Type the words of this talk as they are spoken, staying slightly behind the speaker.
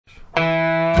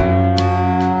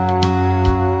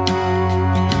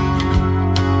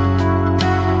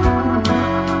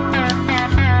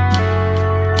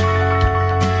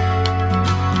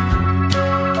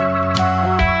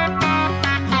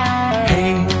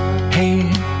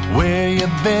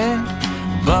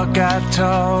Buckeye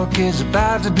Talk is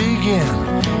about to begin.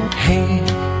 Hey,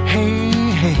 hey,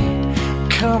 hey,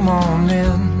 come on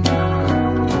in.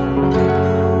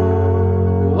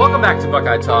 Welcome back to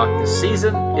Buckeye Talk. The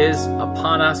season is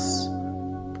upon us,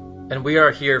 and we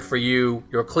are here for you,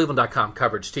 your Cleveland.com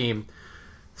coverage team.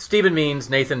 Stephen Means,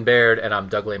 Nathan Baird, and I'm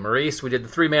Doug Maurice. We did the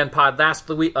three-man pod last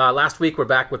week. We're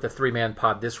back with the three-man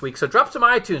pod this week. So drop some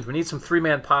iTunes. We need some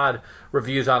three-man pod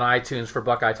reviews on iTunes for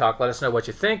Buckeye Talk. Let us know what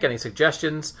you think. Any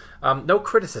suggestions? No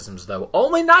criticisms, though.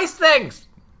 Only nice things.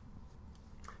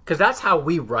 Because that's how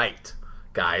we write,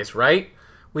 guys, right?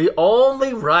 We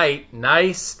only write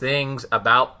nice things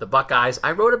about the Buckeyes.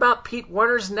 I wrote about Pete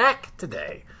Werner's neck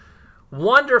today.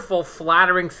 Wonderful,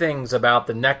 flattering things about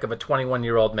the neck of a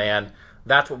 21-year-old man.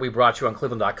 That's what we brought you on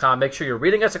Cleveland.com. Make sure you're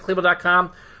reading us at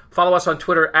Cleveland.com. Follow us on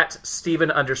Twitter at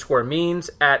Stephen_Means,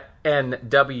 at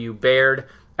NW Baird,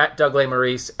 at Doug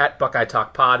Maurice, at Buckeye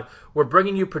Talk Pod. We're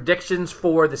bringing you predictions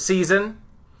for the season,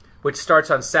 which starts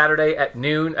on Saturday at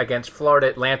noon against Florida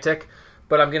Atlantic.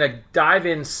 But I'm going to dive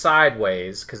in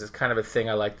sideways because it's kind of a thing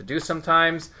I like to do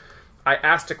sometimes. I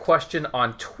asked a question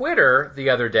on Twitter the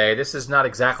other day. This is not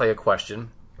exactly a question.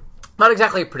 Not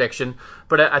exactly a prediction,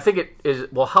 but I think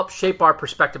it will help shape our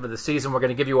perspective of the season. We're going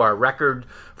to give you our record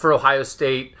for Ohio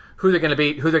State, who they're going to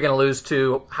beat, who they're going to lose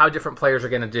to, how different players are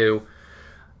going to do.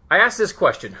 I asked this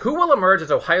question: who will emerge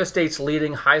as Ohio State's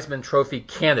leading Heisman Trophy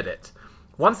candidate?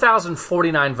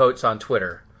 1,049 votes on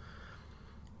Twitter.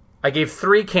 I gave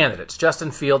three candidates: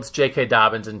 Justin Fields, J.K.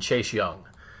 Dobbins, and Chase Young.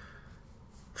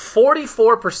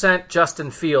 44% Justin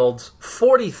Fields,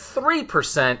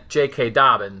 43% J.K.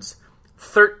 Dobbins,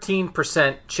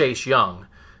 13% Chase Young.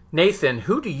 Nathan,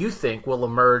 who do you think will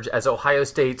emerge as Ohio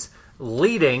State's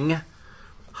leading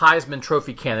Heisman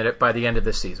Trophy candidate by the end of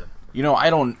this season? You know, I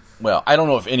don't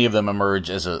know if any of them emerge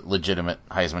as a legitimate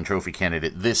Heisman Trophy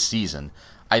candidate this season.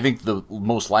 I think the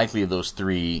most likely of those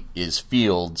three is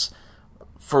Fields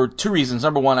for two reasons.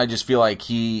 Number one, I just feel like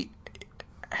he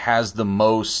has the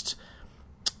most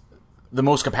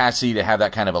capacity to have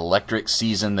that kind of electric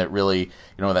season that really,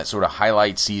 that sort of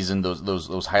highlight season,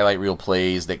 those highlight reel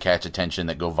plays that catch attention,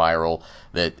 that go viral,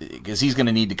 because he's going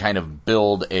to need to kind of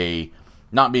build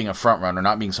not being a front runner,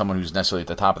 not being someone who's necessarily at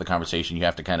the top of the conversation. You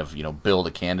have to kind of, build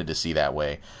a candidacy that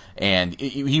way. And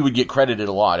he would get credited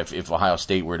a lot if Ohio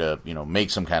State were to, make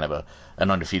some kind of an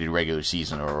undefeated regular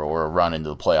season or a run into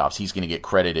the playoffs. He's going to get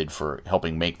credited for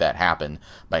helping make that happen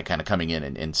by kind of coming in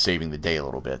and saving the day a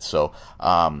little bit. So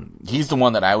he's the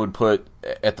one that I would put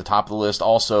at the top of the list.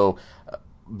 Also,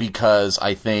 because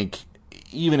I think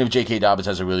even if J.K. Dobbins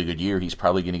has a really good year, he's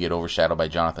probably going to get overshadowed by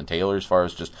Jonathan Taylor as far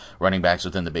as just running backs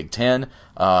within the Big Ten.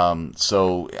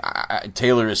 So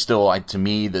Taylor is still, to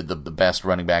me, the best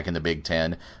running back in the Big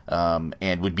Ten,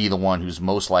 and would be the one who's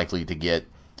most likely to get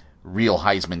real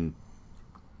Heisman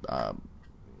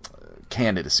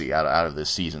candidacy out of this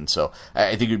season. So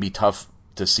I think it would be tough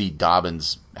to see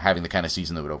Dobbins having the kind of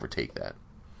season that would overtake that.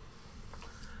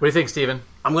 What do you think, Steven?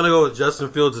 I'm going to go with Justin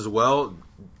Fields as well.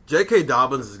 J.K.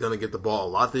 Dobbins is going to get the ball a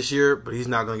lot this year, but he's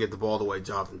not going to get the ball the way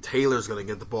Jonathan Taylor's going to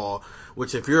get the ball,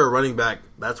 which if you're a running back,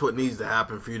 that's what needs to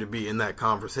happen for you to be in that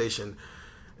conversation.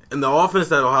 In the offense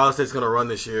that Ohio State's going to run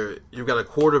this year, you've got a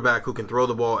quarterback who can throw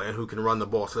the ball and who can run the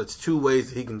ball. So that's two ways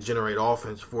that he can generate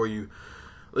offense for you.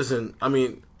 Listen, I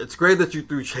mean, it's great that you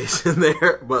threw Chase in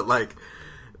there, but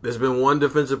there's been one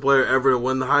defensive player ever to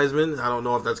win the Heisman. I don't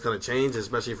know if that's going to change,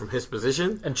 especially from his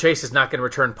position. And Chase is not going to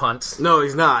return punts. No,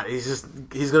 he's not. He's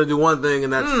going to do one thing,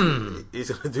 and that's he's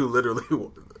going to do literally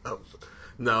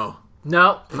no.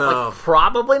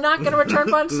 Probably not going to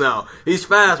return punts? No. He's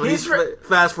fast, but he's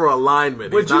fast for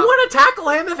alignment. Would you want to tackle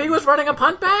him if he was running a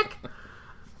punt back?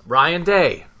 Ryan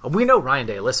Day. We know Ryan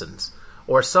Day listens.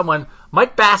 Or someone,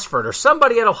 Mike Bassford, or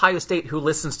somebody at Ohio State who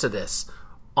listens to this.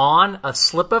 On a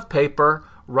slip of paper,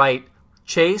 write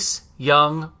Chase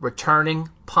Young returning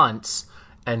punts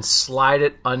and slide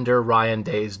it under Ryan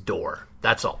Day's door.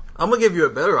 That's all. I'm going to give you a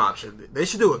better option. They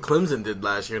should do what Clemson did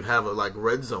last year and have a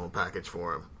red zone package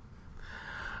for him.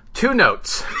 Two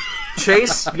notes.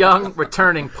 Chase Young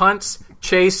returning punts,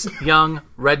 Chase Young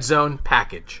red zone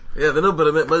package. Yeah, but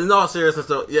in all seriousness,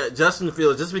 though, Justin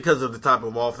Fields, just because of the type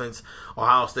of offense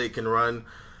Ohio State can run,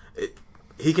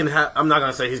 he can have. I'm not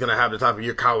going to say he's going to have the type of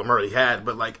year Kyler Murray had,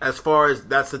 but as far as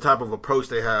that's the type of approach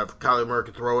they have, Kyler Murray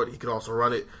can throw it. He can also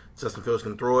run it. Justin Fields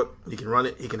can throw it. He can run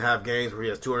it. He can have games where he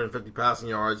has 250 passing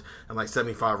yards and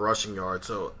 75 rushing yards.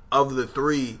 So of the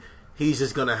three, he's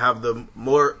just going to have the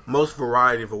most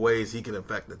variety of ways he can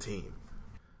affect the team.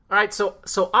 All right,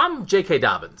 so I'm J.K.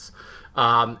 Dobbins,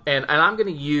 and I'm going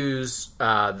to use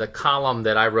the column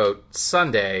that I wrote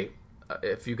Sunday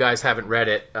if you guys haven't read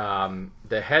it,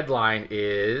 the headline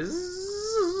is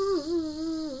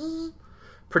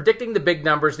predicting the big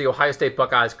numbers the Ohio State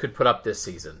Buckeyes could put up this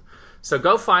season. So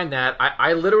go find that.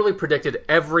 I literally predicted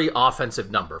every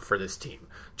offensive number for this team.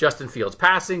 Justin Fields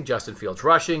passing, Justin Fields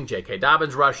rushing, J.K.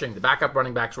 Dobbins rushing, the backup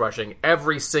running backs rushing,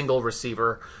 every single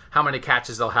receiver, how many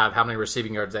catches they'll have, how many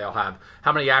receiving yards they'll have,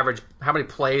 how many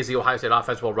plays the Ohio State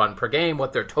offense will run per game,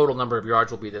 what their total number of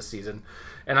yards will be this season.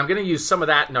 And I'm going to use some of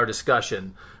that in our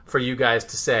discussion for you guys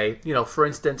to say, for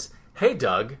instance, hey,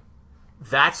 Doug,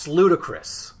 that's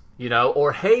ludicrous,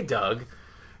 or hey, Doug,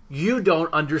 you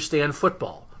don't understand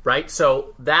football, right?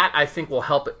 So that, I think, will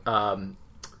help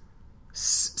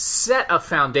set a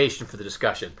foundation for the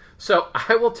discussion. So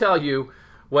I will tell you,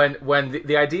 when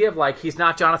the idea of he's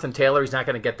not Jonathan Taylor, he's not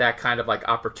going to get that kind of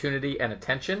opportunity and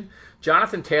attention.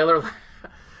 Jonathan Taylor,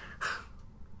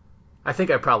 I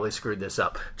think I probably screwed this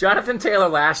up. Jonathan Taylor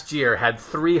last year had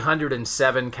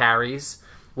 307 carries,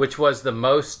 which was the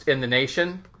most in the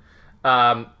nation,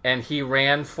 and he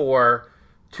ran for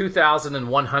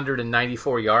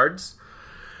 2,194 yards.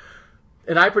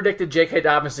 And I predicted J.K.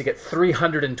 Dobbins to get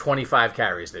 325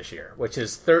 carries this year, which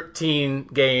is 13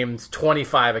 games,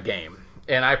 25 a game.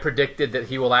 And I predicted that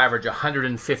he will average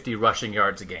 150 rushing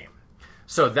yards a game.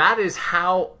 So that is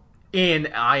how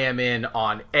I am in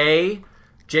on A,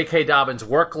 J.K. Dobbins'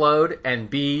 workload, and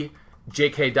B,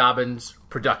 J.K. Dobbins'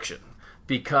 production.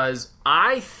 Because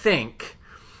I think,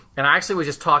 and I actually was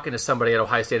just talking to somebody at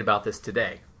Ohio State about this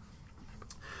today,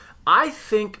 I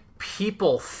think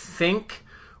people think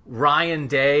Ryan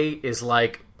Day is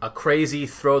like a crazy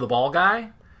throw-the-ball guy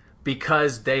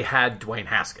because they had Dwayne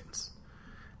Haskins.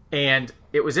 And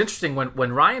it was interesting,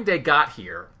 when Ryan Day got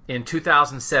here in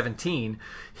 2017,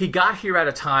 he got here at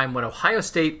a time when Ohio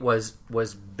State was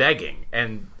begging,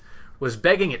 and was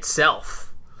begging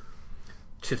itself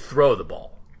to throw the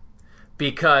ball.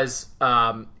 Because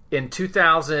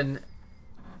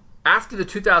after the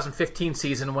 2015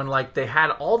 season, when they had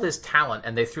all this talent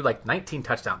and they threw 19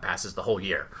 touchdown passes the whole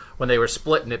year, when they were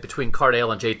splitting it between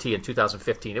Cardale and JT in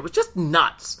 2015, it was just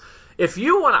nuts. If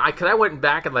you want to, I went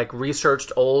back and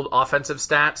researched old offensive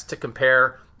stats to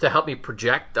compare, to help me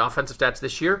project the offensive stats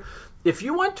this year. If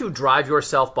you want to drive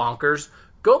yourself bonkers,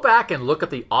 go back and look at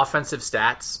the offensive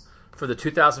stats for the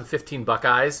 2015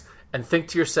 Buckeyes and think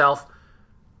to yourself,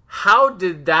 how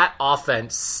did that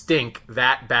offense stink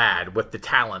that bad with the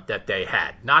talent that they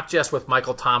had? Not just with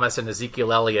Michael Thomas and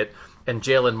Ezekiel Elliott and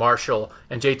Jalen Marshall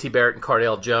and J.T. Barrett and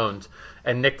Cardale Jones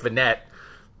and Nick Vannett,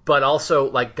 but also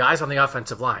guys on the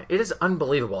offensive line. It is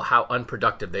unbelievable how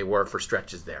unproductive they were for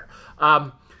stretches there.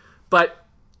 But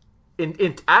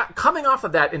coming off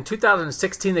of that, in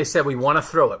 2016, they said, we want to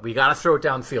throw it. We got to throw it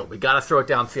downfield. We got to throw it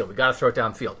downfield. We got to throw it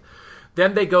downfield.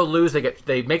 Then they go lose.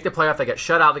 They make the playoff. They get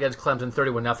shut out against Clemson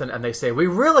 31-0, and they say, we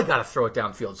really got to throw it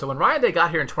downfield. So when Ryan Day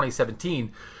got here in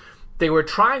 2017, they were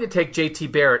trying to take J.T.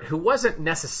 Barrett, who wasn't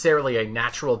necessarily a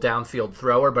natural downfield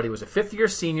thrower, but he was a fifth-year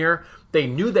senior. They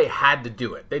knew they had to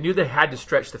do it. They knew they had to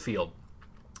stretch the field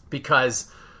because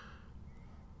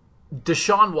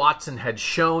Deshaun Watson had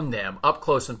shown them up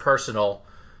close and personal,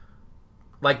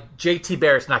 J.T.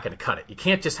 Barrett's not going to cut it. You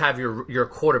can't just have your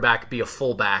quarterback be a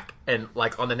fullback and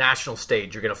on the national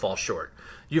stage you're going to fall short.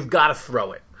 You've got to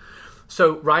throw it.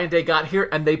 So Ryan Day got here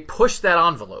and they pushed that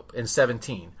envelope in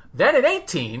 17. Then in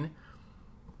 18,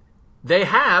 they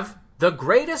have the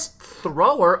greatest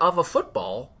thrower of a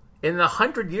football in the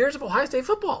 100 years of Ohio State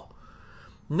football.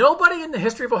 Nobody in the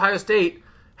history of Ohio State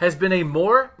has been a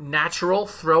more natural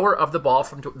thrower of the ball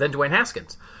than Dwayne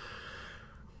Haskins.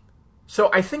 So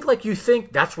I think you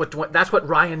think that's what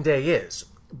Ryan Day is.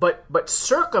 But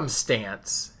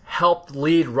circumstance helped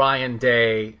lead Ryan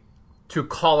Day to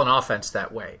call an offense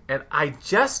that way. And I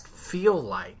just feel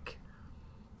like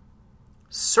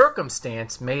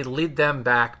circumstance may lead them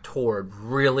back toward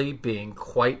really being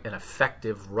quite an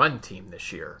effective run team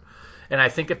this year. And I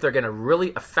think if they're going to really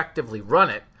effectively run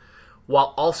it,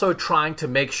 while also trying to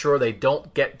make sure they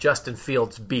don't get Justin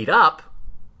Fields beat up,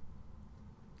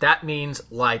 that means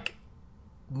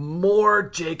more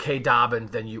J.K.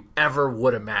 Dobbins than you ever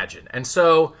would imagine. And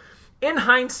so, in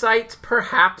hindsight,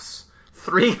 perhaps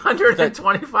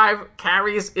 325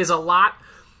 carries is a lot.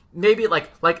 Maybe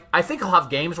I think he'll have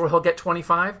games where he'll get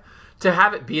 25. To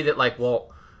have it be that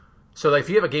so if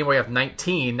you have a game where you have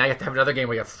 19, now you have to have another game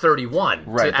where you have 31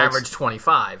 to average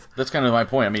 25. That's kind of my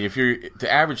point. I mean, if you're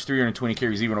to average 320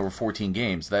 carries even over 14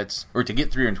 games, to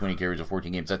get 320 carries over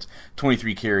 14 games, that's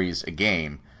 23 carries a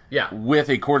game. Yeah. With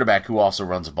a quarterback who also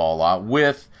runs the ball a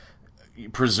lot,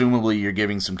 presumably you're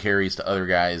giving some carries to other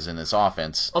guys in this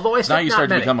offense. Although now you start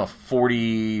to become a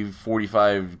 40,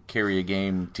 45 carry a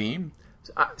game team.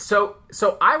 So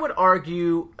I would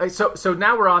argue. So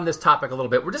now we're on this topic a little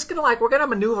bit. We're just gonna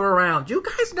maneuver around. You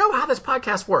guys know how this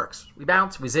podcast works. We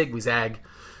bounce, we zig, we zag.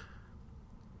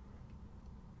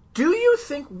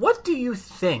 What do you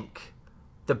think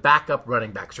the backup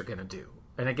running backs are gonna do?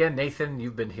 And again, Nathan,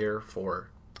 you've been here for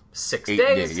 6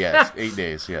 days. Yes, 8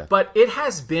 days. Yeah. But it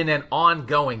has been an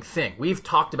ongoing thing. We've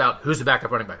talked about who's the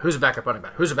backup running back, who's the backup running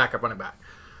back, who's the backup running back.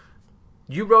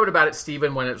 You wrote about it,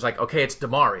 Stephen, when it was like, okay, it's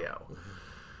DeMario.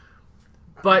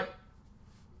 But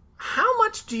how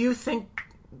much do you think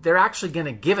they're actually going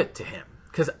to give it to him?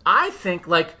 Because I think,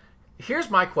 here's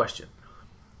my question.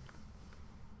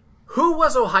 Who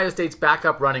was Ohio State's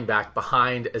backup running back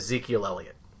behind Ezekiel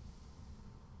Elliott?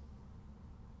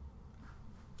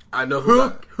 I know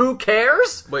who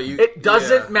cares? But it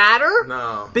doesn't matter?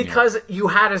 No. Because you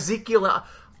had Ezekiel.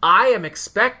 I am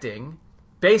expecting,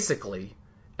 basically,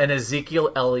 an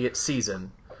Ezekiel Elliott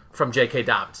season from J.K.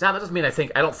 Dobbins. Now, that doesn't mean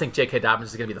I don't think J.K.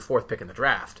 Dobbins is going to be the 4th pick in the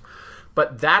draft.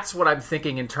 But that's what I'm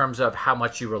thinking in terms of how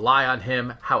much you rely on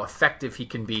him, how effective he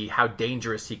can be, how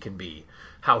dangerous he can be,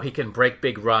 how he can break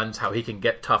big runs, how he can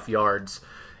get tough yards.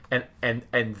 And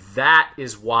that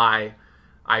is why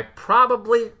I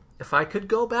probably, if I could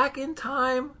go back in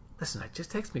time, listen, it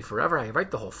just takes me forever. I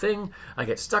write the whole thing. I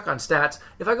get stuck on stats.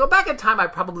 If I go back in time, I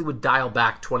probably would dial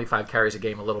back 25 carries a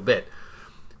game a little bit.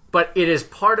 But it is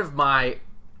part of my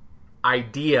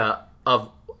idea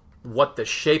of what the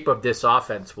shape of this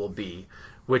offense will be,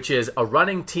 which is a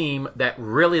running team that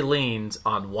really leans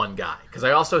on one guy. Because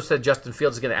I also said Justin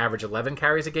Fields is going to average 11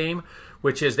 carries a game,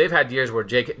 which is they've had years where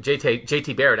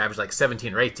JT Barrett averaged like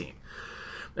 17 or 18.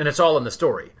 And it's all in the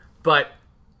story. But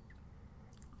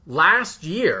last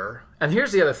year, and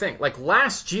here's the other thing,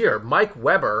 last year, Mike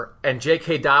Weber and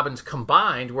J.K. Dobbins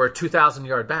combined were a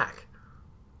 2,000-yard back.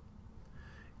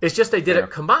 It's just they did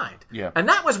it combined. Yeah. And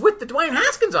that was with the Dwayne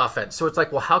Haskins offense. So it's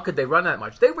well, how could they run that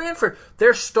much?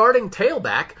 Their starting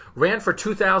tailback ran for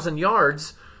 2,000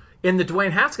 yards in the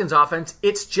Dwayne Haskins offense.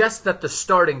 It's just that the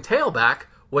starting tailback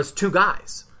was 2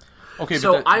 guys. Okay,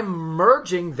 so I'm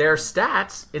merging their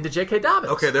stats into J.K.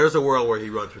 Dobbins. Okay, there's a world where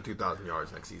he runs for 2,000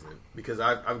 yards next season. Because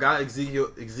I've got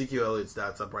Ezekiel Elliott's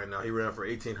stats up right now. He ran for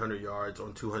 1,800 yards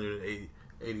on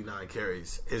 289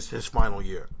 carries his final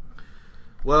year.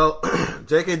 Well,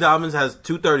 J.K. Dobbins has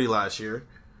 230 last year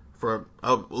for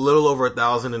a little over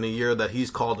 1,000 in a year that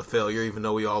he's called a failure, even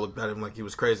though we all looked at him like he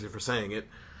was crazy for saying it.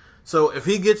 So if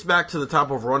he gets back to the type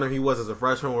of runner he was as a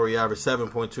freshman where he averaged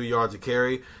 7.2 yards a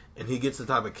carry, and he gets the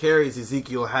type of carries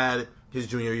Ezekiel had his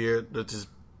junior year, which is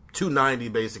 290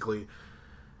 basically,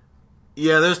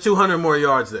 yeah, there's 200 more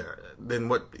yards there than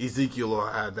what Ezekiel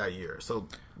had that year. So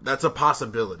that's a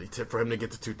possibility for him to get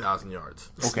to 2,000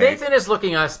 yards. Okay. Nathan is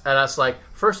looking at us like,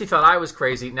 first he thought I was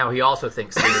crazy, now he also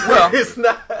thinks well, it's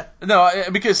not. No,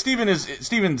 because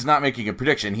Steven's not making a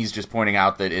prediction. He's just pointing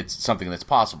out that it's something that's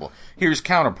possible. Here's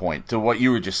counterpoint to what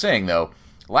you were just saying, though.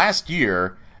 Last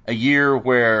year, a year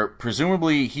where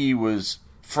presumably he was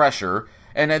fresher,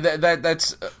 and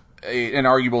that's an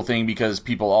arguable thing because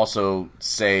people also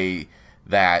say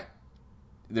that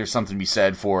there's something to be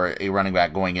said for a running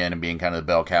back going in and being kind of the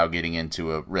bell cow, getting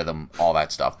into a rhythm, all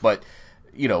that stuff. But,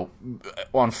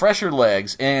 on fresher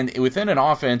legs and within an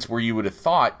offense where you would have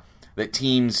thought that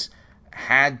teams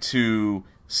had to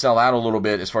sell out a little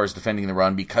bit as far as defending the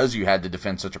run because you had to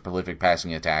defend such a prolific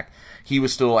passing attack, he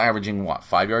was still averaging,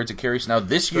 5 yards a carry? So now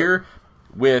this year,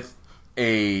 with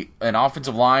an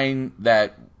offensive line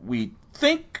that we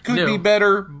think could be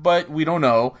better, but we don't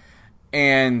know,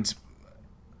 and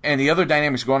the other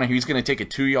dynamics going on, he's going to take a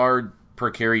 2-yard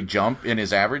per carry jump in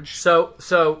his average. So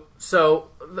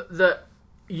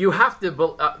you have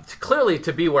to clearly,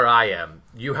 to be where I am,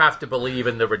 you have to believe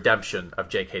in the redemption of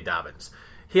J.K. Dobbins.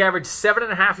 He averaged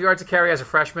 7.5 yards a carry as a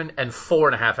freshman and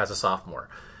 4.5 as a sophomore.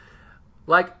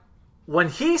 When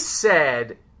he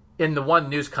said in the one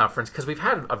news conference, because we've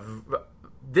had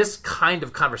this kind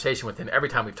of conversation with him every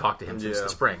time we've talked to him since the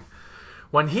spring.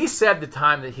 When he said the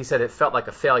time that he said it felt like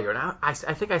a failure, and I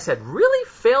think I said, really,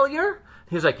 failure?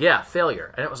 He was like, yeah,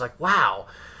 failure. And it was like, wow.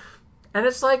 And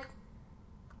it's like,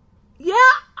 yeah,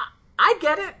 I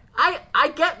get it.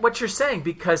 I get what you're saying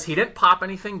because he didn't pop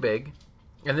anything big.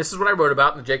 And this is what I wrote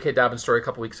about in the J.K. Dobbins story a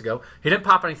couple weeks ago. He didn't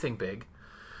pop anything big.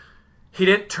 He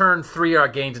didn't turn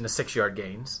 3-yard gains into 6-yard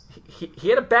gains. He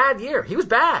had a bad year. He was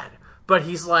bad. But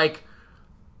he's like,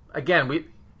 again,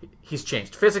 he's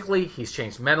changed physically. He's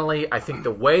changed mentally. I think the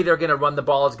way they're going to run the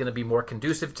ball is going to be more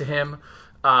conducive to him.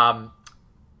 And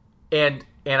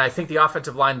I think the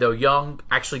offensive line, though young,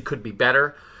 actually could be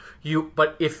better.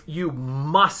 But if you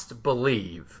must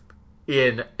believe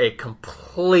in a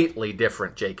completely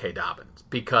different J.K. Dobbins,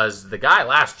 because the guy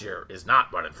last year is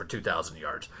not running for 2,000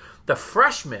 yards. The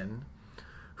freshman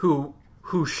who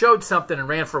showed something and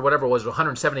ran for whatever it was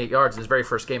 178 yards in his very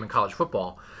first game in college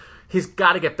football, he's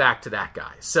got to get back to that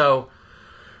guy. So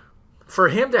for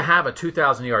him to have a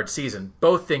 2,000-yard season,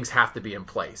 both things have to be in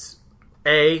place.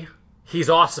 A, he's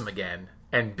awesome again,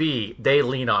 and B, they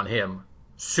lean on him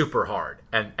super hard,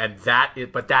 and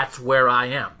but that's where I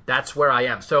am. That's where I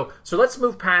am. So let's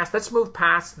move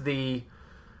past the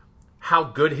how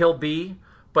good he'll be,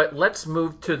 but let's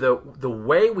move to the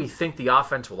way we think the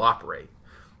offense will operate.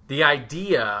 The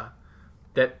idea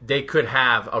that they could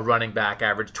have a running back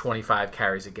average 25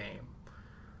 carries a game.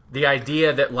 The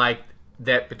idea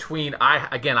that between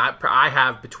I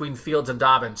have between Fields and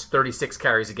Dobbins 36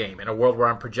 carries a game in a world where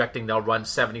I'm projecting they'll run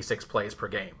 76 plays per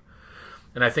game.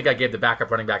 And I think I gave the backup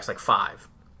running backs 5.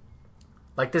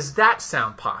 Does that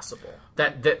sound possible?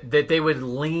 That they would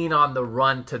lean on the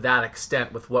run to that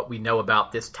extent with what we know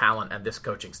about this talent and this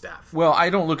coaching staff? Well, I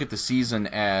don't look at the season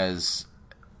in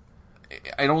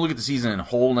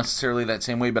whole necessarily that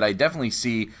same way, but I definitely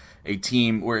see a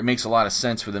team where it makes a lot of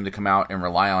sense for them to come out and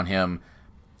rely on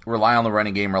the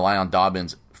running game, rely on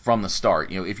Dobbins from the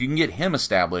start. If you can get him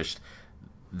established,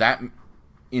 that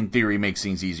in theory makes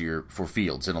things easier for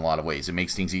Fields in a lot of ways. It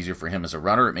makes things easier for him as a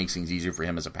runner. It makes things easier for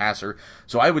him as a passer.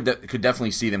 So I could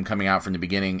definitely see them coming out from the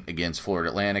beginning against Florida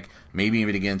Atlantic, maybe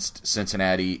even against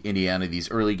Cincinnati, Indiana, these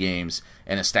early games,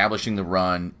 and establishing the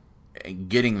run,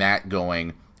 getting that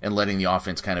going, and letting the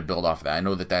offense kind of build off of that. I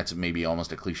know that that's maybe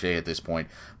almost a cliche at this point,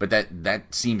 but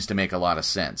that seems to make a lot of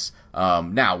sense.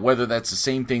 Now, whether that's the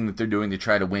same thing that they're doing to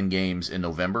try to win games in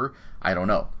November, I don't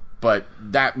know. But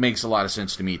that makes a lot of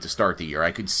sense to me to start the year. I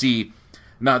could see.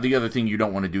 Now, the other thing you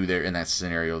don't want to do there in that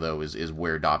scenario, though, is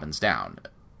wear Dobbins down.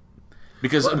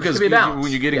 Because when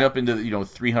you're getting up into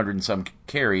 300 and some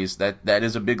carries, that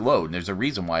is a big load, and there's a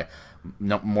reason why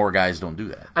more guys don't do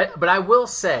that. But I will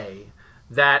say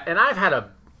that, and I've had a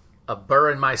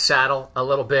burr in my saddle a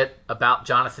little bit about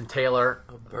Jonathan Taylor.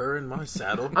 A burr in my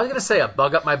saddle? I was going to say a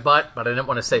bug up my butt, but I didn't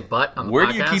want to say butt on the podcast. Where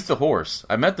do you keep the horse?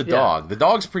 I met the dog. The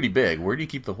dog's pretty big. Where do you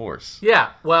keep the horse?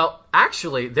 Yeah, well,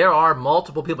 actually, there are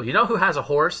multiple people. You know who has a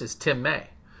horse is Tim May.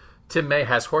 Tim May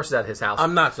has horses at his house.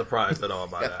 I'm not surprised at all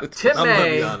by that. Tim I'm going to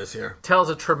May be honest here. tells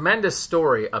a tremendous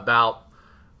story about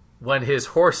when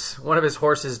one of his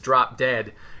horses dropped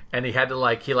dead, and he had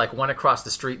to he went across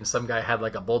the street, and some guy had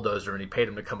a bulldozer, and he paid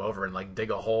him to come over and dig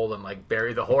a hole and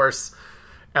bury the horse.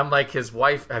 And his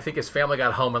wife, I think his family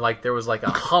got home, and there was a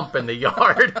hump in the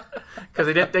yard because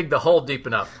they didn't dig the hole deep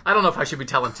enough. I don't know if I should be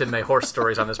telling Tim May horse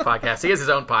stories on this podcast. He has his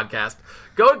own podcast.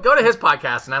 Go to his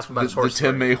podcast and ask him about his horse. The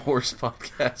Tim May horse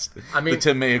podcast. The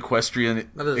Tim May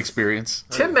equestrian experience.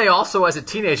 Tim May also, as a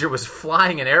teenager, was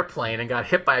flying an airplane and got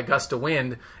hit by a gust of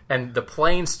wind, and the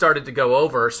plane started to go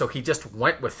over, so he just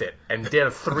went with it and did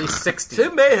a 360.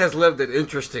 Tim May has lived an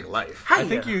interesting life. I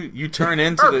think you turn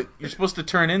into you're supposed to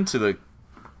turn into the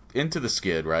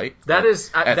skid, right? That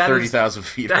is at 30,000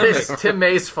 feet. That is Tim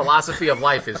May's philosophy of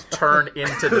life: is turn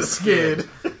into the skid.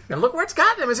 And look where it's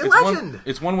gotten him. It's a legend.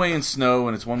 It's one way in snow,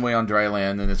 and it's one way on dry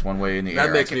land, and it's one way in the air.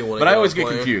 That makes me want to. But I always get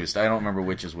confused. I don't remember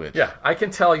which is which. Yeah, I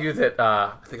can tell you that.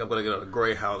 I think I'm going to get on a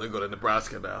Greyhound and go to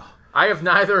Nebraska now. I have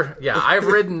neither. Yeah, I've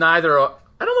ridden neither. I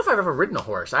don't know if I've ever ridden a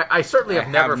horse. I certainly have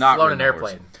never flown an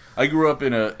airplane. I grew up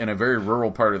in a very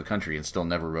rural part of the country and still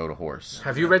never rode a horse.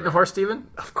 Have you ridden a horse, Stephen?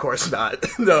 Of course not.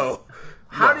 No.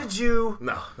 How did you?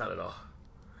 No, not at all.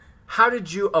 How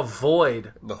did you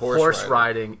avoid the horse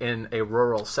riding in a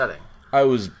rural setting?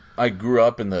 I grew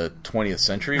up in the 20th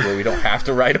century where we don't have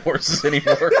to ride horses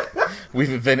anymore.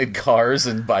 We've invented cars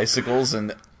and bicycles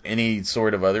and any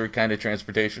sort of other kind of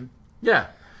transportation. Yeah.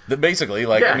 Basically,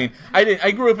 I mean,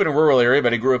 I grew up in a rural area,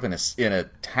 but I grew up in a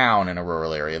town in a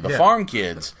rural area. The farm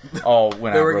kids all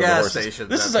went out and rode gas horses. stations.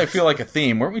 This is, I feel like, a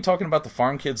theme. Weren't we talking about the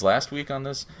farm kids last week on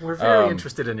this? We're very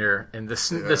interested in the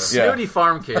snooty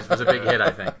farm kids was a big hit,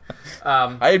 I think.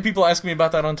 I had people ask me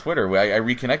about that on Twitter. I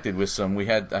reconnected with some. I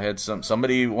had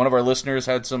somebody. One of our listeners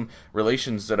had some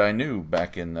relations that I knew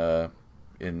back in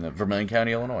Vermilion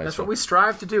County, Illinois. That's what we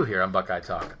strive to do here on Buckeye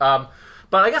Talk. But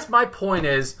I guess my point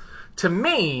is, to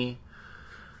me,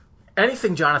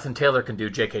 anything Jonathan Taylor can do,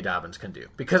 J.K. Dobbins can do.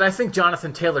 Because I think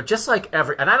Jonathan Taylor, just like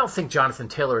and I don't think Jonathan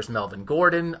Taylor is Melvin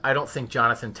Gordon. I don't think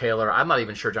Jonathan Taylor, I'm not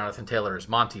even sure Jonathan Taylor is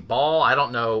Monty Ball. I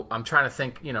don't know. I'm trying to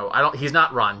think, he's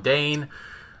not Ron Dane.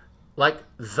 like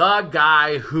the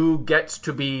guy who gets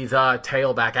to be the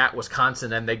tailback at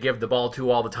Wisconsin, and they give the ball to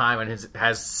all the time, and Gets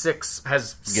the six they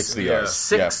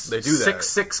do that.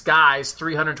 six guys,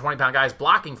 320-pound guys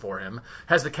blocking for him.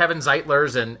 Has the Kevin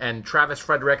Zeitlers and Travis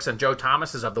Fredericks and Joe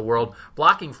Thomases of the world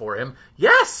blocking for him.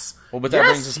 Yes. Well, but that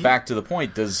brings us back to the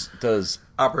point: does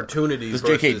Opportunities.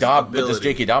 J.K. versus Dobbins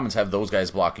ability. have those guys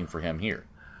blocking for him here?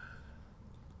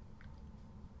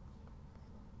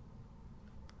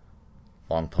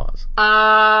 Long pause.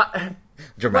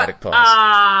 Dramatic pause.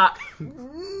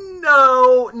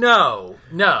 No.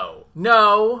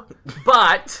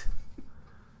 But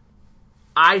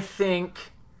I think,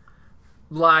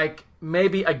 like,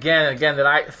 maybe again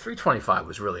that 325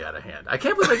 was really out of hand. I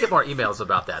can't believe I get more emails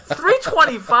about that.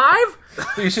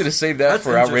 325? You should have saved that That's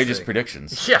for outrageous interesting.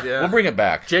 predictions. Yeah. We'll bring it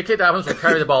back. J.K. Dobbins will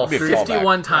carry the ball It'll be a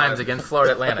 51 fallback. times against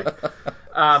Florida Atlantic.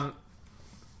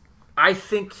 I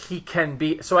think he can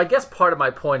be. So I guess part of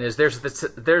my point is there's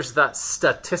the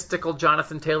statistical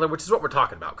Jonathan Taylor, which is what we're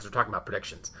talking about because we're talking about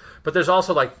predictions. But there's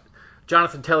also like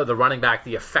Jonathan Taylor, the running back,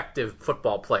 the effective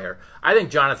football player. I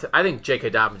think J.K.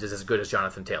 Dobbins is as good as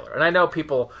Jonathan Taylor. And I know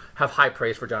people have high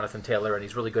praise for Jonathan Taylor, and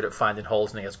he's really good at finding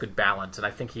holes, and he has good balance, and I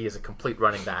think he is a complete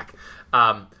running back.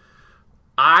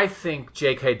 I think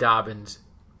J.K. Dobbins,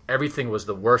 everything was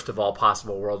the worst of all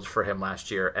possible worlds for him last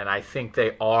year, and I think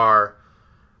they are...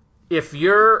 If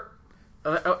you're...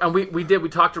 And we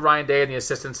talked to Ryan Day and the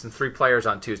assistants and 3 players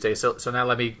on Tuesday, so now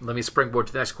let me springboard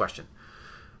to the next question.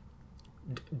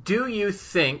 Do you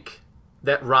think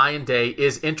that Ryan Day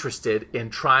is interested in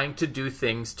trying to do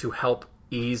things to help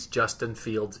ease Justin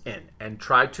Fields in and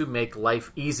try to make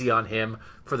life easy on him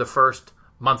for the first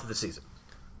month of the season?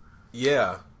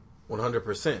 Yeah,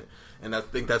 100%. And I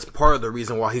think that's part of the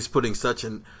reason why he's putting such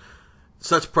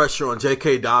pressure on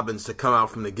J.K. Dobbins to come out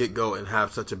from the get-go and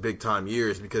have such a big-time year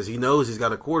is because he knows he's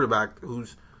got a quarterback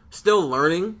who's still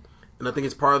learning. And I think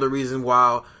it's part of the reason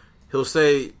why he'll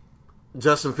say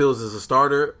Justin Fields is a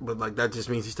starter, but like that just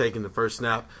means he's taking the first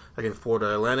snap against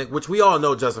Florida Atlantic, which we all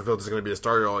know Justin Fields is going to be a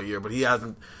starter all year, but he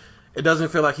hasn't. It doesn't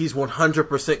feel like he's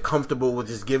 100% comfortable with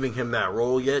just giving him that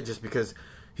role yet, just because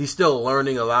he's still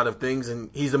learning a lot of things, and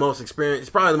he's the most experienced. He's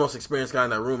probably the most experienced guy in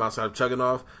that room outside of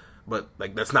Chugginoff, but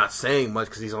like that's not saying much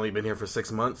because he's only been here for 6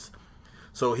 months.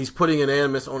 So he's putting an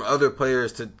animus on other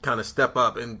players to kind of step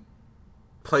up in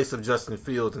place of Justin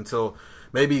Fields until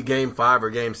maybe Game 5 or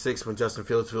Game 6 when Justin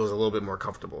Fields feels a little bit more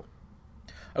comfortable.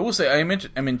 I will say I'm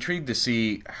intrigued to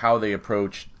see how they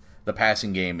approach the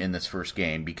passing game in this first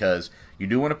game because you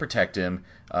do want to protect him.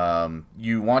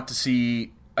 You want to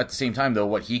see at the same time though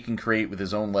what he can create with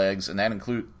his own legs, and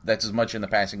that's as much in the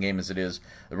passing game as it is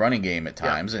the running game at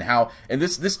times. Yeah. And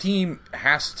this team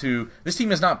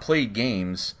has not played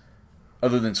games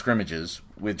other than scrimmages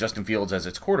with Justin Fields as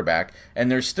its quarterback,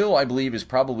 and there's still, I believe, is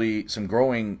probably some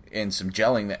growing and some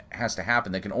gelling that has to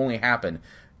happen that can only happen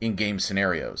in game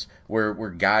scenarios where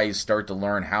guys start to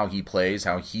learn how he plays,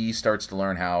 how he starts to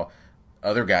learn how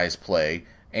other guys play,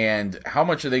 and how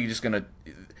much are they just going to...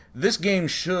 This game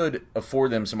should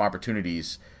afford them some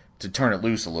opportunities to turn it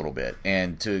loose a little bit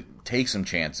and to take some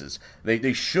chances.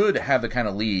 They should have the kind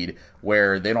of lead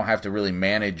where they don't have to really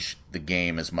manage the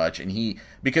game as much.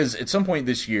 Because at some point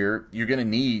this year, you're going to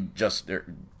need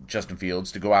Justin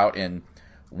Fields to go out and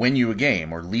win you a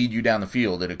game or lead you down the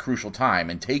field at a crucial time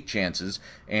and take chances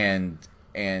and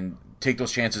take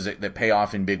those chances that pay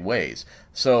off in big ways.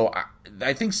 So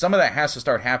I think some of that has to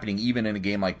start happening even in a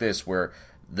game like this where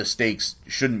the stakes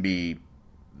shouldn't be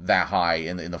that high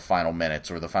in the final minutes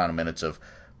or the final minutes of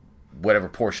whatever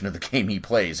portion of the game he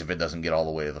plays if it doesn't get all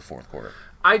the way to the fourth quarter.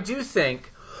 I do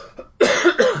think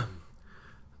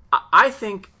I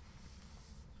think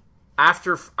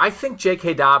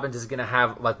J.K. Dobbins is going to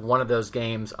have like one of those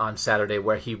games on Saturday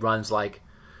where he runs like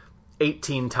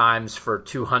 18 times for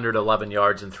 211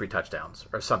 yards and 3 touchdowns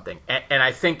or something. And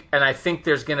I think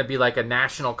there's going to be like a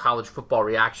national college football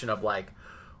reaction of like,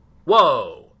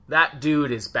 whoa, that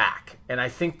dude is back. And I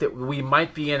think that we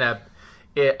might be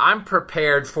I'm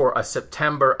prepared for a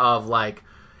September of like,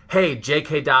 hey,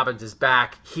 J.K. Dobbins is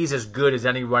back. He's as good as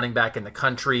any running back in the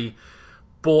country.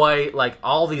 Boy, like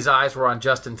all these eyes were on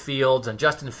Justin Fields, and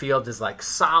Justin Fields is like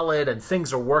solid, and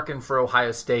things are working for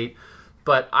Ohio State.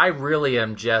 But I really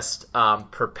am just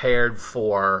prepared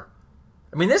for...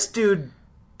 I mean, this dude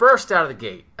burst out of the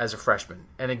gate as a freshman.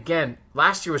 And again,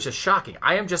 last year was just shocking.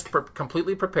 I am just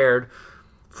completely prepared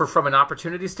for, from an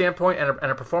opportunity standpoint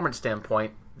and a performance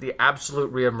standpoint, the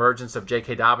absolute reemergence of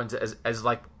J.K. Dobbins as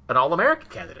like an All-American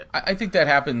candidate. I think that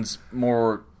happens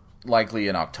more likely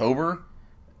in October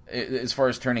as far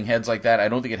as turning heads like that, I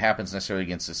don't think it happens necessarily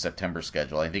against the September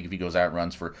schedule. I think if he goes out and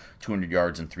runs for 200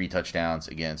 yards and 3 touchdowns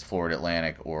against Florida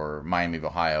Atlantic or Miami of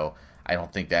Ohio, I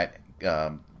don't think that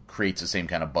creates the same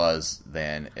kind of buzz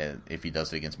than if he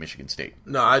does it against Michigan State.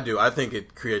 No, I do. I think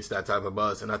it creates that type of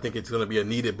buzz, and I think it's going to be a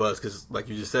needed buzz because, like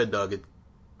you just said, Doug,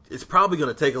 it's probably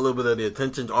going to take a little bit of the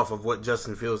attention off of what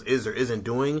Justin Fields is or isn't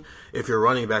doing if your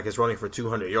running back is running for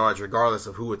 200 yards, regardless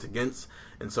of who it's against.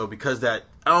 And so because that,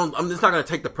 it's not going to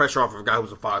take the pressure off of a guy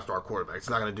who's a 5-star quarterback. It's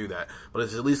not going to do that. But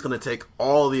it's at least going to take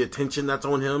all the attention that's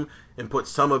on him and put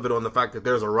some of it on the fact that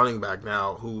there's a running back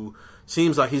now who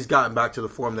seems like he's gotten back to the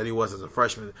form that he was as a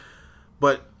freshman.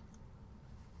 But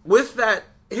with that,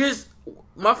 here's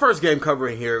my first game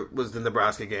covering here was the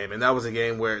Nebraska game, and that was a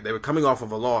game where they were coming off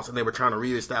of a loss and they were trying to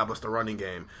reestablish the running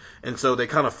game. And so they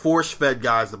kind of force-fed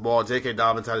guys the ball. J.K.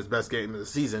 Dobbins had his best game of the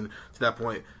season to that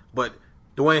point, but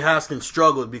Dwayne Haskins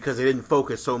struggled because they didn't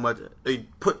focus so much. They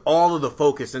put all of the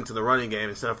focus into the running game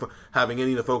instead of having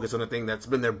any of the focus on the thing that's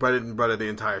been their bread and butter the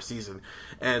entire season.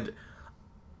 And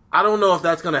I don't know if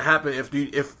that's going to happen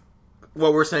if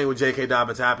what we're saying with J.K.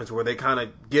 Dobbins happens, where they kind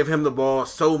of give him the ball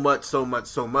so much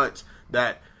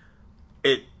that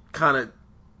it kind of,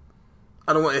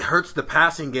 it hurts the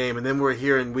passing game, and then we're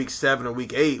here in week 7 or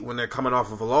week 8 when they're coming off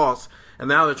of a loss, and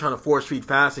now they're trying to force feed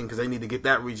passing because they need to get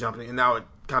that rejumping, and now it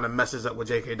kind of messes up what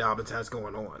J.K. Dobbins has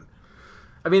going on.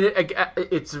 I mean,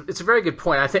 it's a very good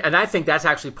point. I think that's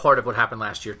actually part of what happened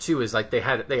last year too. Is like they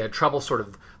had trouble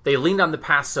they leaned on the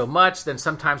pass so much. Then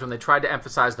sometimes when they tried to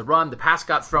emphasize the run, the pass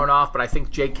got thrown off. But I think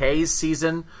J.K.'s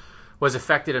season was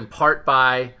affected in part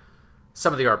by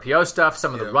some of the RPO stuff,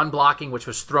 some of the run blocking, which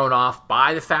was thrown off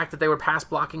by the fact that they were pass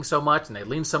blocking so much and they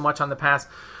leaned so much on the pass.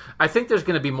 I think there's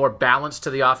going to be more balance to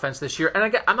the offense this year.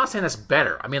 And I'm not saying that's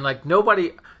better. I mean, like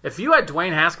if you had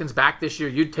Dwayne Haskins back this year,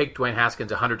 you'd take Dwayne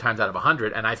Haskins 100 times out of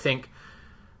 100. And I think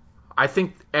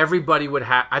everybody would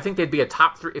have, I think they'd be a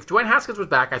top 3. If Dwayne Haskins was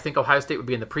back, I think Ohio State would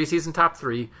be in the preseason top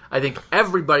 3. I think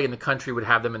everybody in the country would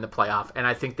have them in the playoff. And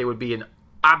I think they would be an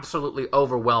absolutely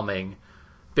overwhelming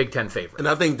Big Ten favorite. And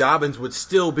I think Dobbins would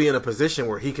still be in a position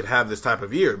where he could have this type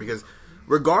of year because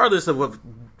regardless of what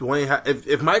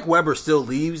if Mike Weber still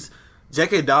leaves,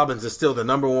 J.K. Dobbins is still the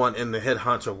number 1 in the head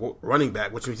honcho running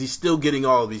back, which means he's still getting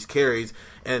all of these carries.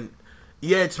 And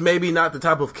yeah, it's maybe not the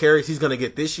type of carries he's going to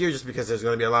get this year just because there's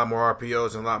going to be a lot more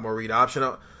RPOs and a lot more read option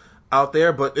out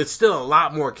there, but it's still a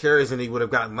lot more carries than he would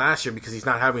have gotten last year because he's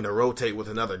not having to rotate with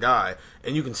another guy,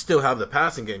 and you can still have the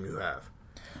passing game you have.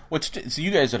 So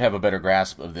you guys would have a better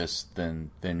grasp of this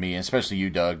than me, and especially you,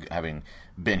 Doug, having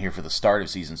been here for the start of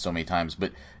season so many times.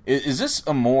 But is this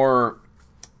are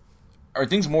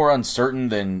things more uncertain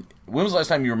than, when was the last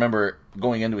time you remember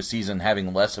going into a season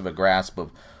having less of a grasp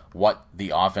of what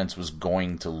the offense was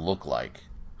going to look like?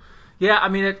 Yeah, I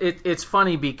mean, it's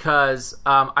funny because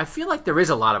I feel like there is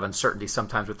a lot of uncertainty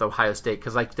sometimes with Ohio State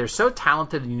because like they're so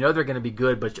talented and you know they're going to be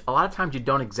good, but a lot of times you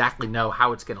don't exactly know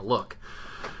how it's going to look.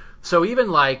 So even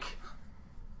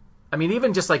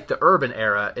just like the Urban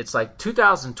era, it's like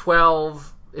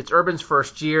 2012, it's Urban's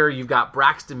first year. You've got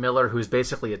Braxton Miller, who's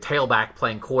basically a tailback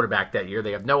playing quarterback that year.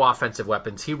 They have no offensive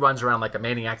weapons. He runs around like a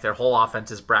maniac. Their whole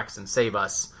offense is Braxton, save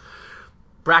us.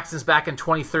 Braxton's back in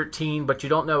 2013, but you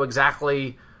don't know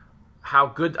exactly how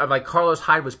good. Like Carlos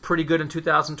Hyde was pretty good in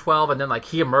 2012, and then like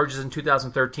he emerges in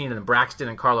 2013, and then Braxton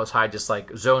and Carlos Hyde just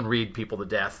like zone read people to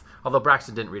death. Although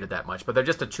Braxton didn't read it that much, but they're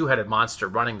just a two-headed monster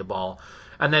running the ball.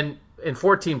 And then in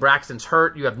 14, Braxton's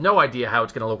hurt. You have no idea how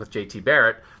it's going to look with J.T.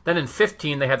 Barrett. Then in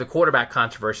 15, they have the quarterback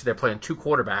controversy. They're playing 2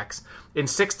 quarterbacks. In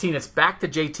 16, it's back to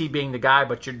J.T. being the guy,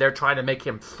 but they're trying to make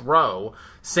him throw.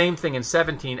 Same thing in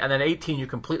 17. And then 18, you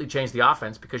completely change the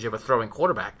offense because you have a throwing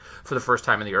quarterback for the first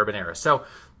time in the Urban era. So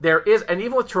there is, and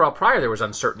even with Terrell Pryor, there was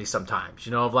uncertainty sometimes.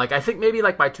 Of like, I think maybe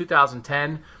like by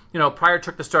 2010, Pryor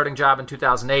took the starting job in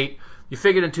 2008. You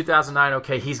figured in 2009,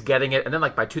 okay, he's getting it. And then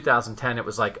like by 2010, it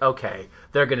was like, okay,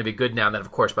 they're going to be good now. And then,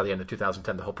 of course, by the end of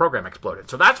 2010, the whole program exploded.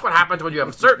 So that's what happens when you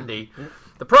have certainty.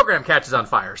 The program catches on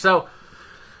fire. So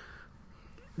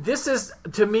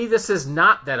to me, this is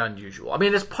not that unusual. I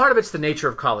mean, part of it's the nature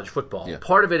of college football. Yeah.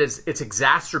 Part of it is it's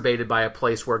exacerbated by a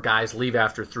place where guys leave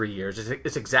after 3 years.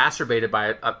 It's exacerbated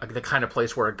by the kind of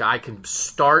place where a guy can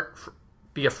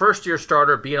be a first-year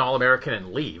starter, be an All-American,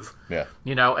 and leave. Yeah.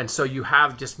 And so you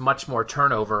have just much more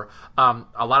turnover.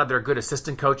 A lot of their good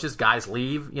assistant coaches, guys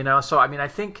leave, So, I mean, I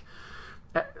think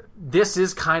this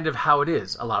is kind of how it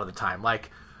is a lot of the time. Like,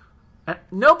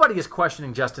 nobody is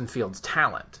questioning Justin Fields'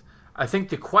 talent. I think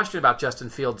the question about Justin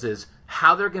Fields is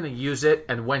how they're going to use it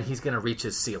and when he's going to reach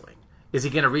his ceiling. Is he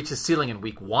going to reach his ceiling in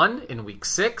week 1, in week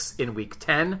 6, in week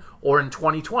 10, or in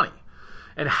 2020?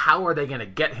 and how are they going to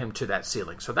get him to that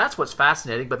ceiling? So that's what's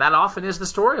fascinating, but that often is the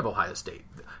story of Ohio State.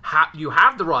 You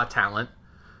have the raw talent,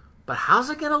 but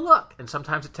how's it going to look? And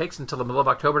sometimes it takes until the middle of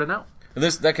October to know.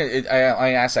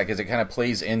 I ask that because it kind of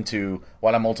plays into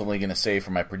what I'm ultimately going to say for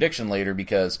my prediction later,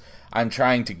 because I'm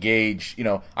trying to gauge.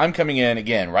 I'm coming in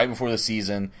again right before the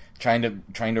season, trying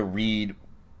to read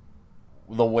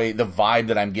the vibe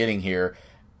that I'm getting here,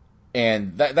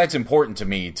 and that's important to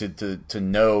me to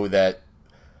know that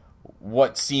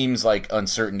what seems like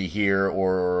uncertainty here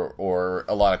or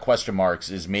a lot of question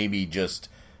marks is maybe just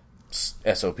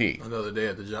SOP. Another day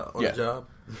at the job. The job.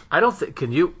 I don't think.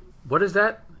 Can you? What is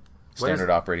that? Standard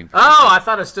operating. Oh, I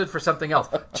thought it stood for something else.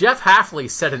 Jeff Hafley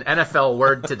said an NFL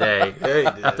word today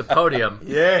at the podium.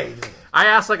 Yeah. I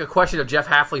asked a question of Jeff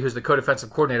Hafley, who's the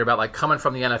co-defensive coordinator, about coming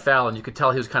from the NFL, and you could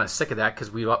tell he was kind of sick of that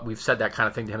because we've said that kind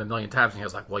of thing to him a million times, and he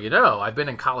was like, "Well, I've been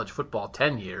in college football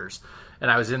 10 years, and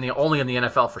I was only in the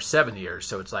NFL for 7 years,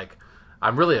 so it's like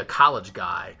I'm really a college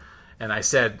guy." And I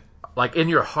said, in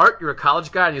your heart, you're a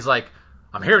college guy, and he's like,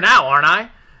 "I'm here now, aren't I?"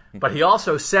 But he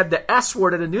also said the S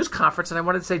word at a news conference, and I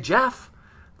wanted to say, Jeff,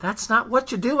 that's not what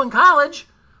you do in college.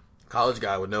 College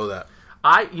guy would know that.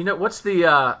 What's the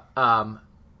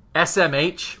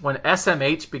SMH? When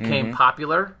SMH became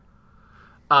popular,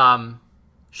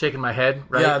 shaking my head,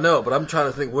 right? Yeah, I know, but I'm trying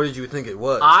to think, what did you think it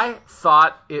was? I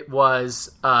thought it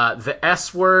was the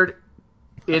S word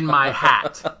in my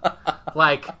hat.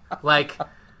 like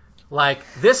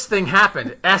this thing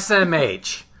happened,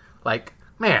 SMH.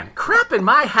 Man, crap in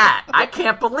my hat. I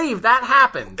can't believe that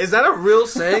happened. Is that a real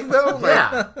saying, though?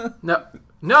 Yeah. No.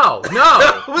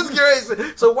 I was curious.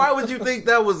 So why would you think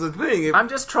that was a thing? I'm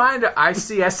just trying to... I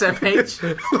see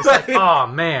SMH. It's oh,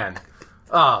 man.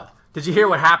 Did you hear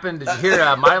what happened? Did you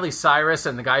hear Miley Cyrus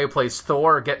and the guy who plays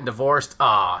Thor getting divorced?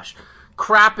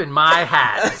 Crap in my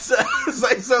hat. It's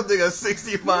like something a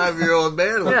 65-year-old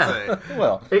man would say.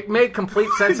 Well, it made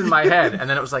complete sense in my head, and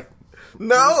then it was like,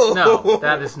 no,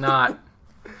 that is not...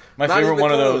 My favorite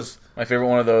one of those.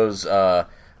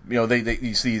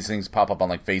 You see these things pop up on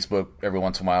Facebook every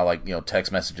once in a while,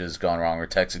 text messages gone wrong or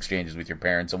text exchanges with your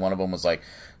parents. And one of them was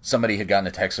somebody had gotten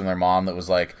a text from their mom that was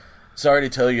like, "Sorry to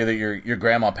tell you that your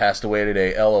grandma passed away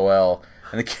today. LOL."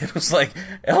 And the kid was like,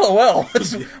 "LOL?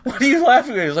 What are you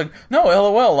laughing at?" He was like, "No,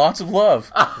 LOL, lots of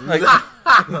love."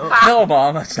 No,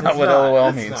 Mom, that's not what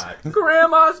LOL means.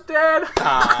 Grandma's dead.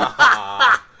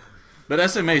 But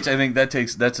SMH, I think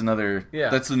that's another. Yeah.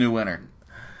 That's the new winner.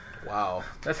 Wow.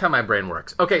 That's how my brain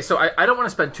works. Okay, so I don't want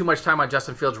to spend too much time on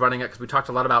Justin Fields running it because we talked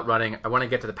a lot about running. I want to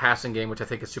get to the passing game, which I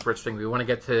think is super interesting. We want to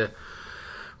get to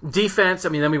defense.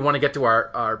 Then we want to get to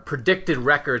our predicted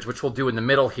records, which we'll do in the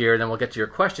middle here, and then we'll get to your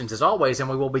questions as always, and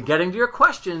we will be getting to your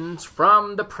questions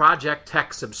from the Project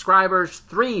Tech subscribers,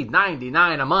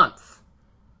 $3.99 a month.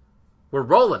 We're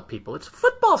rolling, people. It's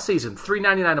football season.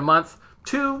 $3.99 a month.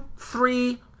 2,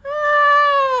 3,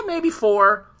 maybe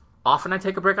 4. Often I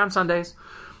take a break on Sundays.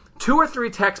 2 or 3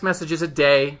 text messages a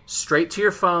day, straight to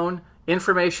your phone,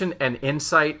 information and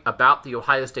insight about the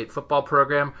Ohio State football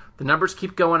program. The numbers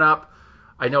keep going up.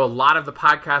 I know a lot of the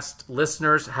podcast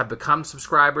listeners have become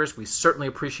subscribers. We certainly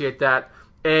appreciate that.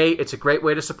 It's a great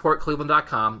way to support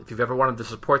Cleveland.com. If you've ever wanted to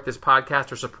support this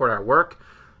podcast or support our work,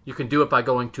 you can do it by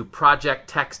going to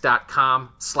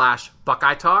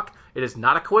projecttext.com/Buckeye Talk. It is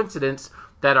not a coincidence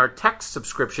that our text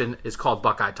subscription is called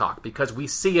Buckeye Talk because we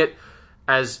see it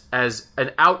as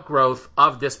an outgrowth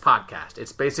of this podcast.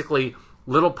 It's basically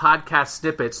little podcast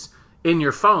snippets in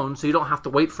your phone so you don't have to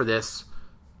wait for this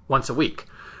once a week.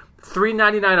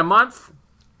 $3.99 a month.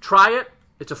 Try it.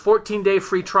 It's a 14-day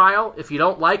free trial. If you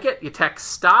don't like it, you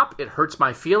text STOP. It hurts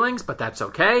my feelings, but that's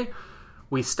okay.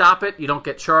 We stop it. You don't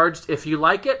get charged. If you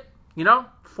like it,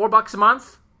 $4 a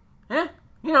month,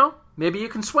 maybe you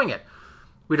can swing it.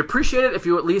 We'd appreciate it if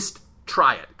you at least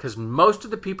try it, because most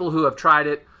of the people who have tried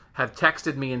it have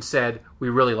texted me and said, we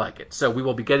really like it. So we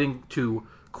will be getting to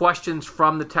questions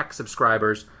from the tech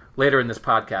subscribers later in this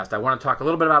podcast. I want to talk a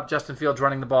little bit about Justin Fields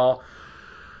running the ball.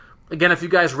 Again, if you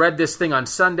guys read this thing on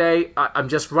Sunday, I'm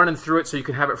just running through it so you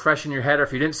can have it fresh in your head, or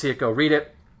if you didn't see it, go read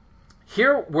it.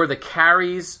 Here were the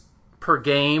carries per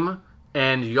game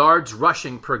and yards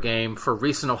rushing per game for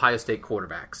recent Ohio State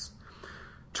quarterbacks.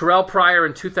 Terrell Pryor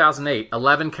in 2008,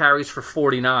 11 carries for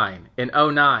 49. In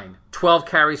 2009, 12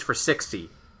 carries for 60.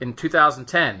 In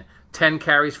 2010, 10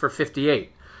 carries for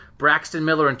 58. Braxton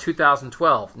Miller in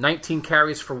 2012, 19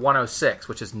 carries for 106,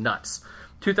 which is nuts.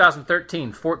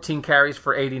 2013, 14 carries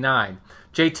for 89.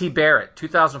 J.T. Barrett,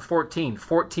 2014,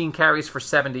 14 carries for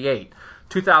 78.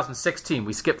 2016,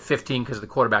 we skipped 15 because of the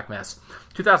quarterback mess.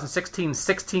 2016,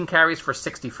 16 carries for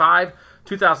 65.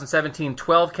 2017,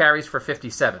 12 carries for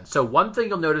 57. So one thing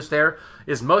you'll notice there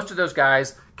is most of those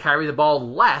guys carry the ball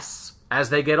less as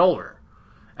they get older.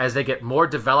 As they get more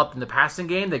developed in the passing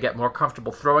game, they get more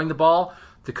comfortable throwing the ball.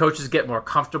 The coaches get more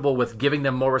comfortable with giving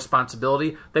them more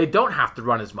responsibility. They don't have to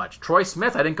run as much. Troy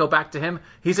Smith, I didn't go back to him.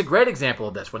 He's a great example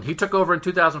of this. When he took over in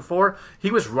 2004, he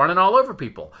was running all over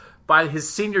people. By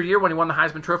his senior year, when he won the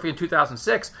Heisman Trophy in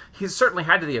 2006, he certainly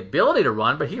had the ability to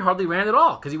run, but he hardly ran at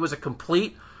all because he was a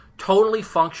complete, totally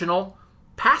functional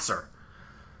passer.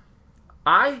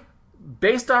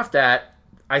 Based off that,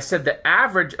 I said the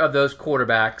average of those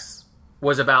quarterbacks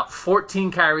was about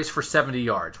 14 carries for 70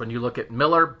 yards when you look at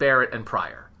Miller, Barrett, and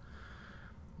Pryor.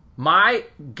 My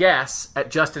guess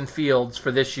at Justin Fields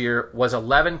for this year was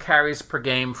 11 carries per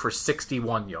game for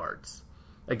 61 yards.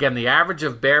 Again, the average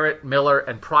of Barrett, Miller,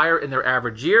 and Pryor in their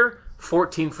average year,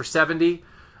 14 for 70.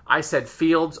 I said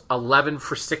Fields, 11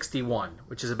 for 61,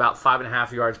 which is about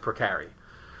 5.5 yards per carry.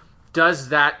 Does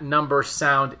that number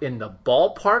sound in the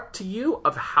ballpark to you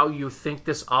of how you think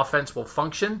this offense will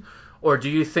function? Or do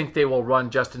you think they will run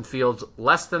Justin Fields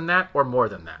less than that or more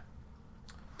than that?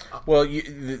 Well,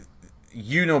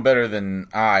 you know better than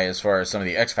I as far as some of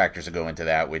the X factors that go into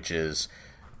that, which is,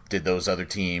 did those other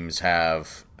teams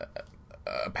have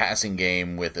a passing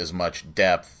game with as much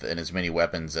depth and as many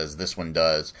weapons as this one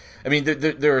does? I mean,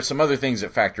 there are some other things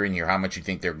that factor in here, how much you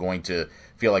think they're going to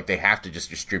feel like they have to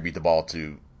just distribute the ball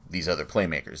to these other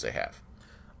playmakers they have.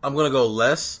 I'm going to go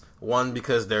less. One,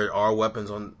 because there are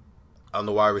weapons on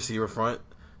the wide receiver front.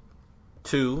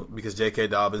 2, because J.K.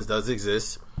 Dobbins does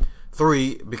exist.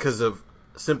 3, because of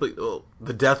simply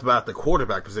the depth about the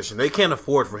quarterback position. They can't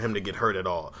afford for him to get hurt at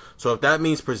all. So if that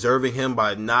means preserving him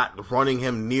by not running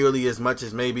him nearly as much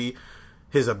as maybe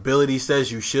his ability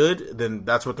says you should, then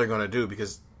that's what they're going to do,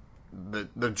 because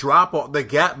the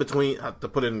gap between, to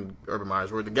put it in Urban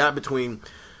Meyer's word, the gap between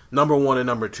number 1 and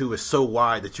number 2 is so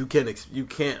wide that you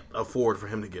can't afford for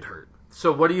him to get hurt.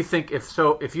 So what do you think,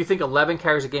 if you think 11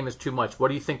 carries a game is too much, what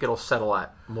do you think it'll settle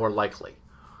at more likely?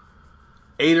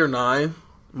 8 or 9,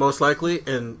 most likely,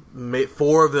 and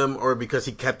 4 of them are because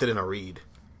he kept it in a read.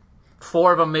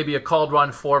 4 of them maybe a called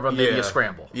run, 4 of them maybe a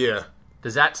scramble. Yeah.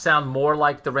 Does that sound more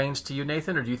like the range to you,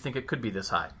 Nathan, or do you think it could be this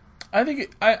high?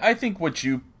 I think what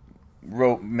you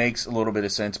wrote makes a little bit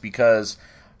of sense because,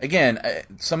 again,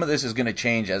 some of this is going to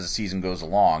change as the season goes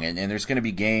along, and there's going to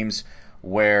be games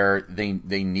where they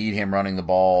need him running the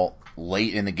ball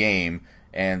late in the game,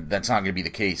 and that's not going to be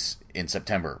the case in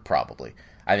September, probably.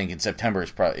 I think in September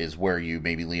is where you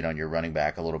maybe lean on your running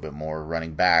back a little bit more,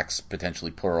 running backs, potentially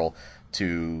plural,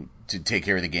 to take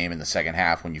care of the game in the second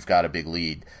half when you've got a big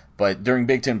lead. But during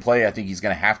Big Ten play, I think he's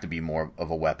going to have to be more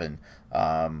of a weapon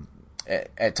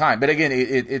at time. But again,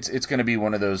 it's going to be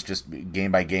one of those just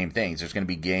game-by-game things. There's going to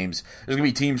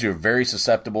be teams who are very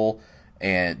susceptible,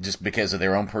 and just because of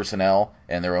their own personnel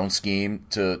and their own scheme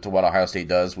to what Ohio State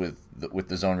does with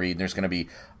the zone read, and there's going to be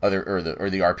other or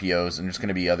the RPOs, and there's going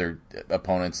to be other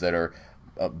opponents that are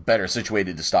better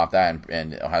situated to stop that,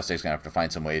 and Ohio State's going to have to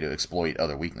find some way to exploit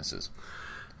other weaknesses.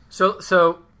 So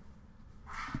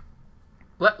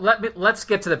let's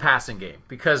get to the passing game,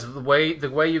 because the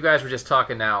way you guys were just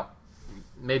talking now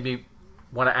made me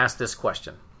want to ask this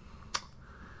question: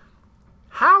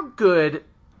 how good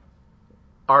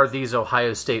are these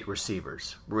Ohio State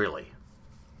receivers, really?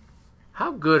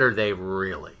 How good are they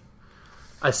really?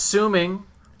 Assuming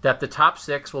that the top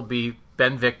 6 will be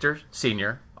Ben Victor,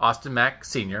 senior, Austin Mack,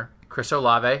 senior, Chris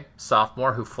Olave,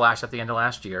 sophomore, who flashed at the end of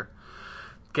last year,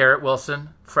 Garrett Wilson,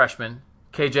 freshman,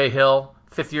 KJ Hill,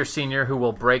 fifth-year senior, who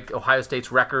will break Ohio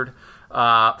State's record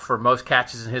for most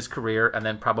catches in his career, and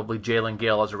then probably Jalen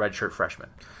Gill as a redshirt freshman.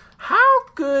 How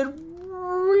good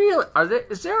really are they?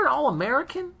 Is there an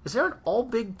All-American? Is there an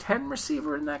All-Big Ten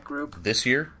receiver in that group? This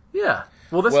year? Yeah.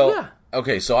 Yeah.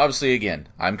 Okay, so obviously, again,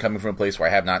 I'm coming from a place where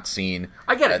I have not seen.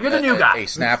 I get it. You're the new guy. A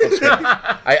snap of scrimmage.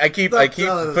 I keep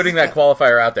putting that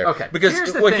qualifier out there. Okay. Because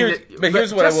here's what I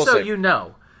will say. Just so you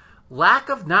know, lack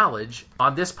of knowledge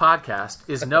on this podcast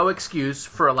is no excuse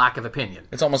for a lack of opinion.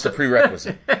 It's almost a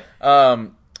prerequisite. I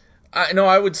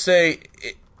would say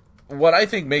what I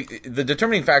think the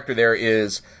determining factor there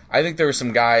is I think there are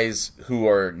some guys who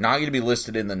are not going to be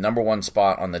listed in the number 1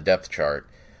 spot on the depth chart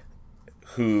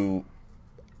who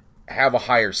have a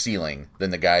higher ceiling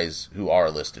than the guys who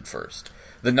are listed first.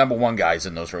 The number 1 guys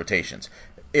in those rotations.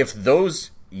 If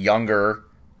those younger,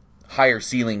 higher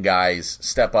ceiling guys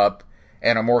step up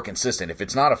and are more consistent, if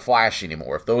it's not a flash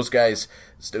anymore, if those guys,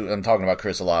 I'm talking about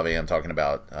Chris Olave, I'm talking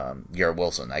about Garrett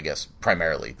Wilson, I guess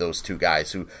primarily those 2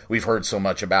 guys who we've heard so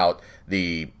much about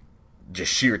the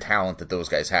just sheer talent that those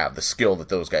guys have, the skill that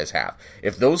those guys have.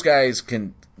 If those guys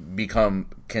can become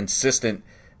consistent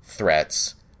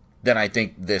threats, then I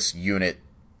think this unit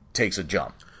takes a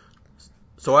jump.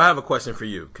 So I have a question for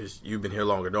you, because you've been here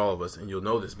longer than all of us, and you'll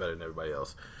know this better than everybody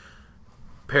else.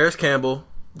 Paris Campbell,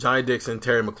 Johnny Dixon,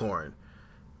 Terry McLaurin.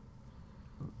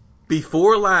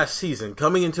 Before last season,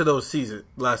 coming into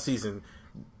last season,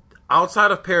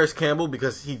 outside of Paris Campbell,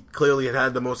 because he clearly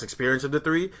had the most experience of the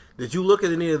three, did you look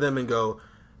at any of them and go,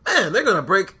 man, they're going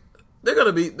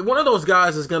to be, one of those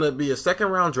guys is going to be a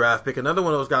second-round draft pick, another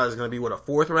one of those guys is going to be, a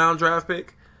fourth-round draft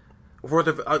pick?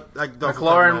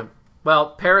 McLaurin,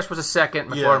 well, Paris was a second,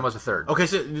 McLaurin was a third. Okay,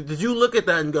 so did you look at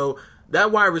that and go, that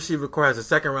wide receiver core has a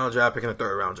second-round draft pick and a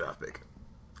third-round draft pick?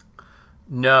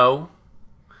 No,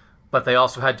 but they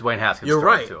also had Dwayne Haskins. You're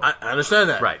right. I understand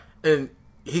that. Right. And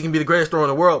he can be the greatest thrower in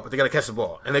the world, but they got to catch the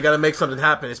ball, and they got to make something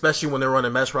happen, especially when they're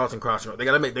running mesh routes and crossing routes. They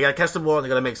got to catch the ball, and they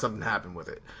got to make something happen with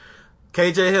it.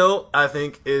 KJ Hill, I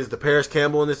think, is the Paris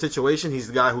Campbell in this situation. He's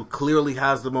the guy who clearly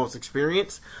has the most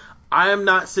experience. I am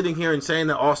not sitting here and saying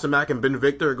that Austin Mack and Ben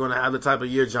Victor are going to have the type of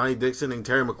year Johnny Dixon and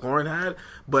Terry McLaurin had,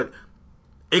 but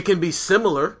it can be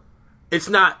similar. It's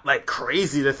not like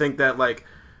crazy to think that like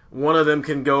one of them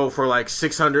can go for like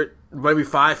 600, maybe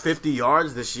 550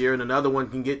 yards this year, and another one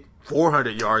can get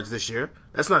 400 yards this year.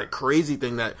 That's not a crazy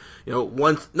thing that,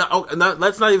 let's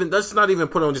not even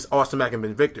put on just Austin Mack and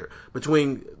Ben Victor.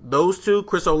 Between those two,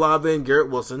 Chris Olave and Garrett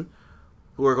Wilson,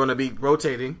 who are going to be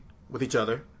rotating with each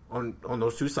other on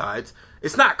those two sides,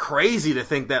 it's not crazy to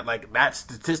think that like that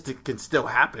statistic can still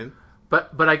happen.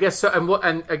 But I guess so.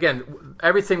 And again,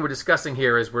 everything we're discussing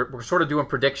here is we're sort of doing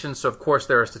predictions. So of course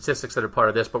there are statistics that are part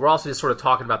of this, but we're also just sort of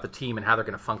talking about the team and how they're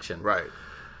going to function. Right.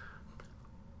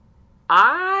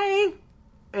 I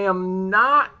am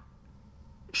not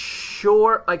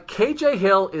sure. Like KJ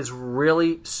Hill is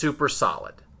really super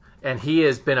solid, and he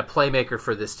has been a playmaker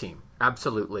for this team.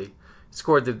 Absolutely,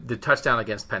 scored the touchdown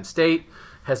against Penn State,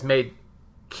 has made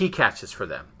key catches for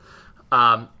them.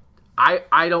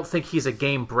 I don't think he's a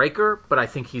game breaker, but I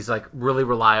think he's like really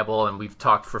reliable, and we've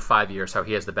talked for 5 years how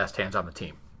he has the best hands on the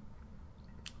team.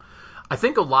 I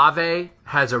think Olave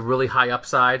has a really high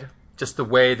upside, just the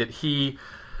way that he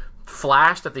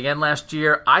flashed at the end last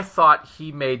year. I thought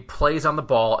he made plays on the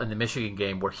ball in the Michigan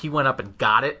game where he went up and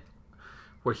got it,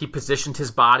 where he positioned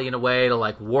his body in a way to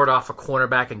like ward off a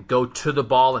cornerback and go to the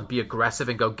ball and be aggressive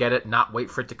and go get it, not wait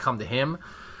for it to come to him,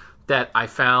 that I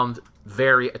found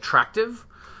very attractive.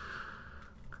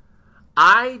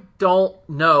 I don't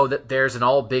know that there's an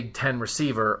all Big Ten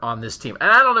receiver on this team. And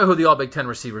I don't know who the all Big Ten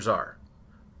receivers are.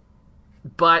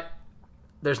 But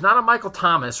there's not a Michael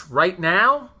Thomas right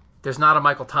now. There's not a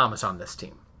Michael Thomas on this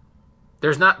team.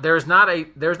 There's not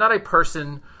a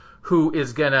person who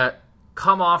is going to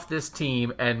come off this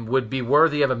team and would be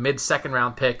worthy of a mid-second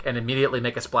round pick and immediately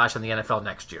make a splash in the NFL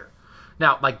next year.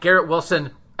 Now, like Garrett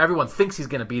Wilson, everyone thinks he's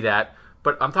going to be that,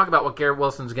 but I'm talking about what Garrett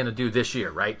Wilson's going to do this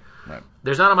year, right? Right.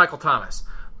 There's not a Michael Thomas.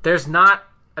 There's not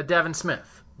a Devin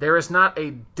Smith. There is not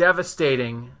a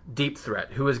devastating deep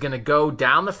threat who is going to go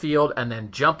down the field and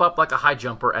then jump up like a high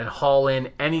jumper and haul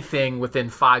in anything within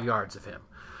 5 yards of him.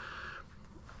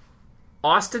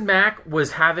 Austin Mack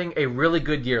was having a really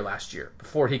good year last year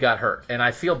before he got hurt, and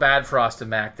I feel bad for Austin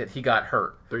Mack that he got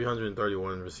hurt.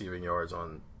 331 receiving yards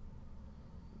on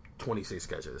 26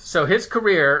 catches. So his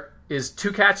career is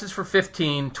 2 catches for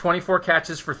 15, 24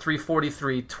 catches for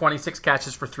 343, 26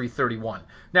 catches for 331.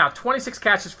 Now, 26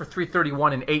 catches for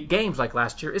 331 in 8 games like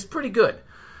last year is pretty good.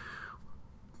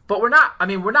 But we're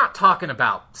not talking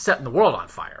about setting the world on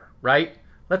fire, right?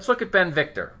 Let's look at Ben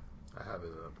Victor. I have it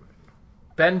up.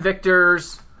 Ben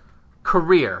Victor's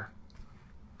career,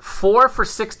 4 for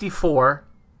 64,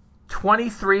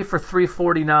 23 for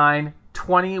 349,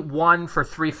 21 for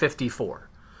 354.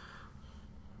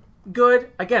 Good,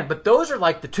 again, but those are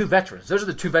like the 2 veterans. Those are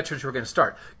the 2 veterans who are going to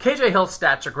start. KJ Hill's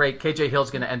stats are great. KJ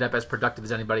Hill's going to end up as productive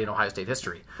as anybody in Ohio State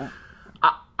history. And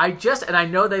I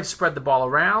know they've spread the ball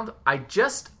around.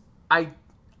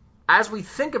 As we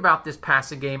think about this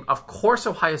passing game, of course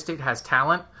Ohio State has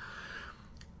talent.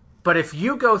 But if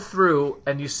you go through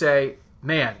and you say,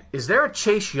 man, is there a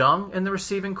Chase Young in the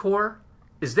receiving core?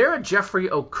 Is there a Jeffrey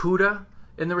Okudah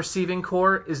in the receiving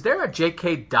core? Is there a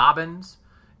J.K. Dobbins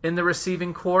in the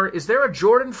receiving core? Is there a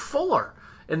Jordan Fuller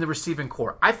in the receiving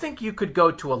core? I think you could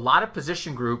go to a lot of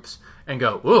position groups and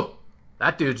go, ooh,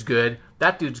 that dude's good,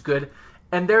 that dude's good.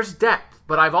 And there's depth.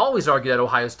 But I've always argued at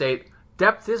Ohio State,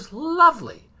 depth is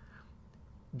lovely.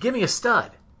 Give me a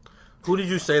stud. Who did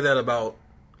you say that about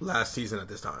last season at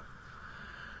this time?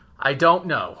 I don't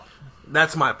know.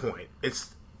 That's my point. And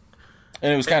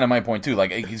it was kind of my point too. Like,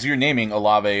 because you're naming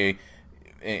Olave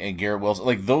and Garrett Wilson,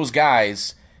 like those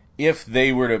guys, if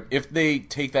they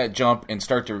take that jump and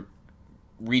start to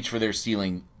reach for their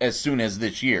ceiling as soon as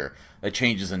this year, that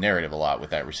changes the narrative a lot with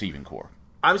that receiving core.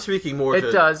 I'm speaking more It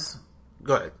to... does.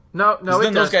 Go ahead. No, Then it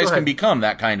does. those guys Go can ahead. become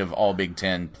that kind of all Big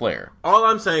Ten player. All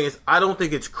I'm saying is I don't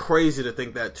think it's crazy to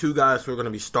think that two guys who are going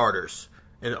to be starters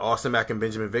in Austin Mack and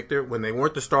Benjamin Victor, when they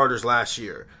weren't the starters last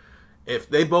year, if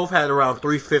they both had around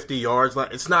 350 yards,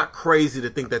 it's not crazy to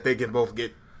think that they can both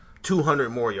get 200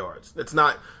 more yards. It's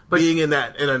not being in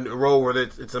a role where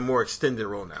it's a more extended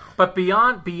role now. But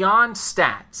beyond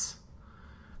stats,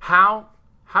 how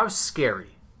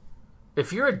scary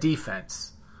if you're a defense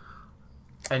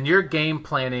and you're game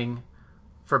planning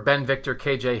for Ben Victor,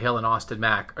 KJ Hill, and Austin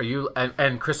Mack, are you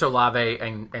and Chris Olave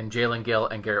and Jalen Gill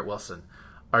and Garrett Wilson?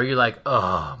 Are you like,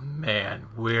 oh man,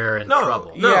 we're in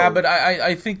trouble? No. Yeah, but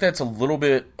I think that's a little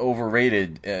bit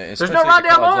overrated. There's no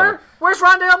Rondale Moore. Where's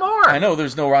Rondale Moore? I know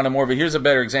there's no Rondale Moore, but here's a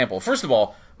better example. First of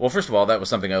all, that was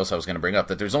something else I was going to bring up,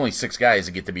 that there's only 6 guys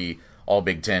that get to be all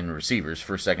Big Ten receivers,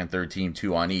 first, second, third team,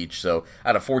 2 on each. So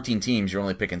out of 14 teams, you're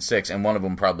only picking 6, and one of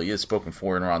them probably is spoken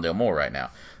for in Rondale Moore right now.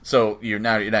 So you're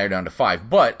down to 5.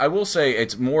 But I will say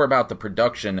it's more about the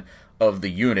production of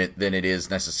the unit than it is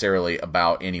necessarily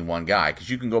about any one guy. Because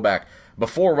you can go back,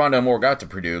 before Rondale Moore got to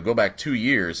Purdue, go back 2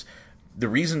 years, the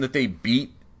reason that they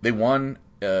beat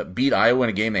Iowa in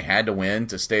a game they had to win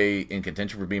to stay in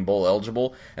contention for being bowl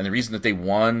eligible, and the reason that they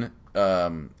won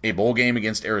a bowl game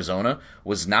against Arizona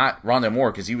was not Rondale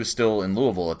Moore, because he was still in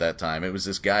Louisville at that time. It was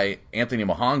this guy, Anthony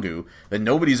Mohangu, that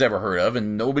nobody's ever heard of,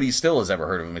 and nobody still has ever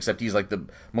heard of him, except he's like the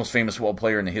most famous football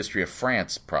player in the history of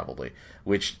France, probably,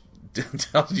 which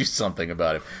tells you something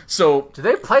about him. So, do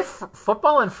they play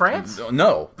football in France?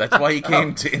 no, that's why he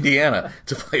came to Indiana,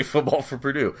 to play football for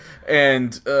Purdue.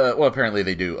 And apparently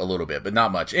they do a little bit, but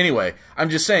not much. Anyway, I'm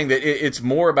just saying that it's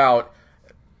more about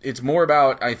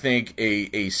I think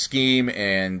a scheme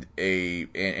and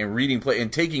reading play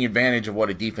and taking advantage of what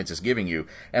a defense is giving you.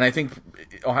 And I think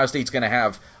Ohio State's going to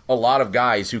have a lot of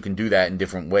guys who can do that in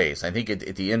different ways. I think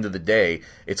at the end of the day,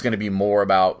 it's going to be more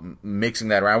about mixing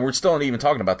that around. We're still not even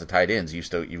talking about the tight ends.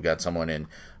 You've got someone in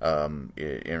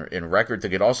Record that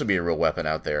could also be a real weapon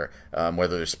out there,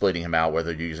 whether they're splitting him out,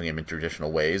 whether they're using him in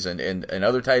traditional ways, and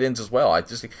other tight ends as well. I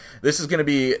just think this is going to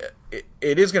be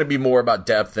it is going to be more about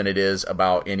depth than it is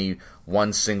about any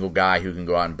one single guy who can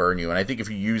go out and burn you. And I think if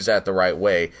you use that the right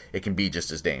way, it can be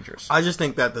just as dangerous. I just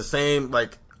think that the same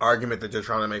argument that you're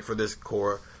trying to make for this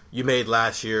core, you made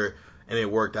last year, and it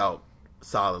worked out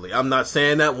solidly. I'm not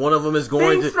saying that one of them is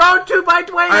going Being thrown to by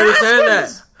Dwayne I understand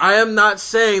Haskins. that. I am not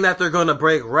saying that they're going to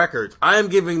break records. I am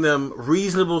giving them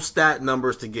reasonable stat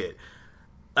numbers to get.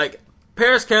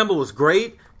 Paris Campbell was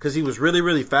great because he was really,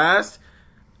 really fast,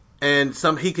 and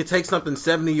he could take something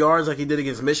 70 yards like he did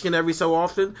against Michigan every so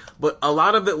often. But a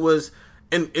lot of it was,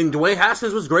 and Dwayne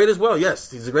Haskins was great as well.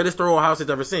 Yes, he's the greatest thrower Ohio State's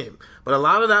ever seen. But a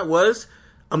lot of that was,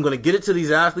 I'm going to get it to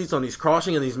these athletes on these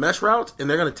crossing and these mesh routes, and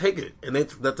they're going to take it. And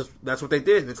that's what they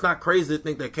did. It's not crazy to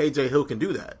think that KJ Hill can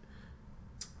do that.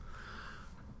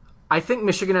 I think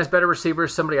Michigan has better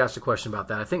receivers. Somebody asked a question about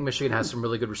that. I think Michigan has some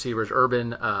really good receivers.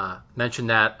 Urban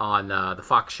mentioned that on the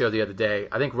Fox show the other day.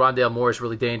 I think Rondale Moore is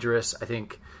really dangerous. I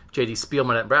think J.D.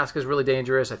 Spielman at Nebraska is really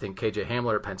dangerous. I think K.J.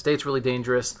 Hamler at Penn State's really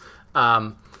dangerous.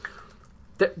 They're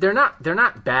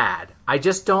not bad. I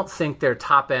just don't think their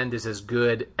top end is as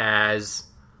good as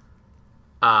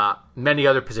many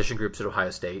other position groups at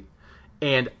Ohio State.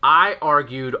 And I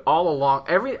argued all along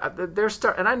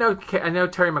and I know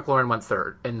Terry McLaurin went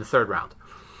third in the third round.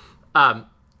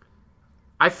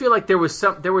 I feel like there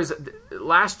was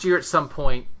last year at some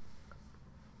point,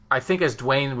 I think as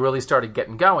Dwayne really started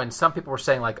getting going, some people were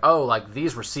saying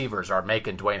these receivers are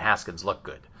making Dwayne Haskins look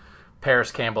good.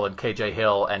 Paris Campbell and KJ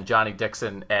Hill and Johnny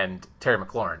Dixon and Terry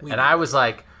McLaurin. And I was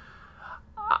like,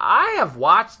 I have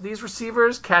watched these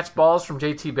receivers catch balls from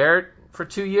JT Barrett for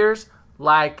 2 years.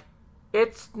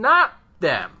 It's not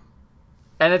them.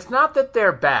 And it's not that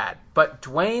they're bad, but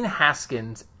Dwayne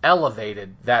Haskins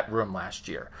elevated that room last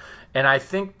year. And I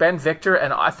think Ben Victor,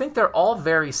 and I think they're all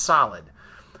very solid.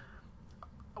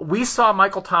 We saw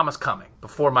Michael Thomas coming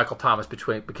before Michael Thomas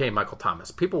became Michael Thomas.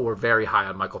 People were very high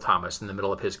on Michael Thomas in the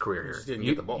middle of his career here. Didn't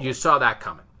get the ball. You saw that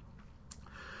coming.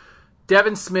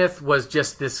 Devin Smith was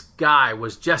just this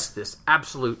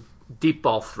absolute deep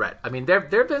ball threat. I mean, there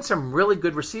have been some really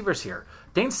good receivers here.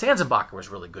 Dane Sanzenbacher was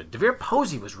really good. DeVere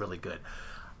Posey was really good.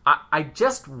 I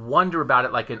just wonder about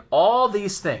it, in all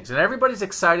these things, and everybody's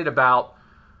excited about,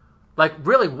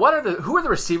 really, who are the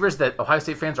receivers that Ohio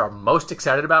State fans are most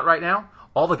excited about right now?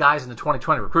 All the guys in the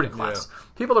 2020 recruiting class. Yeah.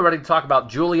 People are ready to talk about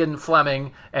Julian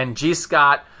Fleming and G.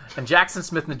 Scott and Jackson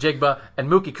Smith-Njigba and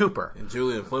Mookie Cooper. And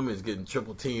Julian Fleming's getting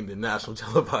triple teamed in national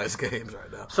televised games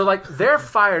right now. So, they're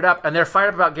fired up, and they're fired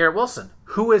up about Garrett Wilson,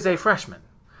 who is a freshman,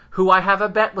 who I have a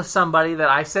bet with somebody that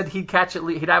I said he'd have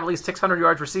at least 600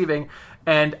 yards receiving,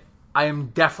 and I am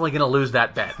definitely going to lose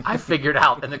that bet. I figured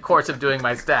out in the course of doing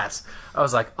my stats. I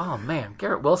was like, oh, man,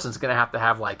 Garrett Wilson's going to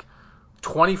have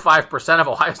 25% of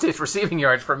Ohio State's receiving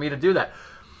yards for me to do that.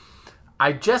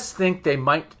 I just think they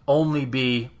might only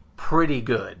be pretty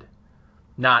good,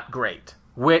 not great,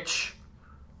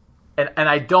 and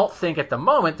I don't think at the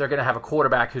moment they're going to have a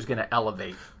quarterback who's going to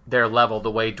elevate their level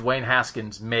the way Dwayne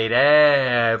Haskins made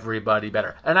everybody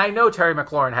better. And I know Terry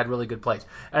McLaurin had really good plays,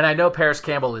 and I know Paris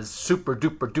Campbell is super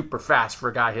duper duper fast for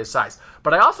a guy his size,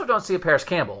 but I also don't see a Paris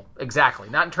Campbell, exactly,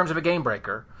 not in terms of a game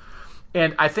breaker.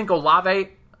 And I think Olave,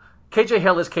 KJ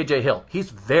Hill is KJ Hill.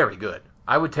 He's very good.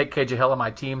 I would take KJ Hill on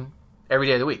my team every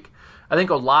day of the week. I think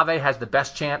Olave has the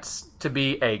best chance to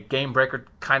be a game breaker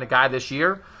kind of guy this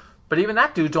year, but even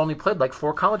that dude's only played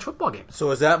 4 college football games.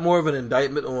 So is that more of an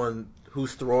indictment on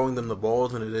who's throwing them the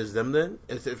balls than it is them then?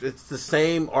 If it's the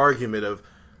same argument of,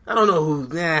 I don't know who,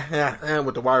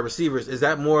 with the wide receivers, is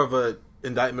that more of an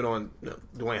indictment on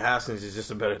Dwayne Haskins is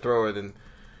just a better thrower than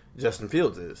Justin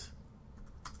Fields is?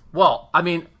 Well, I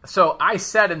mean, so I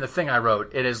said in the thing I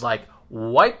wrote, it is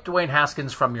wipe Dwayne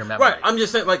Haskins from your memory. Right. I'm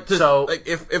just saying,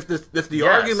 if the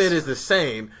argument is the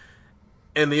same,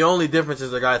 and the only difference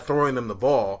is the guy throwing them the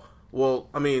ball, well,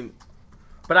 I mean,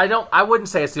 but I wouldn't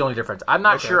say it's the only difference. I'm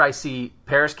not sure I see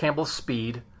Paris Campbell's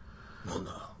speed. Well,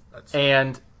 no,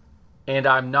 and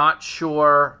I'm not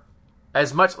sure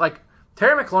as much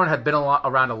Terry McLaurin had been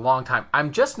around a long time.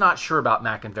 I'm just not sure about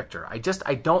Mack and Victor. I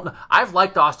don't know. I've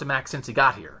liked Austin Mack since he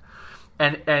got here.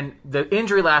 And the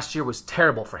injury last year was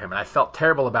terrible for him, and I felt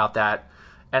terrible about that.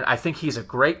 And I think he's a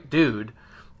great dude,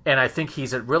 and I think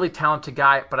he's a really talented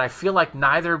guy, but I feel like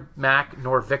neither Mack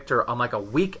nor Victor on a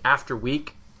week after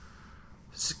week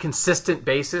consistent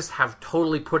basis have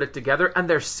totally put it together, and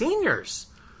they're seniors.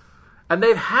 And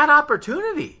they've had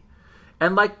opportunity.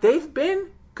 And they've been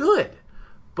good.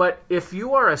 But if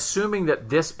you are assuming that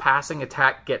this passing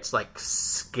attack gets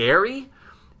scary,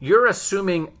 you're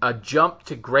assuming a jump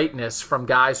to greatness from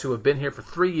guys who have been here for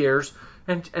 3 years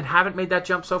and haven't made that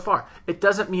jump so far. It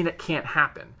doesn't mean it can't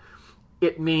happen.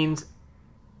 It means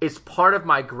it's part of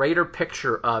my greater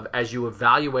picture of, as you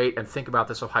evaluate and think about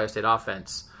this Ohio State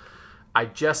offense,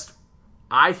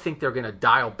 I think they're going to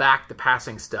dial back the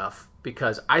passing stuff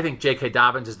because I think J.K.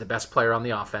 Dobbins is the best player on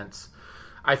the offense.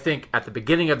 I think at the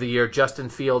beginning of the year, Justin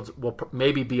Fields will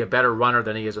maybe be a better runner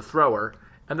than he is a thrower.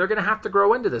 And they're going to have to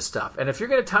grow into this stuff. And if you're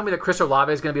going to tell me that Chris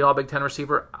Olave is going to be an all-Big Ten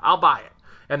receiver, I'll buy it.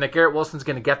 And that Garrett Wilson's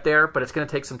going to get there, but it's going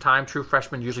to take some time. True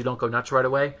freshmen usually don't go nuts right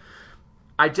away.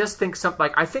 I just think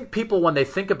I think people, when they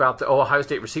think about the Ohio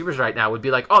State receivers right now, would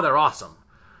be like, oh, they're awesome.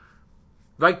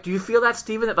 Do you feel that,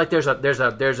 Steven? That there's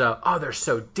a oh, they're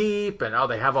so deep, and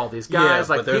they have all these guys.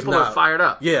 People are fired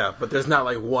up. Yeah, but there's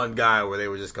not one guy where they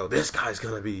would just go, this guy's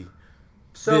going to be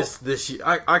this year.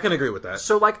 I can agree with that.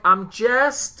 So, I'm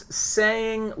just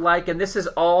saying, and this is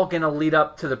all going to lead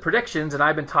up to the predictions, and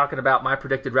I've been talking about my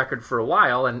predicted record for a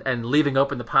while and leaving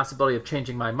open the possibility of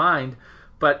changing my mind,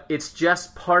 but it's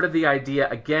just part of the idea,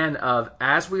 again, of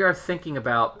as we are thinking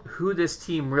about who this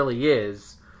team really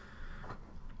is,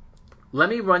 let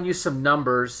me run you some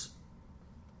numbers.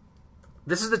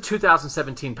 This is the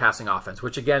 2017 passing offense,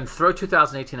 which, again, throw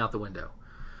 2018 out the window.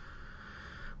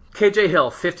 KJ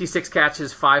Hill, 56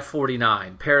 catches,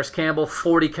 549. Paris Campbell,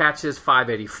 40 catches,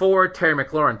 584. Terry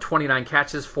McLaurin, 29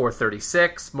 catches,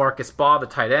 436. Marcus Baugh, the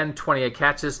tight end, 28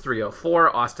 catches,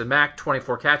 304. Austin Mack,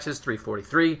 24 catches,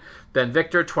 343. Ben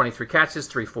Victor, 23 catches,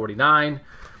 349.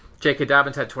 J.K.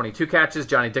 Dobbins had 22 catches.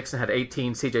 Johnny Dixon had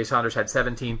 18. C.J. Saunders had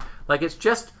 17.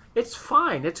 It's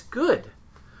fine. It's good.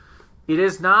 It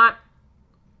is not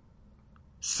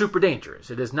super dangerous.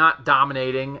 It is not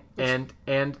dominating, and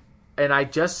I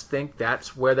just think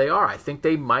that's where they are. I think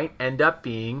they might end up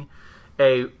being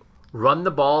a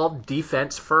run-the-ball,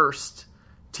 defense-first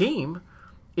team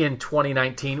in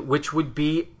 2019, which would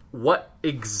be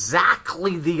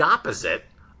exactly the opposite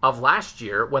of last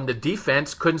year when the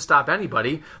defense couldn't stop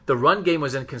anybody, the run game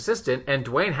was inconsistent, and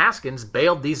Dwayne Haskins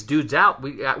bailed these dudes out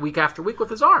week after week with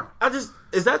his arm.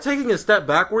 Is that taking a step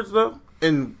backwards, though?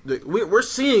 And we're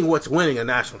seeing what's winning a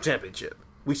national championship.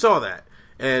 We saw that.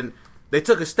 And they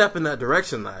took a step in that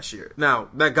direction last year. Now,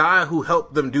 that guy who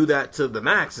helped them do that to the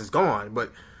max is gone,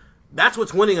 but that's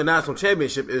what's winning a national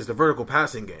championship is the vertical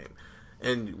passing game.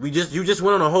 And you just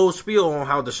went on a whole spiel on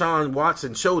how Deshaun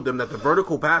Watson showed them that the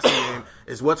vertical passing game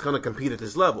is what's going to compete at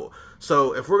this level.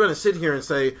 So if we're going to sit here and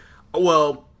say,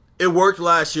 well, it worked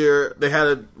last year. They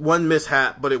had one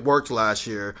mishap, but it worked last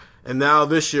year. And now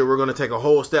this year we're going to take a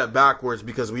whole step backwards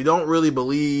because we don't really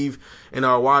believe in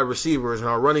our wide receivers, and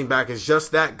our running back is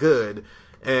just that good.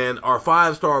 And our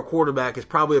 5-star quarterback is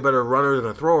probably a better runner than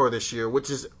a thrower this year,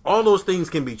 which is, all those things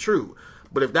can be true.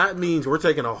 But if that means we're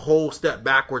taking a whole step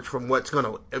backwards from what's going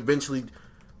to eventually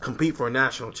compete for a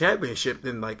national championship,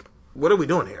 then, like, what are we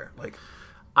doing here? Like,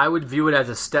 I would view it as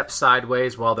a step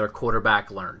sideways while their quarterback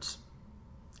learns.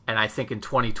 And I think in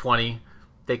 2020,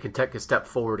 they can take a step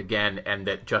forward again, and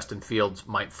that Justin Fields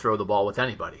might throw the ball with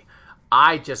anybody.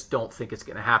 I just don't think it's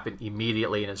going to happen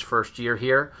immediately in his first year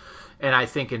here. And I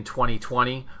think in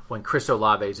 2020, when Chris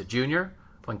Olave is a junior,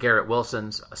 when Garrett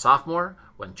Wilson's a sophomore,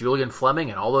 when Julian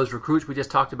Fleming and all those recruits we just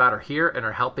talked about are here and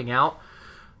are helping out.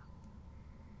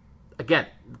 Again,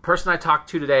 the person I talked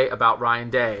to today about Ryan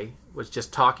Day was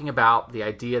just talking about the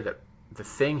idea that the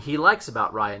thing he likes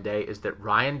about Ryan Day is that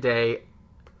Ryan Day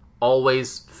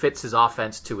always fits his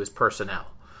offense to his personnel.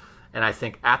 And I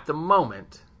think at the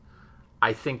moment,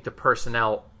 I think the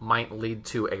personnel might lead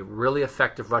to a really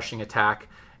effective rushing attack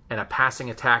and a passing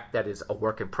attack that is a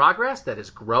work in progress, that is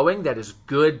growing, that is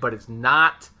good, but it's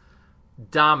not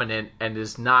dominant and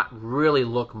does not really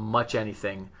look much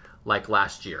anything like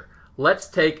last year. Let's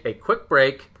take a quick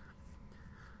break.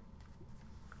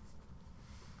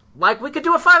 Like, we could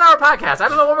do a 5-hour podcast. I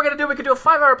don't know what we're going to do. We could do a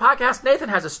 5-hour podcast. Nathan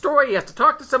has a story. He has to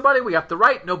talk to somebody. We have to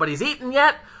write. Nobody's eaten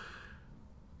yet.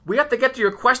 We have to get to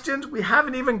your questions. We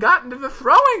haven't even gotten to the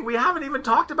throwing. We haven't even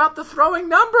talked about the throwing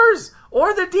numbers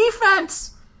or the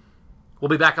defense. We'll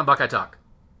be back on Buckeye Talk.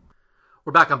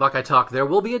 We're back on Buckeye Talk. There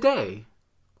will be a day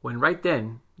when right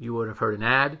then you would have heard an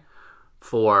ad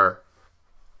for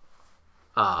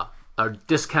a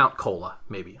discount cola,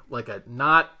 maybe. Like a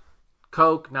not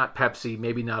Coke, not Pepsi,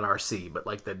 maybe not RC, but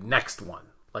like the next one.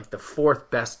 Like the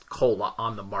fourth best cola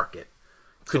on the market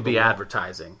could be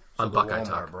advertising on Buckeye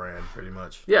Talk. brand, pretty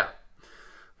much. Yeah.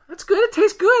 That's good. It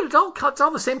tastes good. It's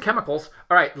all the same chemicals.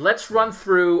 All right, let's run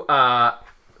through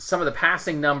some of the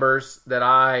passing numbers that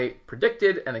I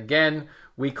predicted. And again,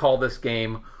 we call this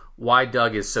game Why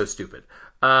Doug is So Stupid.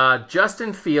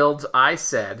 Justin Fields, I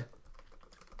said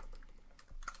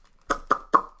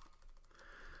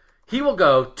he will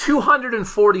go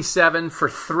 247 for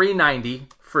 390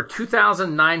 for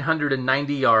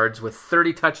 2,990 yards with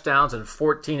 30 touchdowns and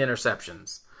 14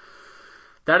 interceptions.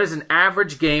 That is an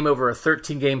average game over a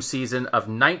 13-game season of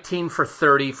 19 for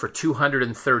 30 for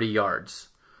 230 yards.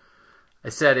 I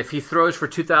said if he throws for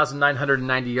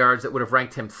 2,990 yards, that would have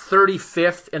ranked him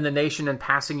 35th in the nation in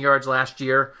passing yards last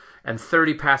year, and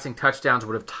 30 passing touchdowns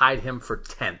would have tied him for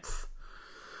 10th.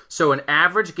 So an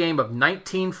average game of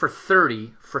 19 for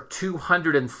 30 for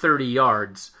 230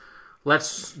 yards.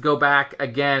 Let's go back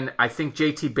again. I think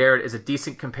J.T. Barrett is a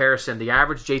decent comparison. The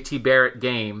average J.T. Barrett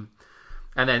game,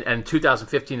 and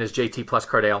 2015 is J.T. plus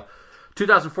Cardale.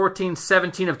 2014,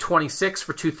 17 of 26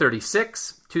 for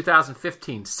 236.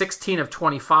 2015, 16 of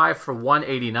 25 for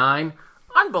 189.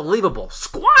 Unbelievable.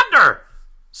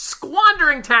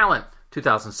 Squandering talent.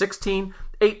 2016,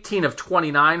 18 of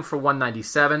 29 for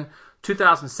 197.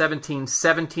 2017,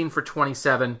 17 for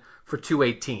 27 for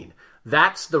 218.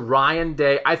 That's the Ryan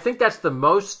Day. I think that's the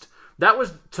most, that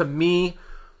was, to me,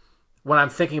 when I'm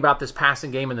thinking about this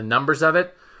passing game and the numbers of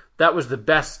it, that was the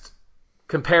best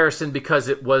comparison because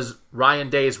it was Ryan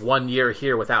Day's 1 year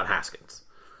here without Haskins.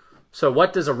 So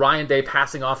what does a Ryan Day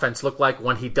passing offense look like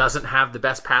when he doesn't have the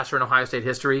best passer in Ohio State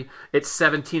history? It's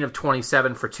 17 of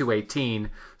 27 for 218.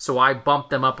 So I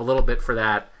bumped them up a little bit for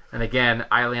that. And again,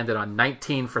 I landed on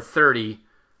 19 for 30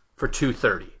 for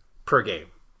 230 per game.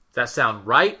 Does that sound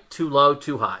right? Too low,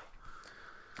 too high?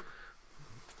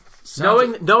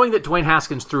 Knowing that Dwayne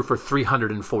Haskins threw for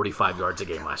 345 yards a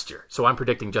game last year. So I'm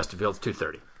predicting Justin Fields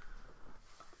 230.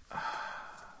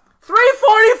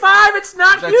 345, it's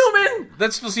not human!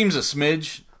 That still seems a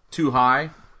smidge too high.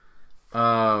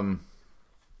 Weren't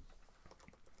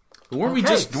we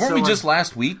just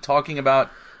last week talking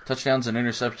about touchdowns and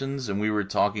interceptions, and we were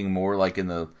talking more like in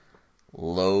the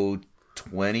low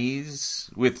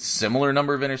 20s with similar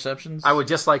number of interceptions? I would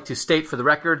just like to state for the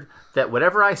record that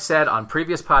whatever I said on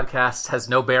previous podcasts has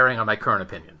no bearing on my current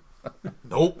opinion.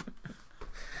 Nope.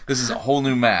 This is a whole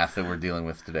new math that we're dealing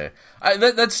with today.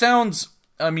 That sounds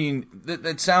a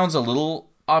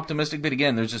little optimistic, but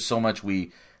again, there's just so much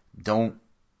we don't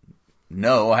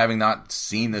know, having not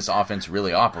seen this offense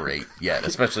really operate yet,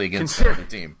 especially against the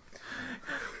team.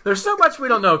 There's so much we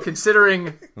don't know,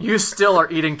 considering you still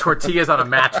are eating tortillas on a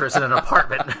mattress in an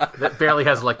apartment that barely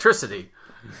has electricity.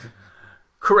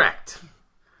 Correct.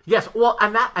 Yes. Well,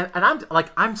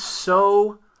 I'm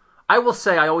I will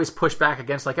say I always push back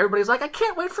against, like, everybody's like, I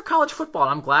can't wait for college football.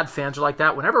 And I'm glad fans are like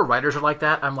that. Whenever writers are like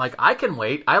that, I'm like, I can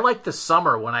wait. I like the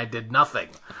summer when I did nothing.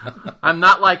 I'm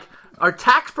not like, our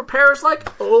tax preparer's like,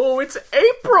 oh, it's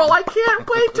April. I can't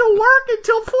wait to work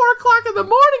until 4 o'clock in the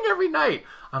morning every night.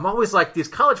 I'm always like these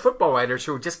college football writers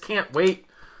who just can't wait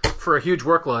for a huge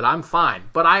workload. I'm fine.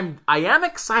 But I am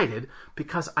excited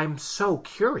because I'm so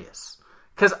curious.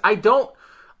 Because I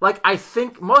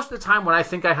think most of the time when I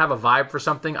think I have a vibe for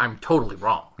something, I'm totally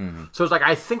wrong. Mm-hmm. So it's like,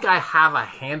 I think I have a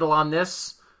handle on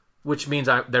this, which means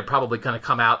they're probably going to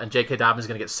come out and J.K. Dobbins is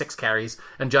going to get 6 carries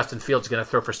and Justin Fields is going to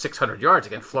throw for 600 yards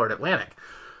against Florida Atlantic.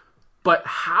 But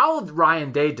how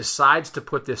Ryan Day decides to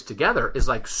put this together is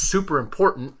like super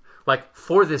important, like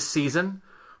for this season,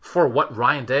 for what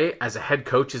Ryan Day as a head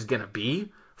coach is going to be,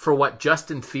 for what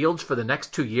Justin Fields for the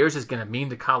next 2 years is going to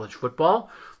mean to college football.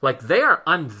 Like, they are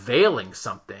unveiling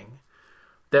something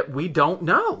that we don't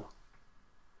know.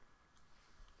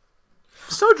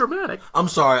 So dramatic. I'm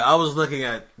sorry. I was looking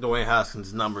at Dwayne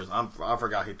Haskins' numbers. I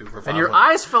forgot he threw for 500. And your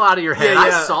eyes fell out of your head.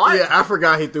 I saw it. Yeah, I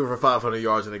forgot he threw for 500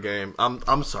 yards in the game.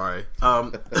 I'm sorry.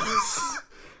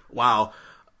 Wow.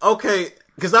 Okay,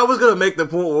 because I was gonna make the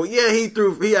point. Well, yeah, he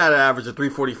had an average of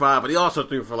 345, but he also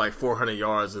threw for like 400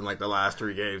 yards in like the last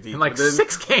 3 games. In like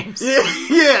 6 games.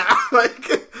 Yeah. Like,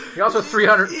 he also threw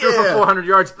for 400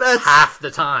 yards half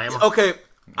the time. Okay.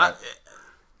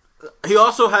 He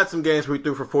also had some games where he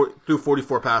threw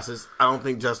 44 passes. I don't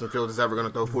think Justin Fields is ever going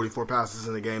to throw 44 passes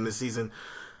in a game this season.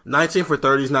 19 for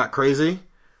 30 is not crazy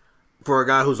for a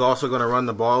guy who's also going to run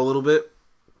the ball a little bit.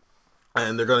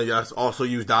 And they're going to also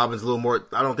use Dobbins a little more.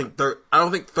 I don't think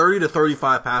 30 to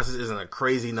 35 passes isn't a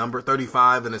crazy number.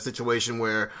 35 in a situation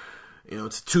where,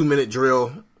 it's a 2-minute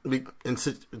drill in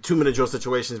 2-minute drill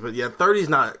situations. But yeah, 30 is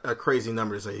not a crazy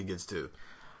number to say he gets to.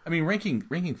 I mean, ranking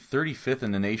 35th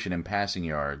in the nation in passing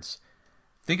yards.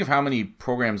 Think of how many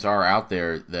programs are out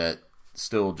there that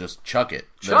still just chuck it.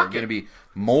 They're going to be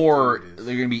more.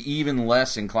 They're going to be even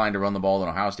less inclined to run the ball than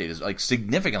Ohio State is. Like,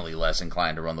 significantly less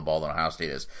inclined to run the ball than Ohio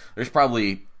State is. There's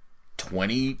probably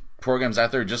 20 programs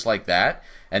out there just like that.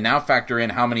 And now factor in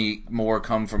how many more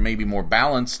come from maybe more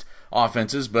balanced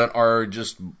offenses, but are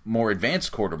just more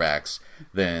advanced quarterbacks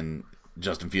than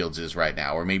Justin Fields is right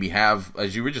now, or maybe have,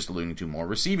 as you were just alluding to, more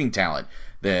receiving talent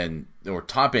or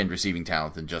top-end receiving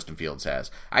talent than Justin Fields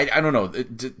has. I don't know.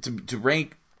 To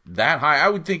rank that high, I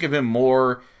would think of him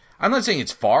more, I'm not saying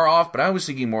it's far off, but I was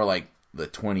thinking more like the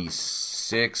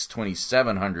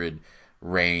 2,700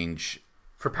 range.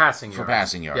 For passing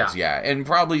yards. Yeah. And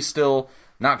probably still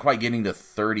not quite getting to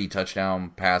 30 touchdown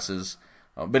passes.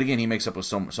 But again, he makes up with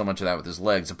so much of that with his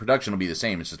legs. The production will be the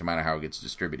same. It's just a matter of how it gets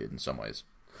distributed in some ways.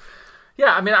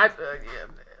 Yeah, I mean,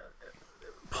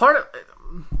 part of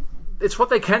it's what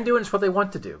they can do and it's what they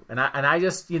want to do, and I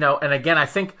just and again, I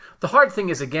think the hard thing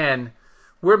is, again,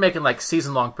 we're making like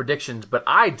season-long predictions, but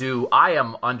I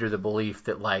am under the belief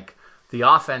that like the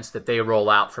offense that they roll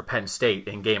out for Penn State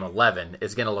in Game 11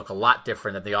 is going to look a lot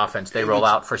different than the offense they roll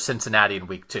out for Cincinnati in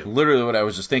Week 2. Literally what I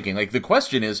was just thinking. Like, the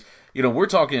question is, we're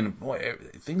talking, boy,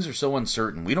 things are so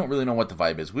uncertain. We don't really know what the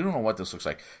vibe is. We don't know what this looks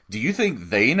like. Do you think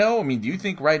they know? I mean, do you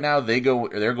think right now they're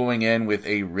going in with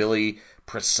a really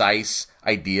precise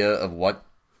idea of what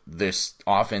this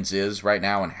offense is right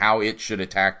now and how it should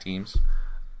attack teams?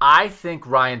 I think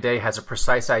Ryan Day has a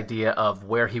precise idea of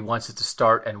where he wants it to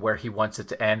start and where he wants it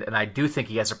to end. And I do think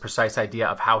he has a precise idea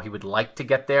of how he would like to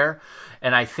get there.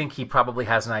 And I think he probably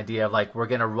has an idea of, like, we're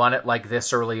going to run it like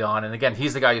this early on. And again,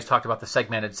 he's the guy who's talked about the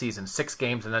segmented season, 6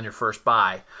 games and then your first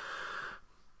bye.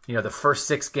 The first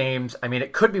 6 games, I mean,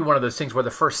 it could be one of those things where the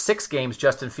first 6 games,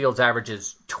 Justin Fields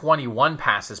averages 21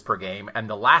 passes per game. And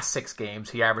the last 6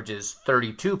 games, he averages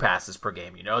 32 passes per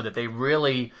game. That they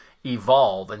really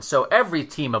evolve, and so every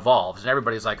team evolves, and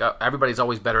everybody's like, everybody's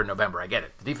always better in November. I get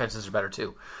it. The defenses are better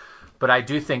too, but I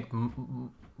do think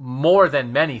more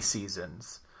than many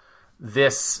seasons,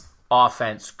 this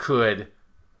offense could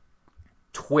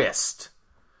twist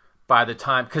by the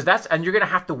time, and you're going to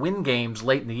have to win games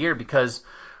late in the year, because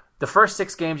the first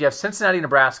 6 games you have Cincinnati,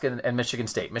 Nebraska, and Michigan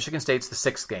State. Michigan State's the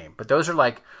 6th game, but those are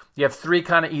like, you have 3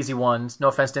 kind of easy ones. No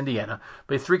offense to Indiana,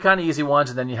 but 3 kind of easy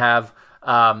ones, and then you have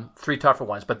 3 tougher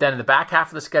ones. But then in the back half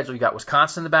of the schedule, you got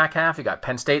Wisconsin in the back half, you got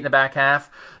Penn State in the back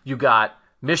half, you got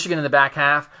Michigan in the back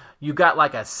half, you got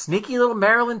like a sneaky little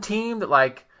Maryland team that,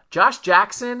 like, Josh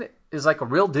Jackson is like a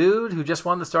real dude who just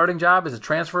won the starting job as a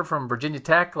transfer from Virginia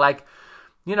Tech. Like,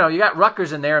 you got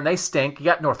Rutgers in there and they stink. You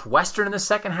got Northwestern in the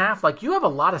second half. Like, you have a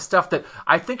lot of stuff that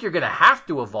I think you're going to have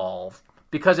to evolve,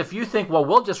 because if you think, well,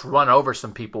 we'll just run over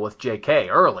some people with JK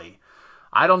early,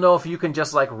 I don't know if you can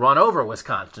just like run over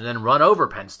Wisconsin and run over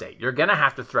Penn State. You're going to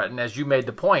have to threaten, as you made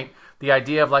the point, the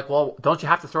idea of like, well, don't you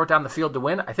have to throw it down the field to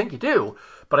win? I think you do.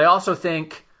 But I also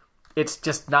think it's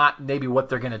just not maybe what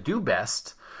they're going to do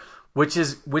best, which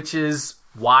is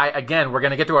why, again, we're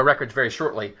going to get to our records very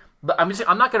shortly. But I'm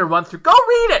not going to run through. Go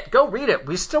read it. Go read it.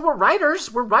 We're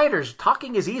writers. We're writers.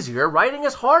 Talking is easier. Writing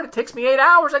is hard. It takes me 8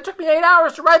 hours. It took me 8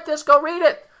 hours to write this. Go read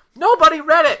it. Nobody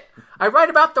read it. I write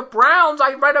about the Browns.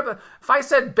 If I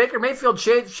said Baker Mayfield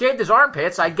shaved his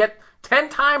armpits, I'd get 10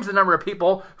 times the number of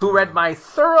people who read my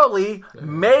thoroughly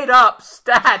made up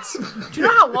stats. Do you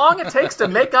know how long it takes to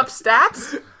make up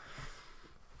stats?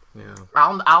 Yeah.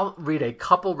 I'll read a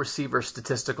couple receiver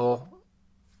statistical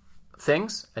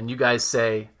things, and you guys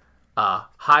say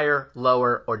higher,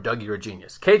 lower, or Doug, you're a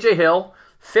genius. KJ Hill,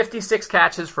 56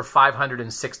 catches for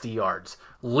 560 yards,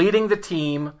 leading the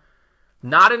team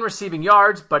not in receiving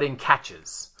yards, but in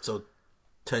catches. So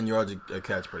 10 yards a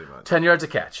catch, pretty much. 10 yards a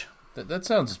catch. That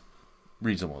sounds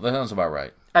reasonable. That sounds about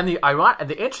right. And the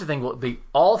interesting thing will be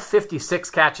all 56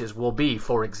 catches will be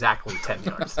for exactly 10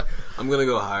 yards. I'm going to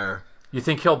go higher. You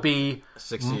think he'll be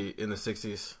 60 in the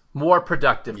 60s? More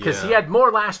productive? Because he had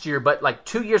more last year, but like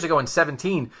 2 years ago in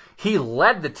 2017, he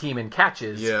led the team in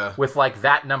catches with like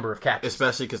that number of catches.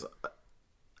 Especially because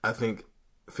I think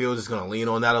Fields is going to lean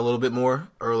on that a little bit more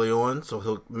early on, so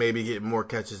he'll maybe get more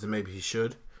catches than maybe he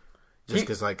should. Just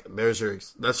because like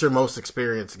that's your most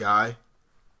experienced guy.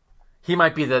 He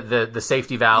might be the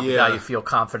safety valve, the guy you feel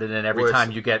confident in every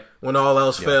time you get. When all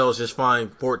else fails, just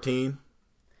find 14.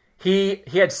 He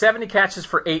had 70 catches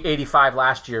for 885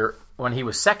 last year when he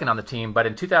was second on the team, but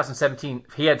in 2017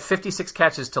 he had 56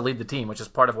 catches to lead the team, which is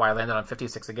part of why I landed on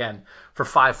 56 again for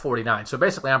 549. So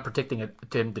basically I'm predicting him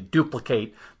to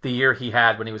duplicate the year he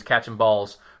had when he was catching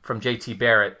balls from JT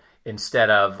Barrett instead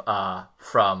of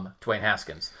from Dwayne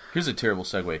Haskins. Here's a terrible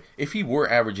segue. If he were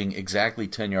averaging exactly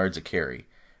 10 yards a carry,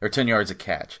 or 10 yards a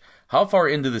catch, how far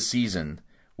into the season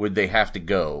would they have to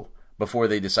go before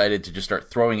they decided to just start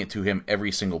throwing it to him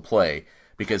every single play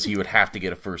because he would have to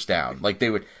get a first down? Like they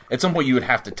would, at some point you would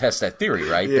have to test that theory,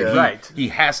 right? Yeah. That he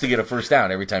has to get a first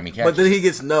down every time he catches. But then he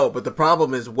gets but the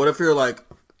problem is, what if you're like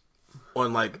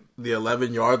on like the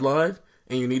 11-yard line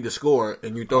and you need to score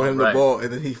and you throw him the ball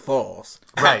and then he falls.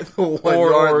 Right.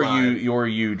 Or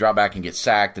you drop back and get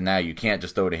sacked and now you can't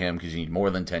just throw to him because you need more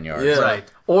than 10 yards. Yeah. Right.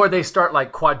 Or they start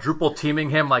like quadruple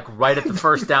teaming him like right at the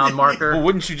first down marker. Well,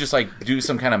 wouldn't you just like do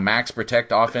some kind of max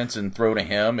protect offense and throw to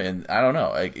him? And I don't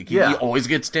know. He always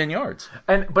gets 10 yards.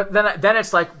 But then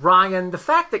it's like, Ryan, the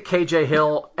fact that KJ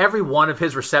Hill, every one of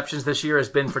his receptions this year has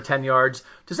been for 10 yards,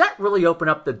 does that really open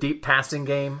up the deep passing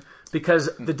game? Because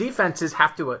the defenses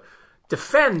have to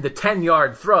defend the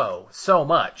 10-yard throw so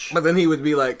much. But then he would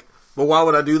be like, well, why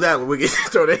would I do that when we get to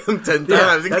throw to him 10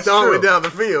 times? He gets all the way down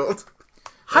the field.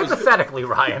 Hypothetically,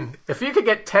 Ryan, if you could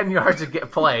get 10 yards a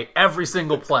play every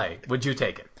single play, would you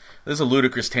take it? This is a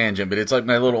ludicrous tangent, but it's like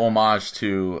my little homage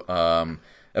to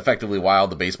Effectively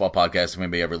Wild, the baseball podcast. If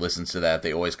anybody ever listens to that,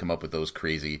 they always come up with those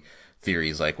crazy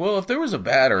theories like, well, if there was a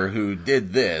batter who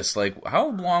did this, like how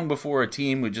long before a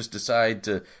team would just decide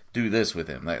to do this with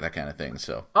him, that kind of thing.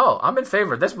 So, I'm in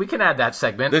favor of this. We can add that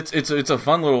segment. It's a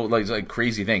fun little like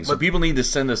crazy thing. So people need to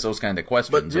send us those kind of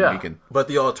questions. And we can. But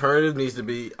the alternative needs to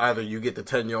be either you get the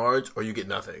 10 yards or you get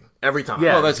nothing every time.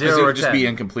 Yeah, well, that's because it would just be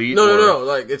incomplete. No.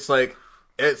 Like it's like,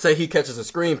 say he catches a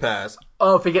screen pass.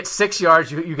 Oh, if he gets 6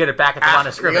 yards, you get it back at the line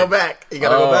of scrimmage. You go back. You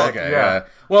gotta go back. Okay, yeah.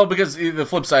 Well, because the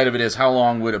flip side of it is how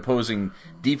long would opposing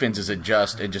defenses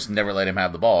adjust and just never let him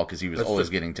have the ball because he was always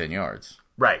getting 10 yards.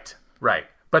 Right.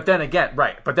 But then again,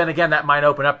 that might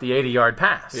open up the 80-yard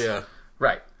pass. Yeah.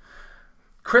 Right.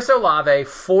 Chris Olave,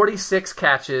 46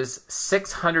 catches,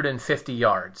 650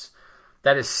 yards.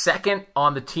 That is second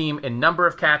on the team in number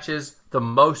of catches, the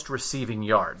most receiving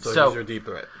yards. So he's your deep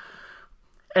threat.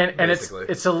 And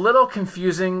it's a little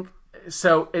confusing.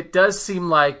 So it does seem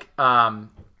like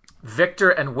Victor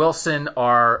and Wilson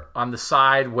are on the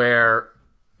side where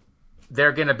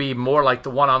they're going to be more like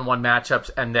the one-on-one matchups,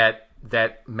 and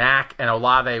that Mack and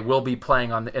Olave will be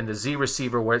playing in the Z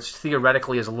receiver, which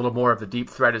theoretically is a little more of the deep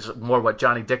threat, is more what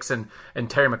Johnny Dixon and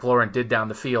Terry McLaurin did down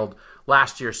the field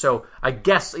last year. So I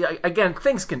guess, again,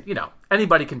 things can,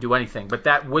 anybody can do anything, but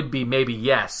that would be maybe,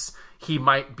 yes, he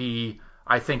might be,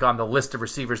 I think, on the list of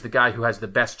receivers, the guy who has the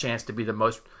best chance to be the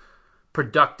most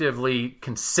productively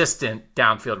consistent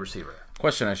downfield receiver.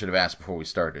 Question I should have asked before we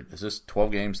started. Is this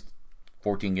 12 games,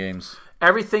 14 games?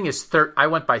 Everything is I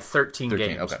went by 13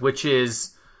 games, okay. Which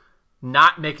is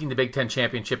not making the Big Ten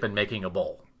championship and making a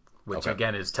bowl, which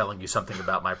again is telling you something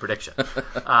about my prediction.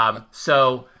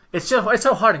 So It's so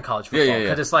hard in college football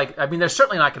because Yeah. it's like, I mean, they're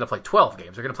certainly not going to play 12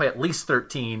 games. They're going to play at least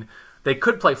 13. They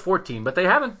could play 14, but they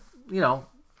haven't.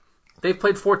 They've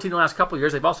played 14 the last couple of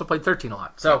years. They've also played 13 a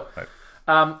lot. So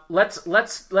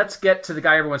let's get to the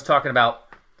guy everyone's talking about.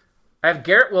 I have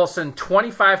Garrett Wilson,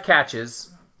 25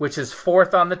 catches, which is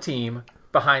fourth on the team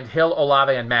behind Hill,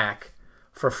 Olave, and Mack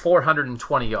for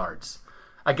 420 yards.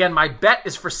 Again, my bet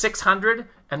is for 600,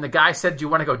 and the guy said, "Do you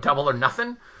want to go double or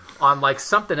nothing?" on like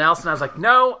something else, and I was like,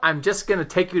 "No, I'm just going to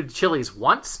take you to Chili's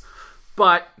once."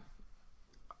 But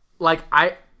like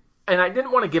I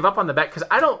didn't want to give up on the bet because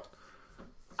I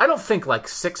don't think like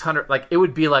 600, like it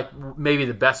would be like maybe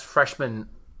the best freshman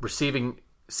receiving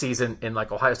season in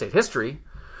like Ohio State history.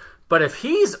 But if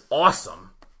he's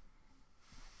awesome,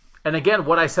 and again,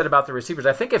 what I said about the receivers,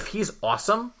 I think if he's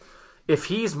awesome, if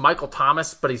he's Michael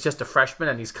Thomas, but he's just a freshman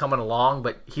and he's coming along,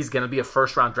 but he's going to be a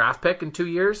first-round draft pick in 3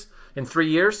 years,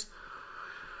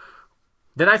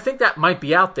 then I think that might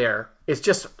be out there. It's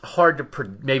just hard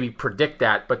to maybe predict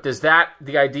that. But does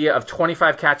the idea of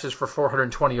 25 catches for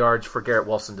 420 yards for Garrett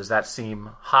Wilson, does that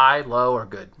seem high, low, or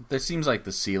good? That seems like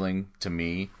the ceiling to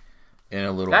me in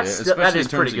a little bit, that especially is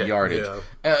in terms pretty of good. yardage.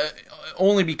 Yeah.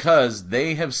 Only because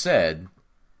they have said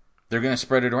they're going to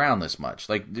spread it around this much.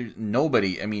 Like, there's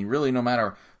nobody, I mean, really, no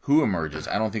matter who emerges,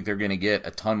 I don't think they're going to get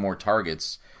a ton more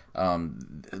targets.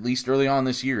 At least early on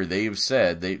this year, they've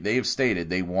said, they've stated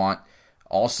they want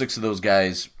all 6 of those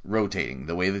guys rotating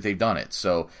the way that they've done it.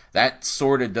 So that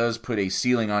sort of does put a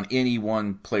ceiling on any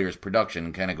one player's production,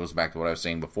 and kind of goes back to what I was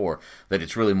saying before, that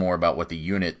it's really more about what the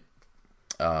unit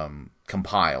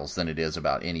compiles than it is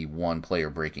about any one player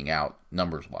breaking out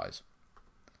numbers-wise.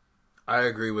 I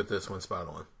agree with this one spot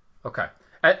on. Okay.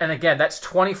 And again, that's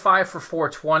 25 for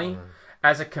 420.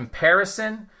 As a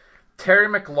comparison, Terry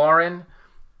McLaurin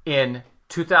in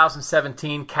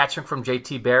 2017, catching from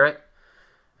J.T. Barrett.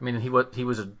 I mean, he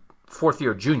was a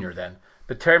fourth-year junior then.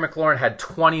 But Terry McLaurin had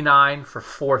 29 for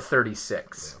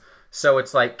 436. Yeah. So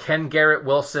it's like, can Garrett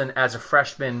Wilson as a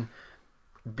freshman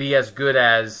be as good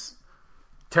as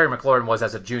Terry McLaurin was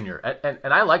as a junior?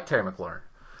 And I like Terry McLaurin,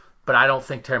 but I don't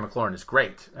think Terry McLaurin is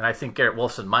great. And I think Garrett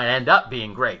Wilson might end up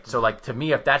being great. So, like, to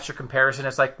me, if that's your comparison,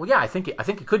 it's like, well, yeah, I think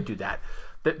he could do that.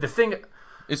 The thing...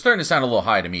 It's starting to sound a little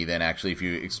high to me then, actually, if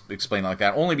you explain it like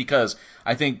that. Only because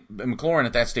I think McLaurin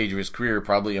at that stage of his career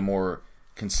probably a more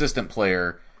consistent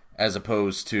player, as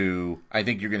opposed to, I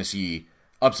think you're going to see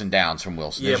ups and downs from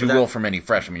Wilson, as you will from any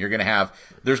freshman.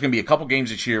 There's going to be a couple games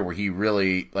this year where he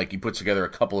really, like, he puts together a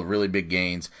couple of really big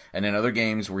gains, and then other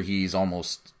games where he's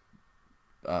almost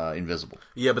invisible.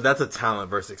 Yeah, but that's a talent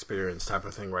versus experience type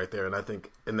of thing right there, and I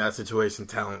think in that situation,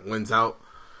 talent wins out.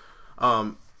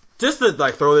 Just to,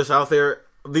 like, throw this out there,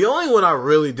 the only one I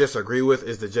really disagree with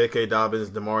is the J.K. Dobbins,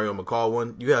 DeMario McCall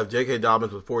one. You have J.K.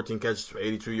 Dobbins with 14 catches for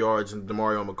 82 yards and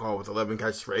DeMario McCall with 11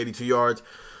 catches for 82 yards.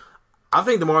 I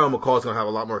think DeMario McCall is going to have a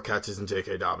lot more catches than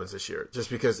J.K. Dobbins this year. Just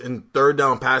because in third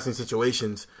down passing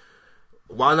situations,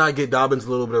 why not get Dobbins a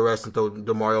little bit of rest and throw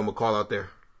DeMario McCall out there?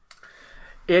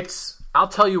 I'll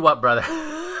tell you what, brother.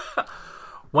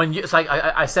 It's like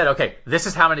I said, okay, this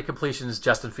is how many completions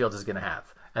Justin Fields is going to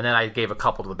have. And then I gave a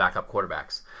couple to the backup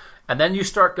quarterbacks. And then you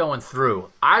start going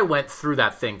through. I went through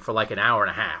that thing for like an hour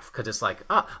and a half because it's like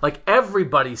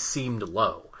everybody seemed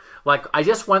low. Like, I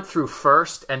just went through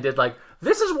first and did like,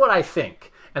 this is what I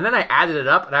think. And then I added it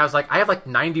up and I was like, I have like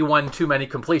 91 too many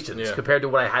completions compared to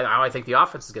what I had, how I think the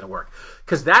offense is going to work.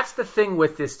 Because that's the thing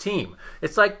with this team.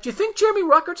 It's like, do you think Jeremy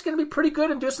Ruckert's going to be pretty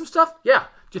good and do some stuff? Yeah.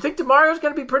 Do you think DeMario's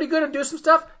going to be pretty good and do some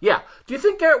stuff? Yeah. Do you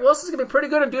think Garrett Wilson's going to be pretty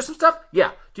good and do some stuff?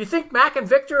 Yeah. Do you think Mack and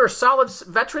Victor are solid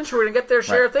veterans who are going to get their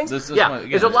share of things? Is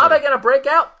Olave going to break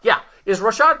out? Yeah. Is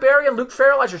Rashad Berry and Luke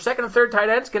Farrell as your second and third tight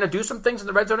ends going to do some things in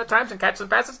the red zone at times and catch some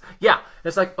passes? Yeah. And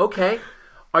it's like, okay,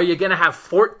 are you going to have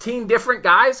 14 different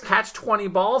guys catch 20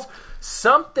 balls?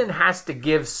 Something has to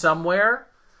give somewhere,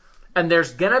 and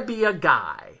there's going to be a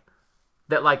guy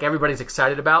that like everybody's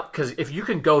excited about, because if you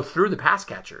can go through the pass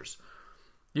catchers,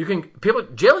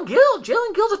 Jalen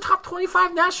Gill's a top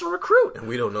 25 national recruit. And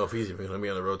we don't know if he's even going to be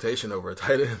on the rotation over a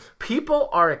tight end. People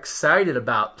are excited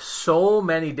about so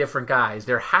many different guys.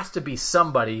 There has to be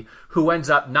somebody who ends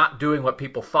up not doing what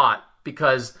people thought,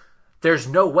 because there's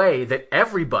no way that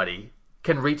everybody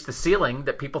can reach the ceiling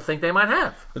that people think they might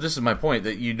have. But this is my point,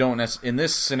 that you don't in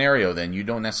this scenario, then you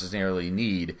don't necessarily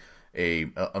need a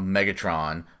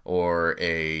Megatron or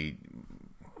a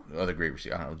other great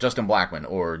receiver, I don't know, Justin Blackman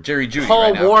or Jerry Jeudy.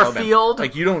 Paul right now, Warfield.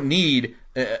 Like, you don't need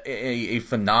a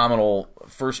phenomenal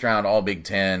first round All Big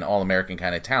Ten, All American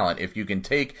kind of talent. If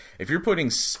you're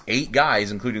putting 8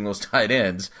 guys, including those tight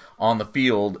ends, on the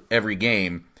field every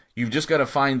game, you've just got to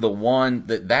find the one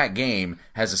that game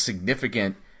has a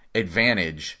significant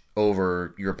advantage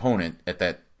over your opponent at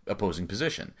that opposing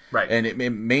position. Right. And it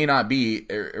may not be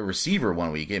a receiver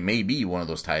one week. It may be one of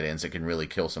those tight ends that can really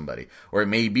kill somebody. Or it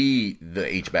may be the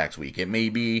H-backs week. It may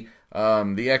be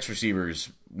the X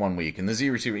receivers one week and the Z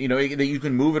receiver. That you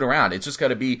can move it around. It's just got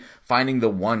to be finding the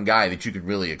one guy that you could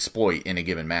really exploit in a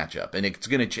given matchup. And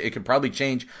it could probably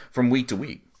change from week to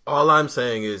week. All I'm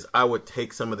saying is I would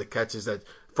take some of the catches that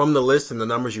from the list and the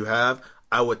numbers you have,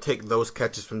 I would take those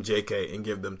catches from JK and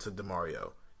give them to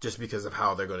DeMario just because of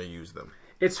how they're going to use them.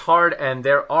 It's hard, and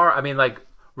there are,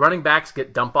 running backs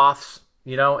get dump-offs,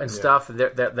 and stuff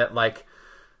that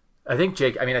I think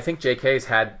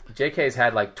JK's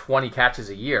had like 20 catches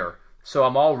a year. So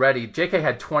JK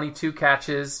had 22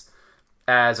 catches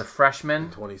as a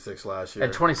freshman. 26 last year.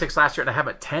 And 26 last year, and I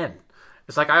have 10.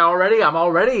 It's like I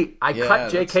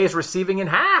cut JK's receiving in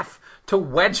half to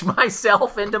wedge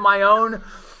myself into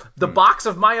the box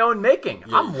of my own making.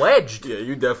 Yeah, I'm wedged. Yeah,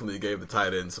 you definitely gave the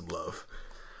tight end some love.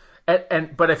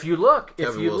 But if you look,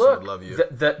 Kevin Wilson would love you.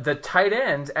 the tight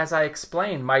ends, as I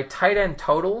explained, my tight end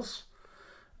totals,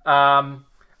 I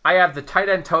have the tight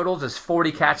end totals as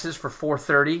 40 catches for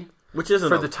 430. Which isn't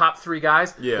for the top three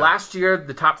guys. Yeah. Last year,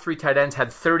 the top three tight ends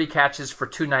had 30 catches for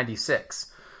 296.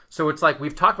 So it's like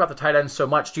we've talked about the tight ends so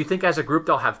much. Do you think as a group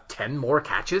they'll have 10 more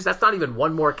catches? That's not even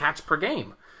one more catch per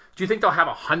game. Do you think they'll have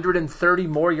 130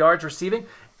 more yards receiving?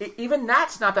 Even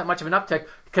that's not that much of an uptick,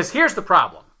 because here's the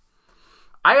problem.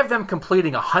 I have them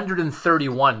completing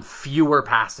 131 fewer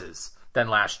passes than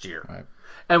last year. Right.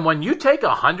 And when you take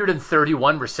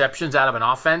 131 receptions out of an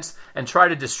offense and try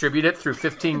to distribute it through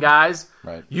 15 guys,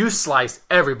 right, you slice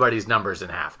everybody's numbers in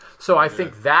half. So I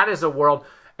think that is a world,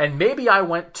 and maybe I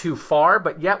went too far,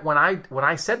 but yet when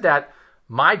I said that,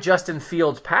 my Justin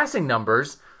Fields passing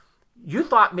numbers, you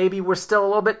thought maybe were still a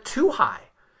little bit too high.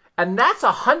 And that's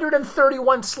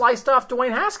 131 sliced off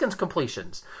Dwayne Haskins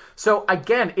completions. So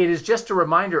again, it is just a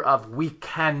reminder of we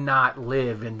cannot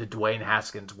live in the Dwayne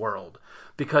Haskins world.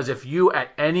 Because if you at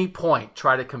any point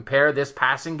try to compare this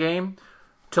passing game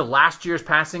to last year's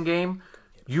passing game,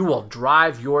 you will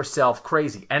drive yourself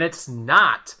crazy. And it's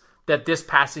not that this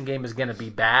passing game is going to be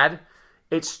bad.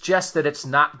 It's just that it's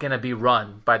not going to be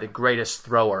run by the greatest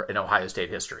thrower in Ohio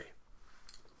State history.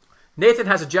 Nathan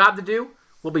has a job to do.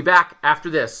 We'll be back after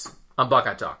this on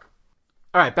Buckeye Talk.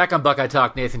 All right, back on Buckeye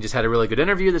Talk. Nathan just had a really good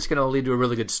interview that's going to lead to a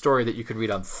really good story that you can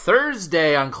read on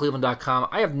Thursday on Cleveland.com.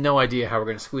 I have no idea how we're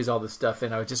going to squeeze all this stuff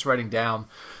in. I was just writing down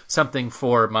something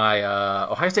for my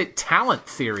Ohio State talent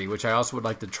theory, which I also would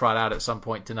like to trot out at some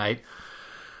point tonight.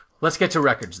 Let's get to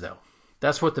records, though.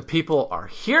 That's what the people are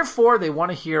here for. They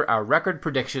want to hear our record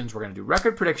predictions. We're going to do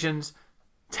record predictions,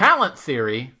 talent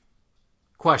theory,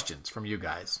 questions from you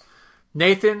guys.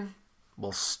 Nathan,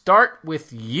 we'll start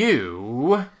with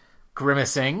you.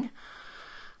 Grimacing.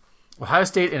 Ohio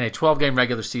State in a 12-game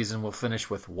regular season will finish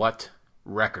with what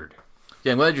record?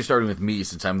 Yeah, I'm glad you're starting with me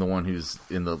since I'm the one who's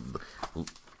in the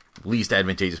least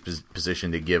advantageous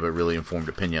position to give a really informed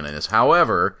opinion on this.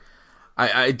 However,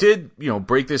 I did,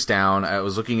 break this down. I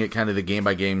was looking at kind of the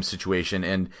game-by-game situation,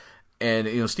 and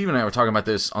Steve and I were talking about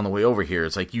this on the way over here.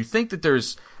 It's like you think that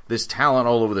there's this talent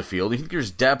all over the field. You think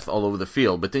there's depth all over the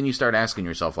field, but then you start asking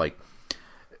yourself, like,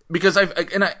 because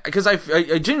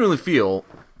I genuinely feel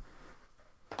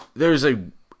there's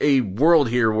a world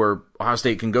here where Ohio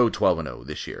State can go 12-0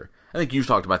 this year. I think you've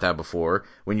talked about that before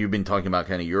when you've been talking about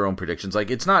kind of your own predictions.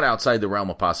 Like, it's not outside the realm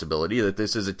of possibility that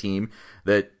this is a team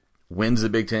that wins the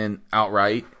Big Ten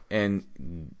outright and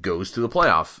goes to the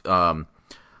playoff.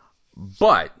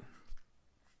 But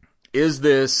is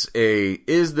this a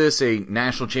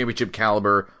national championship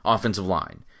caliber offensive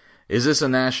line? Is this a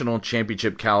national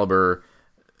championship caliber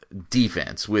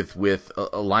defense with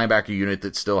a linebacker unit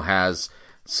that still has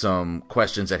some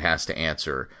questions that has to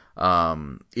answer?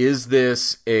 Is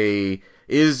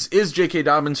J.K.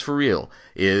 Dobbins for real?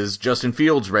 Is Justin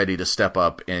Fields ready to step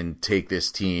up and take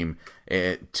this team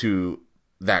to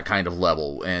that kind of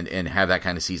level and have that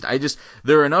kind of season?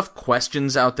 There are enough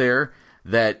questions out there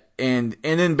that, and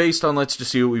then based on, let's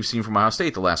just see what we've seen from Ohio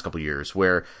State the last couple of years,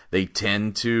 where they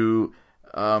tend to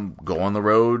go on the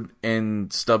road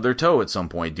and stub their toe at some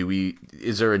point.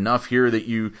 Is there enough here that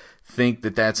you think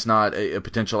that that's not a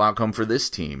potential outcome for this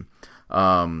team?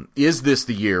 Is this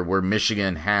the year where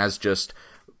Michigan has just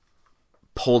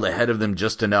pulled ahead of them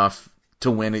just enough to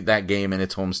win that game in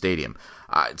its home stadium?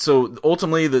 So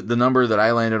ultimately, the number that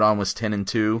I landed on was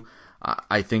 10-2.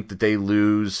 I think that they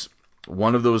lose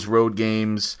one of those road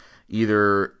games,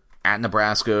 either at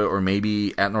Nebraska or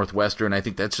maybe at Northwestern. I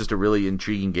think that's just a really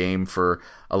intriguing game for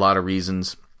a lot of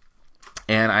reasons.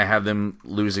 And I have them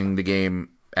losing the game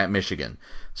at Michigan.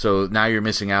 So now you're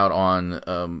missing out on,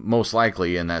 most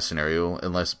likely in that scenario,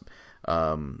 unless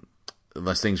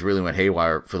things really went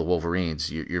haywire for the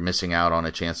Wolverines, you're missing out on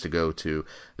a chance to go to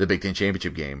the Big Ten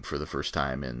championship game for the first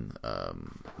time in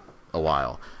a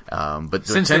while. But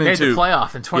since they made the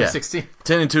playoff in 2016,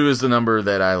 10-2 is the number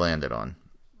that I landed on.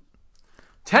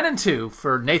 10-2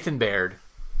 for Nathan Baird.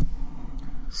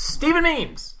 Stephen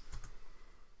Means.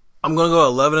 I'm going to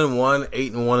go 11-1,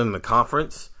 8-1 in the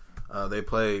conference. They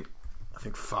play, I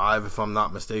think, 5, if I'm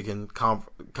not mistaken,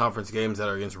 conference games that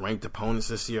are against ranked opponents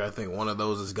this year. I think one of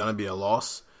those is going to be a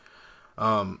loss.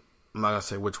 I'm not going to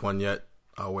say which one yet.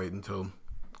 I'll wait until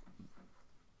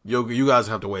you guys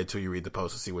have to wait till you read the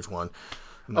post to see which one.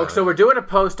 So we're doing a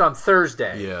post on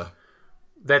Thursday. Yeah.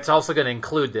 That's also going to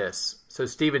include this. So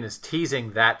Stephen is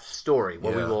teasing that story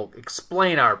where we will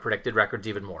explain our predicted records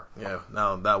even more. Yeah.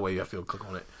 Now that way you have to click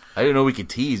on it. I didn't know we could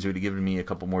tease. It would have given me a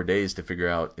couple more days to figure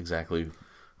out exactly.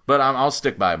 But I'll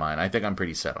stick by mine. I think I'm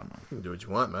pretty set on mine. You can do what you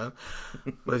want, man.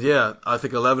 But yeah, I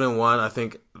think 11-1. I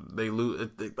think they lose.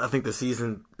 I think the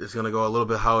season is going to go a little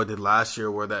bit how it did last year,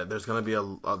 where there's going to be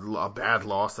a bad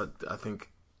loss. I think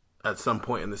at some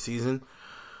point in the season.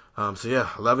 So yeah,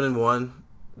 11-1.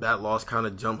 That loss kind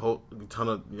of jump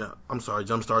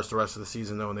starts the rest of the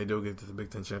season though, when they do get to the Big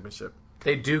Ten championship.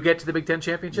 They do get to the Big Ten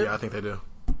championship? Yeah, I think they do.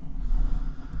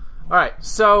 All right,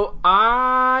 so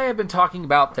I have been talking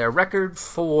about their record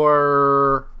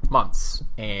for months,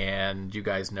 and you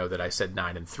guys know that I said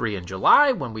 9-3 in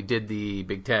July when we did the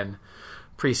Big Ten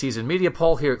preseason media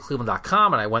poll here at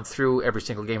Cleveland.com, and I went through every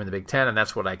single game in the Big Ten, and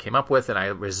that's what I came up with, and I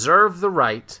reserve the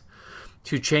right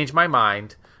to change my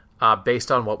mind based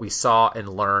on what we saw and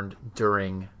learned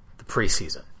during the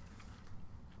preseason.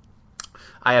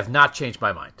 I have not changed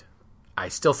my mind. I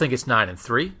still think it's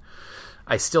 9-3.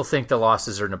 I still think the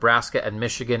losses are Nebraska and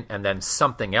Michigan and then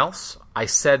something else. I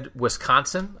said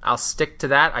Wisconsin. I'll stick to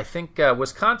that. I think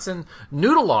Wisconsin,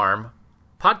 Noodle Arm,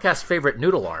 podcast favorite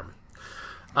Noodle Arm,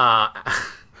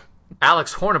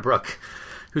 Alex Hornibrook,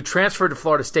 who transferred to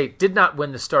Florida State, did not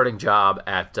win the starting job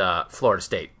at Florida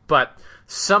State. But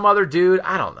some other dude,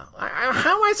 I don't know.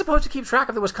 How am I supposed to keep track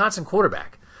of the Wisconsin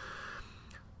quarterback?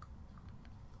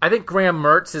 I think Graham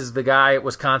Mertz is the guy at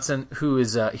Wisconsin who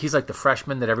is he's like the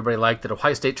freshman that everybody liked that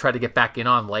Ohio State tried to get back in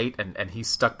on late, and he's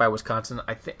stuck by Wisconsin.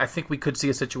 I think we could see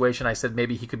a situation. I said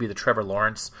maybe he could be the Trevor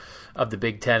Lawrence of the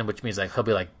Big Ten, which means like he'll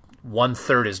be like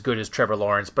 1/3 as good as Trevor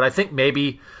Lawrence. But I think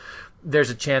maybe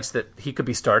there's a chance that he could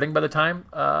be starting by the time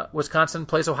Wisconsin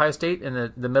plays Ohio State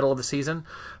in the middle of the season.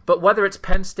 But whether it's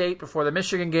Penn State before the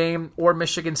Michigan game, or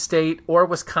Michigan State, or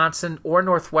Wisconsin, or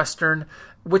Northwestern,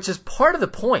 which is part of the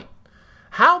point.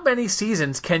 How many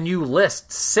seasons can you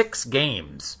list 6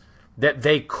 games that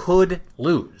they could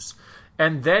lose?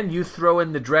 And then you throw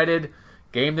in the dreaded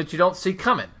game that you don't see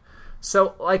coming.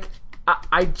 So, like,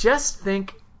 I just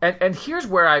think, and here's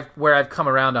where I've come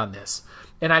around on this.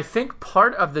 And I think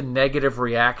part of the negative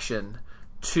reaction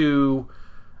to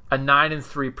a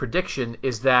 9-3 prediction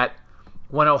is that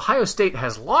when Ohio State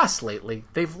has lost lately,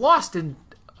 they've lost in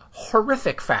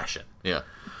horrific fashion. Yeah.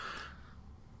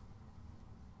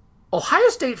 Ohio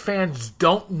State fans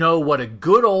don't know what a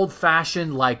good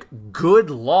old-fashioned, like, good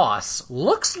loss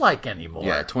looks like anymore.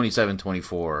 Yeah,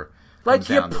 27-24. Like,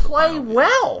 you play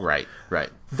well. Right.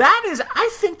 That is, I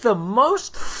think, the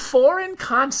most foreign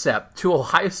concept to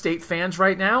Ohio State fans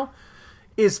right now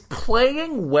is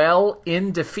playing well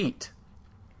in defeat.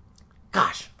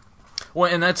 Gosh. Well,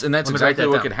 and that's exactly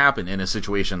what could happen in a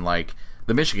situation like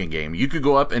the Michigan game. You could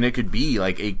go up and it could be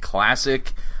like a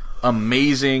classic,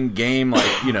 amazing game,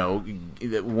 like, you know,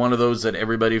 one of those that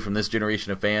everybody from this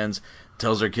generation of fans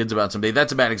tells their kids about someday.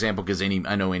 That's a bad example because I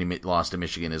know any loss to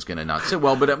Michigan is going to not sit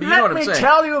well, but you know what I'm saying. Let me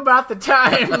tell you about the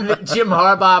time that Jim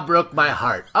Harbaugh broke my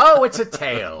heart. Oh, it's a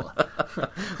tale.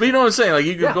 But you know what I'm saying? Like,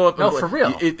 you can go up and for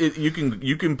real.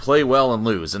 You can play well and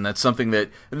lose, and that's something that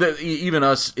even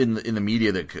us in the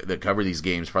media that cover these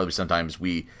games, probably sometimes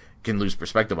we can lose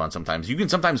perspective on. Sometimes you can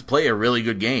sometimes play a really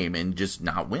good game and just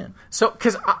not win. So,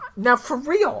 because now for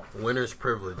real, winner's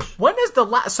privilege. When is the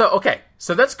last? So okay,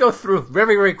 so let's go through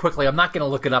very, very quickly. I'm not going to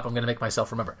look it up. I'm going to make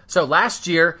myself remember. So last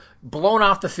year, blown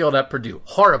off the field at Purdue,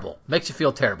 horrible, makes you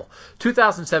feel terrible.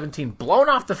 2017, blown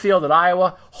off the field at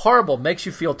Iowa, horrible, makes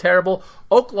you feel terrible.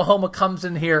 Oklahoma comes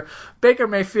in here. Baker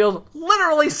Mayfield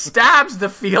literally stabs the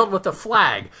field with a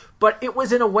flag. But it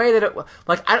was in a way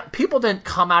that people didn't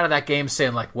come out of that game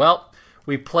saying like, well,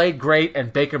 we played great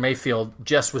and Baker Mayfield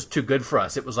just was too good for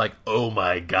us. It was like, oh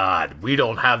my God, we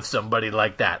don't have somebody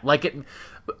like that. Like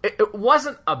it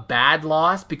wasn't a bad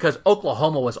loss because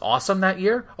Oklahoma was awesome that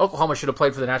year. Oklahoma should have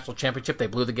played for the national championship. They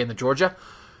blew the game to Georgia.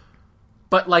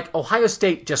 But like Ohio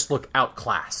State just looked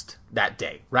outclassed that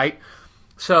day, right?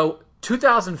 So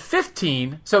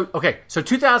 2016,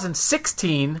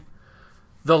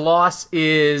 the loss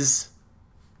is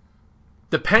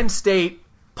the Penn State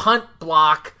punt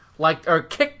block, or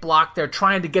kick block. They're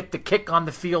trying to get the kick on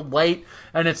the field late,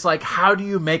 and it's like, how do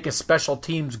you make a special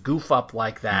teams goof up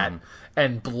like that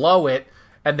and blow it?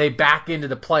 And they back into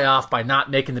the playoff by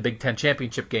not making the Big Ten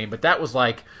championship game. But that was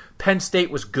like, Penn State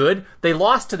was good. They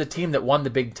lost to the team that won the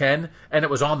Big Ten, and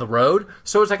it was on the road.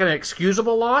 So it was like an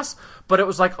excusable loss, but it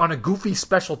was like on a goofy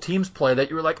special teams play that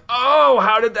you were like, oh,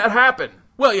 how did that happen?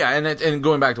 Well, yeah, and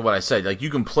going back to what I said, like, you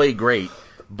can play great,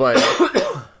 but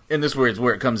and this is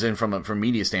where it comes in from a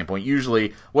media standpoint.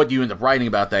 Usually, what you end up writing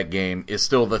about that game is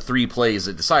still the 3 plays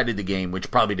that decided the game, which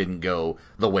probably didn't go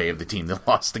the way of the team that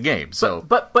lost the game. So,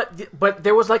 but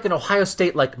there was like an Ohio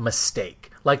State like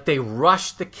mistake. Like, they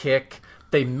rushed the kick,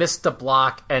 they missed the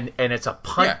block, and it's a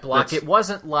punt block. It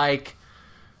wasn't like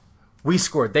we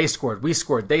scored, they scored, we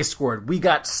scored, they scored. We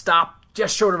got stopped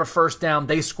just short of a first down.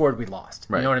 They scored, we lost.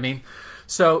 Right. You know what I mean?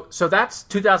 So that's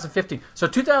 2015.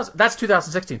 That's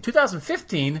 2016.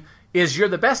 2015 is you're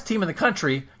the best team in the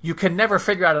country. You can never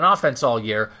figure out an offense all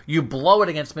year. You blow it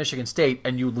against Michigan State,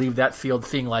 and you leave that field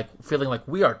feeling like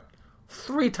we are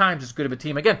 3 times as good of a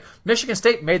team. Again, Michigan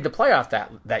State made the playoff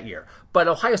that year, but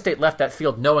Ohio State left that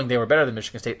field knowing they were better than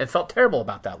Michigan State and felt terrible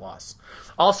about that loss.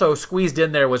 Also, squeezed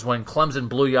in there was when Clemson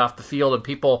blew you off the field, and a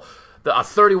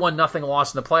 31-0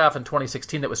 loss in the playoff in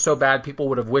 2016 that was so bad people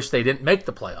would have wished they didn't make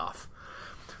the playoff.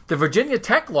 The Virginia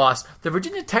Tech loss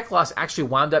actually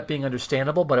wound up being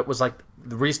understandable, but it was like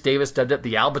Reese Davis dubbed it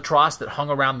the albatross that hung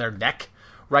around their neck,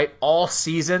 right, all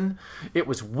season. It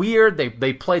was weird.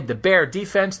 They played the Bear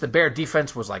defense. The Bear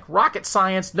defense was like rocket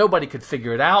science. Nobody could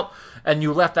figure it out. And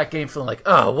you left that game feeling like,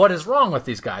 oh, what is wrong with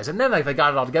these guys? And then they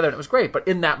got it all together, and it was great. But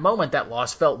in that moment, that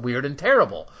loss felt weird and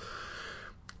terrible.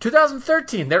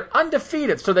 2013, they're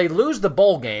undefeated, so they lose the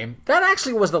bowl game. That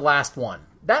actually was the last one.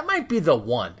 That might be the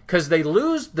one, because they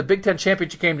lose the Big Ten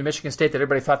championship game to Michigan State that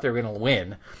everybody thought they were going to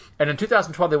win. And in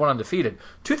 2012, they went undefeated.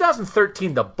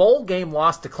 2013, the bowl game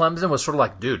loss to Clemson was sort of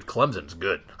like, dude, Clemson's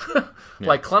good.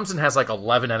 Like, Clemson has like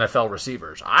 11 NFL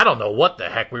receivers. I don't know what the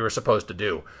heck we were supposed to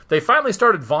do. They finally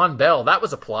started Von Bell. That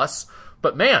was a plus.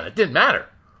 But man, it didn't matter.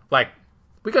 Like,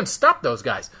 we couldn't stop those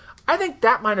guys. I think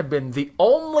that might have been the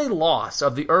only loss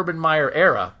of the Urban Meyer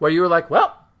era where you were like,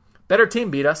 well, better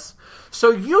team beat us.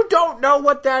 So you don't know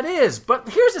what that is. But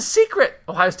here's a secret,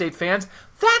 Ohio State fans.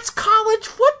 That's college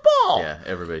football. Yeah,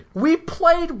 everybody. We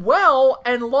played well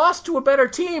and lost to a better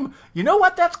team. You know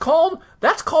what that's called?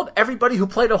 That's called everybody who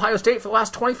played Ohio State for the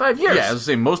last 25 years. Yeah, I was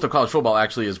saying most of college football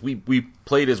actually is we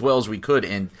played as well as we could,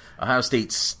 and Ohio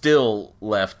State still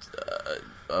left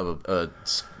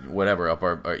whatever up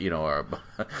our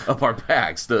up our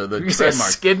backs, the tread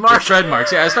marks. Skid marks? The tread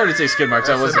marks. Yeah, I started to say skid marks.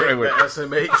 That wasn't the right word. The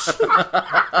SMH.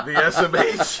 The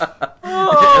SMH.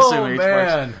 Oh, the SMH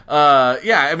man. Marks.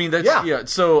 Yeah, I mean,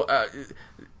 that's, so,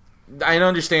 I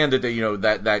understand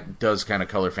that, that does kind of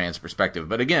color fans' perspective.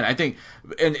 But again, I think,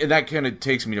 and that kind of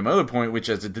takes me to my other point, which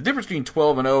is that the difference between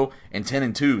 12-0 and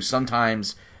 10-2,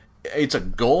 sometimes it's a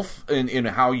gulf in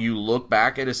how you look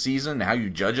back at a season, how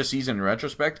you judge a season in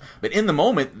retrospect. But in the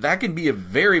moment, that can be a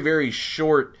very, very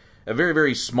short, a very,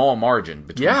 very small margin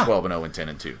between 12-0 and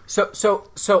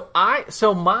 10-2.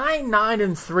 So my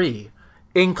 9-3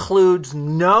 includes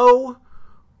no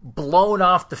blown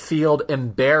off the field,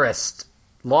 embarrassed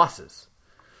losses.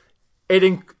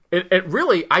 It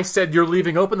really, I said you're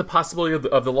leaving open the possibility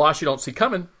of the loss you don't see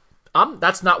coming.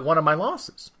 That's not one of my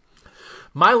losses.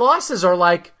 My losses are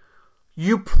like,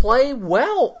 you play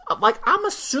well. Like, I'm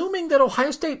assuming that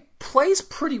Ohio State plays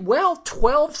pretty well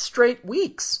 12 straight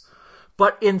weeks.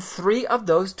 But in 3 of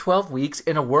those 12 weeks,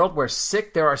 in a world where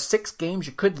there are 6 games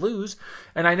you could lose,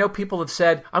 and I know people have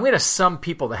said, I'm going to sum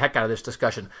people the heck out of this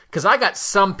discussion, because I got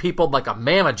some people like a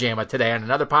mamma jamma today on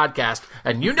another podcast,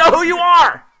 and you know who you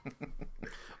are!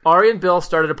 Ari and Bill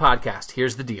started a podcast.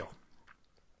 Here's the deal.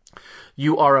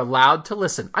 You are allowed to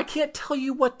listen. I can't tell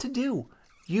you what to do.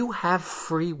 You have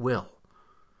free will.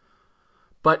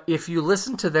 But if you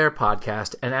listen to their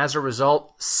podcast and as a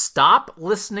result stop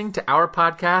listening to our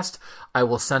podcast, I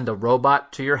will send a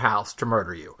robot to your house to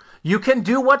murder you. You can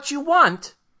do what you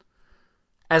want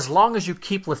as long as you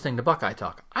keep listening to Buckeye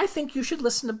Talk. I think you should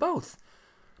listen to both.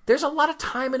 There's a lot of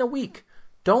time in a week.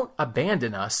 don't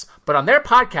abandon us. But on their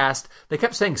podcast, they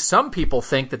kept saying some people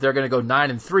think that they're going to go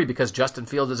 9-3 because Justin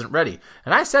Fields isn't ready.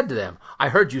 And I said to them, I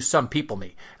heard you some people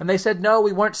me. And they said, no,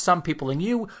 we weren't some peopling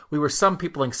you. We were some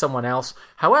peopling someone else.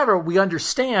 However, we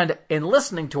understand in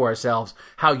listening to ourselves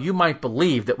how you might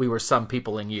believe that we were some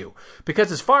peopling you.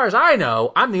 Because as far as I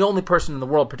know, I'm the only person in the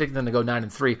world predicting them to go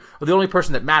 9-3, or the only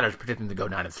person that matters predicting them to go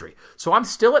 9-3. So I'm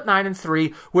still at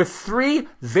 9-3 with 3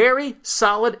 very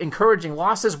solid, encouraging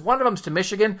losses. One of them's to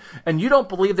Michigan, and you don't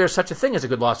believe there's such a thing as a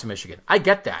good loss to Michigan. I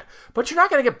get that. But you're not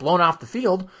going to get blown off the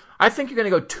field. I think you're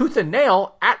going to go tooth and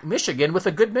nail at Michigan with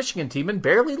a good Michigan team and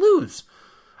barely lose.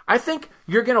 I think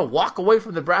you're going to walk away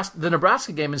from the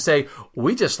Nebraska game and say,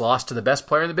 we just lost to the best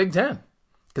player in the Big Ten.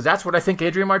 Because that's what I think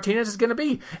Adrian Martinez is going to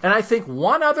be. And I think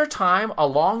one other time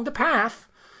along the path,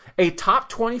 a top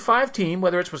 25 team,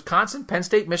 whether it's Wisconsin, Penn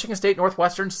State, Michigan State,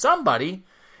 Northwestern, somebody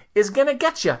is going to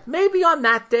get you. Maybe on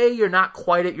that day you're not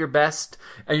quite at your best,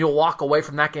 and you'll walk away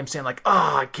from that game saying like,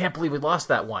 oh, I can't believe we lost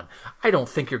that one. I don't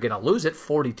think you're going to lose it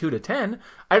 42-10.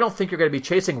 I don't think you're going to be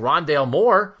chasing Rondale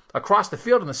Moore across the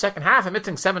field in the second half and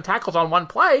missing 7 tackles on one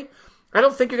play. I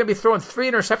don't think you're going to be throwing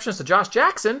 3 interceptions to Josh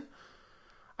Jackson.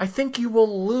 I think you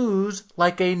will lose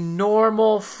like a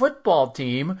normal football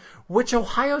team, which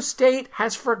Ohio State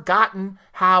has forgotten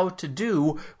how to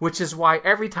do, which is why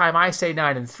every time I say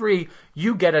 9-3,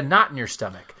 you get a knot in your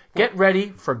stomach. Get ready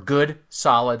for good,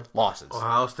 solid losses.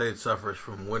 Ohio State suffers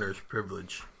from winner's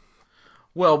privilege.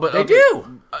 Well, but they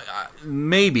do.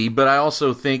 Maybe, but I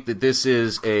also think that this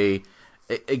is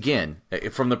again,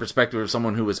 from the perspective of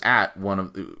someone who was at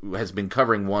who has been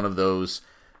covering one of those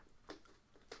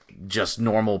just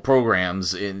normal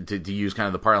programs, to use kind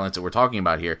of the parlance that we're talking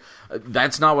about here.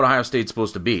 That's not what Ohio State's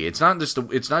supposed to be. It's not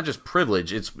just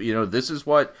privilege. It's, this is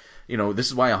why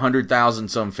 100,000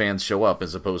 some fans show up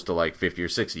as opposed to like 50 or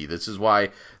 60. This is why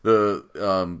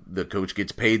the coach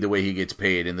gets paid the way he gets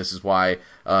paid, and this is why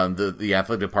the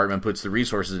athletic department puts the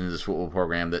resources into this football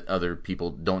program that other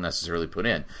people don't necessarily put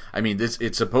in. I mean,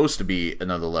 it's supposed to be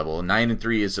another level.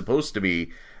 9-3 is supposed to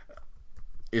be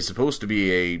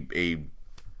a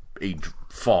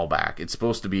fallback. It's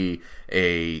supposed to be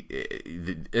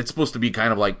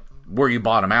kind of like where you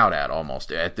bottom out at,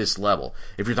 almost at this level.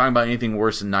 If you're talking about anything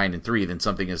worse than 9-3, then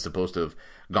something is supposed to have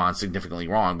gone significantly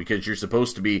wrong, because you're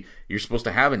supposed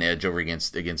to have an edge over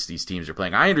against these teams you're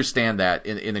playing. I understand that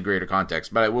in the greater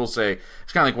context, but I will say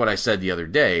it's kind of like what I said the other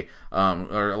day,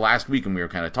 or last week when we were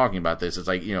kind of talking about this. It's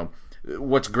like,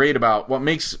 what's great about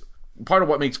part of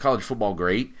what makes college football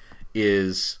great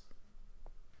is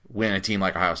when a team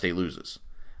like Ohio State loses.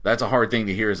 That's a hard thing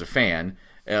to hear as a fan,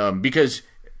 because,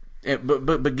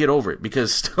 but get over it,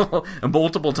 because still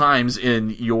multiple times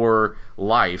in your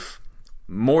life,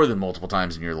 more than multiple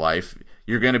times in your life,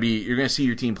 you're going to see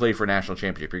your team play for a national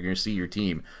championship. You're going to see your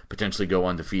team potentially go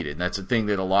undefeated, and that's a thing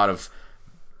that a lot of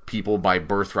people by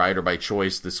birthright or by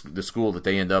choice, the school that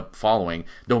they end up following,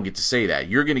 don't get to say that.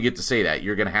 You're going to get to say that.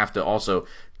 You're going to have to also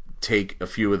take a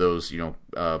few of those,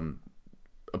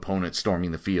 opponents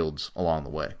storming the fields along the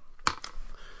way.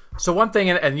 So one thing,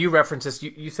 and you referenced this,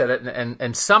 you said it,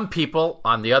 and some people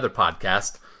on the other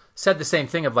podcast said the same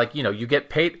thing of like, you get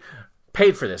paid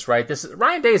for this, right?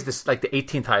 Ryan Day is like the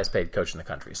 18th highest paid coach in the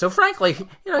country. So frankly,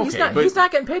 he's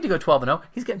not getting paid to go 12-0.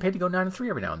 He's getting paid to go 9-3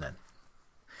 every now and then.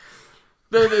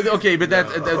 Okay, but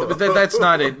that's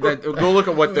not it. Go look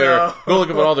at what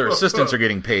all their assistants are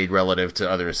getting paid relative to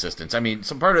other assistants. I mean,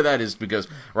 some part of that is because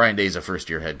Ryan Day's a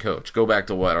first-year head coach. Go back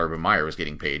to what Urban Meyer was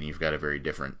getting paid, and you've got a very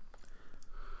different.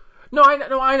 No, I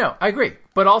know, I agree.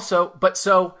 But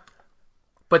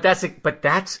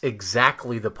that's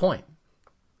exactly the point.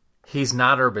 He's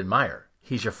not Urban Meyer.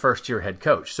 He's your first-year head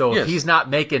coach. So if he's not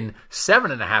making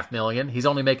 $7.5 million, he's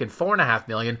only making $4.5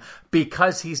 million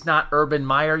because he's not Urban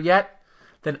Meyer yet.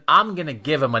 Then I'm going to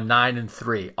give him a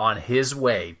 9-3 on his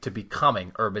way to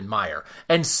becoming Urban Meyer.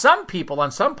 And some people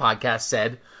on some podcasts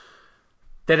said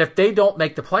that if they don't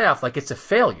make the playoff, like it's a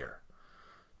failure.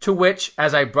 To which,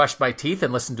 as I brushed my teeth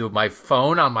and listened to my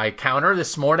phone on my counter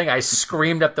this morning, I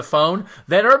screamed at the phone,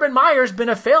 then Urban Meyer's been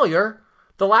a failure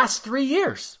the last 3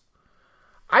 years.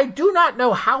 I do not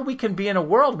know how we can be in a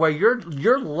world where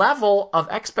your level of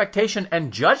expectation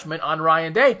and judgment on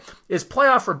Ryan Day is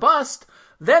playoff or bust.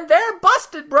 Then they're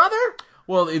busted, brother.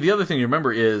 Well, the other thing you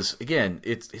remember is, again,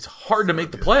 it's hard to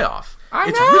make the playoff.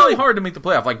 It's really hard to make the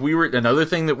playoff. Like another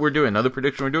thing that we're doing, another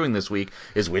prediction we're doing this week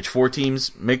is which 4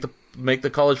 teams make the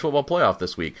college football playoff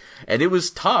this week. And it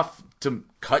was tough to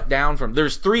cut down from.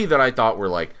 There's 3 that I thought were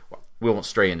like, we won't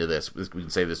stray into this. We can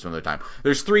save this for another time.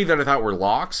 There's 3 that I thought were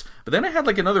locks, but then I had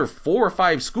like another 4 or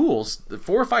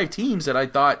 5 teams that I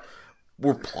thought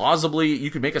were plausibly, you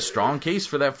could make a strong case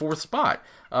for that 4th spot.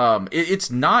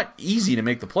 It's not easy to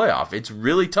make the playoff. It's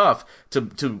really tough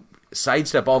to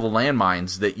sidestep all the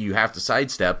landmines that you have to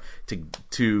sidestep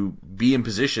to be in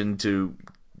position to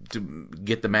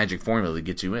get the magic formula that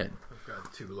gets you in. I've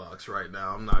got 2 locks right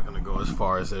now. I'm not going to go as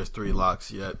far as there's 3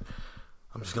 locks yet.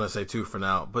 I'm just going to say 2 for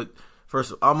now. But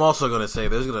first, I'm also going to say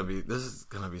this is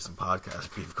going to be some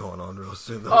podcast beef going on real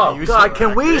soon. Oh, God,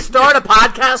 can we start a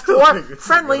podcast war?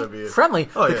 Friendly.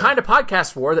 Oh, the yeah. kind of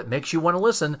podcast war that makes you want to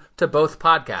listen to both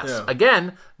podcasts. Yeah.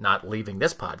 Again, not leaving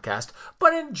this podcast,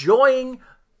 but enjoying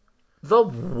the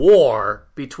war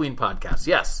between podcasts.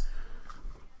 Yes.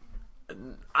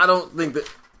 I don't think that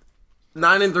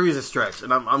 9-3 is a stretch,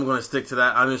 and I'm going to stick to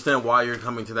that. I understand why you're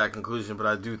coming to that conclusion, but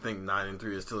I do think 9-3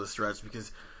 is still a stretch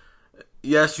because,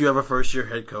 yes, you have a first-year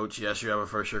head coach. Yes, you have a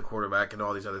first-year quarterback and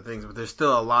all these other things, but there's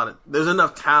still there's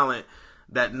enough talent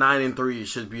that 9-3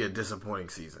 should be a disappointing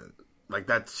season. Like,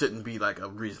 that shouldn't be, like, a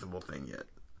reasonable thing yet.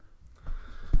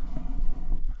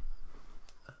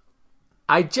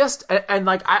 I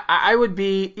would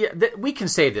be, we can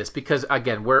say this because,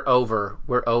 again, we're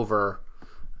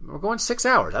going 6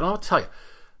 hours. I don't know what to tell you.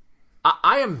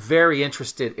 I am very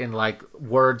interested in like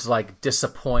words like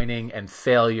disappointing and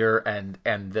failure and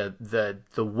the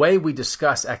way we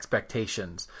discuss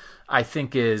expectations. I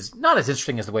think is not as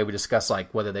interesting as the way we discuss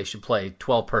like whether they should play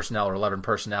 12 personnel or 11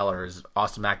 personnel or is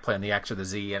Austin Mack playing the X or the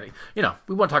Z. And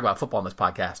we want to talk about football on this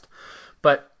podcast,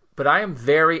 but I am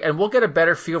and we'll get a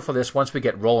better feel for this once we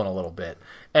get rolling a little bit.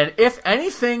 And if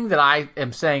anything that I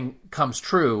am saying comes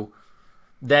true,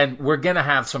 then we're going to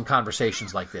have some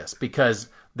conversations like this because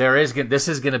this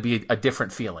is going to be a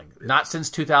different feeling. Not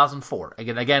since 2004.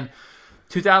 Again,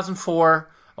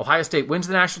 2004, Ohio State wins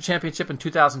the national championship in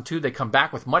 2002. They come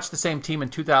back with much the same team in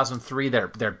 2003.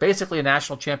 They're basically a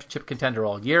national championship contender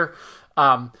all year.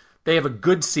 They have a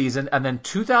good season, and then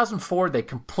 2004 they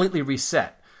completely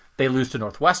reset. They lose to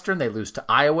Northwestern, they lose to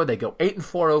Iowa, they go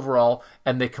 8-4 overall,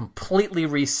 and they completely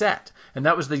reset. And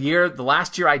that was the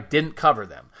last year I didn't cover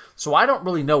them. So I don't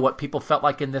really know what people felt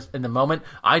like in the moment.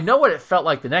 I know what it felt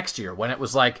like the next year when it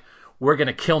was like, we're going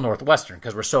to kill Northwestern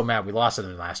because we're so mad we lost to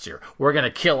them last year. We're going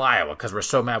to kill Iowa because we're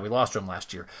so mad we lost to them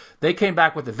last year. They came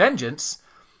back with a vengeance.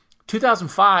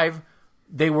 2005,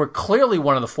 they were clearly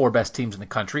one of the 4 best teams in the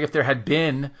country. If there had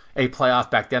been a playoff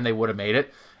back then, they would have made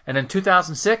it. And in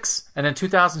 2006 and in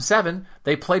 2007,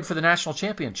 they played for the national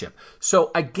championship.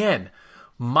 So again,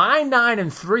 my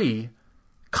 9-3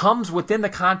 comes within the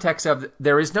context of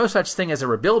there is no such thing as a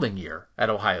rebuilding year at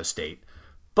Ohio State.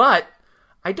 But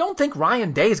I don't think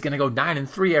Ryan Day is going to go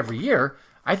 9-3 every year.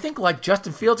 I think like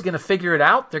Justin Fields is going to figure it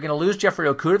out. They're going to lose Jeffrey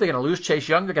Okudah. They're going to lose Chase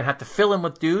Young. They're going to have to fill in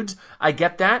with dudes. I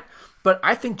get that. But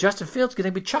I think Justin Fields is going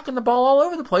to be chucking the ball all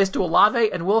over the place to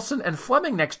Olave and Wilson and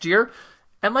Fleming next year.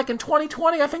 And like in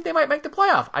 2020, I think they might make the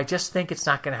playoff. I just think it's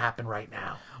not going to happen right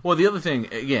now. Well, the other thing,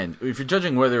 again, if you're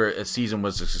judging whether a season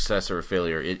was a success or a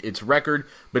failure, it's record,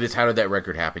 but it's how did that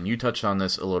record happen? You touched on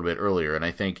this a little bit earlier, and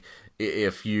I think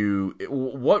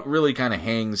what really kind of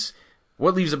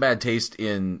what leaves a bad taste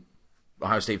in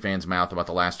Ohio State fans' mouth about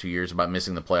the last 2 years about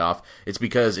missing the playoff, it's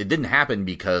because it didn't happen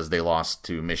because they lost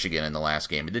to Michigan in the last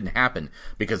game. It didn't happen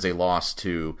because they lost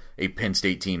to a Penn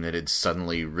State team that had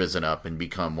suddenly risen up and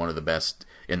become one of the best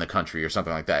in the country or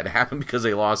something like that. It happened because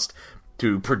they lost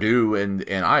to Purdue and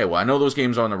Iowa. I know those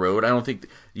games are on the road. I don't think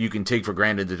you can take for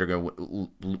granted that they're going to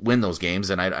win those games,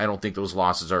 and I don't think those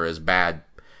losses are as bad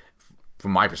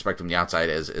from my perspective from the outside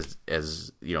as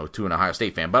to an Ohio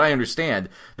State fan. But I understand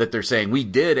that they're saying we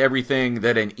did everything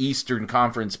that an Eastern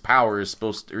Conference power is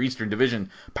or Eastern Division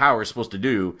power is supposed to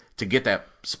do to get that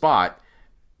spot,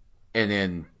 and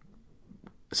then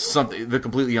the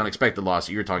completely unexpected loss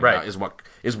that you're talking about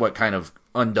is what kind of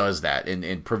undoes that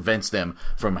and prevents them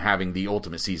from having the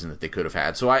ultimate season that they could have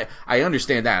had. So I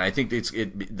understand that. I think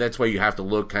that's why you have to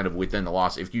look kind of within the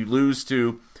loss. If you lose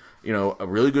to a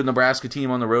really good Nebraska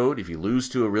team on the road, if you lose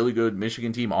to a really good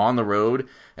Michigan team on the road,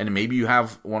 and maybe you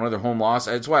have one other home loss,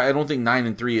 that's why I don't think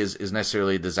 9-3 is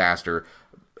necessarily a disaster.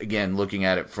 Again, looking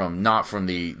at it not from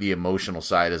the emotional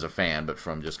side as a fan, but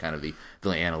from just kind of the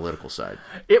analytical side.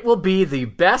 It will be the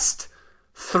best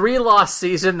 3-loss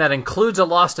season that includes a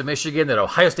loss to Michigan that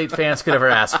Ohio State fans could ever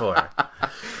ask for.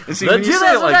 And see, The when you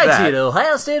say it like 2019 that,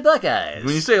 Ohio State Buckeyes.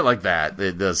 when you say it like that,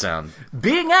 it does sound.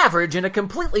 Being average in a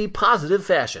completely positive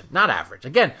fashion. Not average.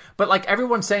 Again, but like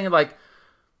everyone's saying like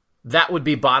that would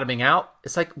be bottoming out.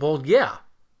 It's like, well, yeah.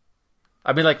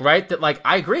 I mean, like, right? That like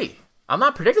I agree. I'm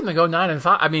not predicting them to go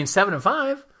 9-5. I mean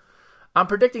 7-5. I'm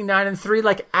predicting 9-3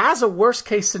 like as a worst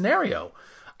case scenario.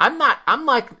 I'm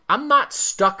not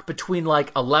stuck between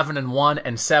like 11-1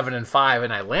 and 7-5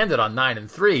 and I landed on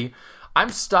 9-3. I'm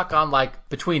stuck on like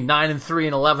between 9-3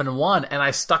 and 11-1, and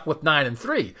I stuck with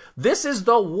 9-3. This is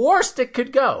the worst it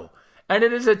could go. And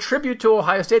it is a tribute to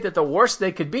Ohio State that the worst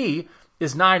they could be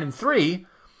is 9-3.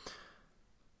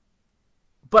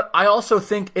 But I also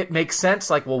think it makes sense,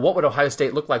 like, well, what would Ohio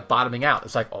State look like bottoming out?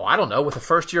 It's like, oh, I don't know, with a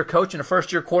first-year coach and a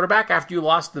first-year quarterback after you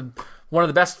lost one of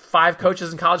the best 5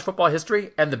 coaches in college football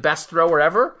history and the best thrower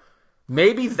ever?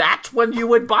 Maybe that's when you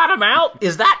would bottom out?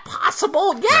 Is that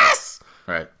possible? Yes!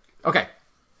 Right. Okay.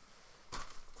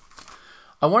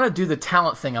 I want to do the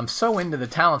talent thing. I'm so into the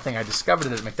talent thing. I discovered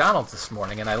it at McDonald's this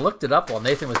morning, and I looked it up while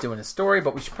Nathan was doing his story,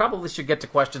 but we probably should get to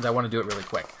questions. I want to do it really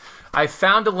quick. I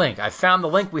found a link. I found the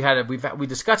link. We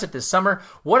discussed it this summer.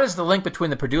 What is the link between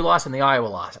the Purdue loss and the Iowa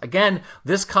loss? Again,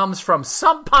 this comes from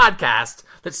some podcast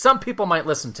that some people might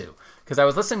listen to, because I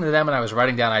was listening to them and I was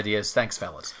writing down ideas. Thanks,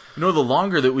 fellas. You know, the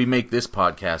longer that we make this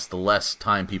podcast, the less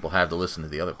time people have to listen to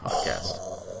the other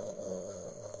podcasts.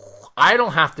 I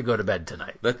don't have to go to bed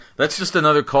tonight. That's just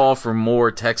another call for more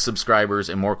text subscribers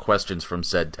and more questions from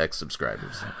said text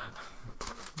subscribers.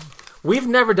 We've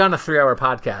never done a 3-hour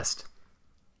podcast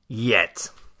yet.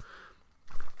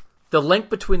 The link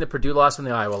between the Purdue loss and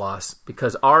the Iowa loss,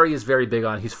 because Ari is very big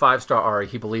on, he's 5-star Ari,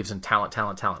 he believes in talent.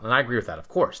 And I agree with that, of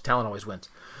course. Talent always wins.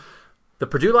 The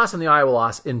Purdue loss and the Iowa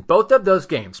loss, in both of those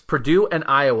games, Purdue and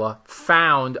Iowa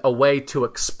found a way to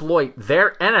exploit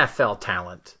their NFL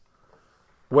talent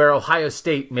where Ohio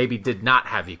State maybe did not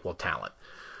have equal talent.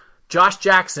 Josh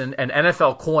Jackson, an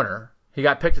NFL corner, he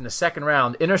got picked in the second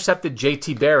round, intercepted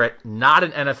J.T. Barrett, not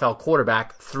an NFL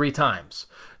quarterback, 3 times.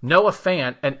 Noah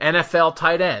Fant, an NFL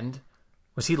tight end,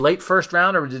 was he late first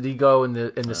round or did he go in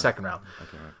the second round?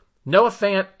 Okay. Noah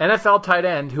Fant, NFL tight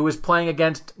end, who was playing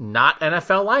against not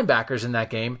NFL linebackers in that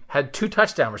game, had 2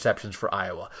 touchdown receptions for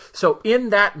Iowa. So in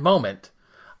that moment,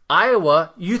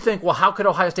 Iowa, you think, well, how could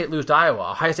Ohio State lose to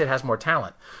Iowa? Ohio State has more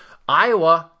talent.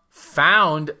 Iowa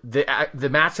found the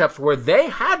matchups where they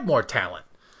had more talent.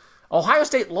 Ohio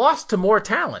State lost to more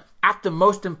talent at the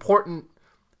most important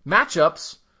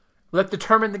matchups that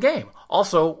determined the game.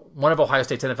 Also, one of Ohio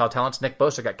State's NFL talents, Nick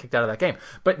Bosa, got kicked out of that game.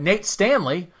 But Nate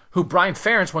Stanley, who Brian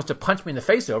Ferentz wants to punch me in the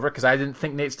face over because I didn't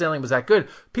think Nate Stanley was that good,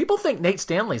 people think Nate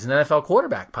Stanley's an NFL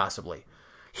quarterback, possibly.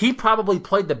 He probably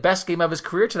played the best game of his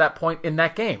career to that point in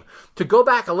that game. To go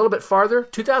back a little bit farther,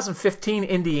 2015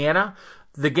 Indiana,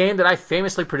 the game that I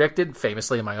famously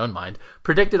in my own mind,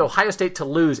 predicted Ohio State to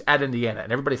lose at Indiana,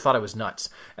 and everybody thought I was nuts.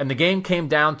 And the game came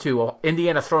down to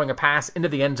Indiana throwing a pass into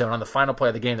the end zone on the final play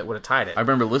of the game that would have tied it. I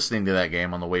remember listening to that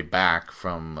game on the way back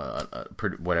from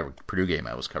whatever Purdue game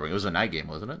I was covering. It was a night game,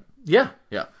 wasn't it? Yeah.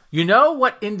 Yeah. You know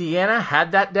what Indiana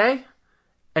had that day?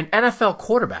 An NFL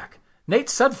quarterback. Nate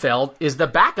Sudfeld is the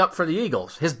backup for the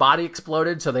Eagles. His body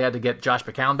exploded, so they had to get Josh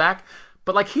McCown back.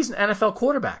 But, he's an NFL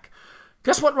quarterback.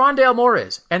 Guess what Rondale Moore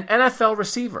is? An NFL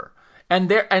receiver. And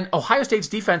Ohio State's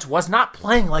defense was not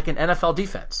playing like an NFL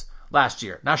defense last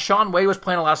year. Now, Sean Wade was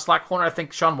playing a lot of slot corner. I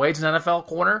think Sean Wade's an NFL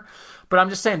corner. But I'm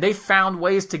just saying, they found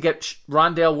ways to get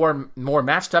Rondale Moore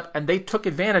matched up, and they took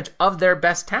advantage of their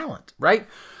best talent, right?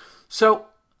 So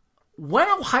when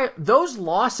those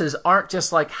losses aren't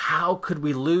just like, how could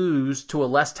we lose to a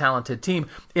less talented team?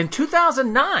 In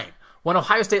 2009, when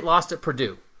Ohio State lost at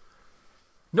Purdue,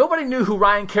 nobody knew who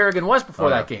Ryan Kerrigan was before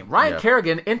that game. Ryan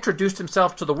Kerrigan introduced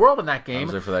himself to the world in that game. I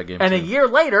was there for that game, and too. A year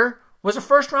later was a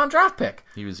first-round draft pick.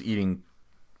 He was eating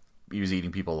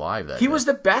people alive that day. He was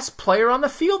the best player on the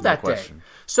field that day.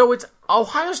 So it's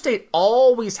Ohio State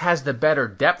always has the better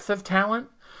depth of talent.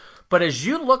 But as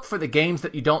you look for the games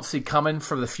that you don't see coming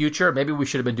for the future, maybe we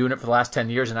should have been doing it for the last 10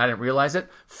 years and I didn't realize it,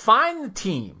 find the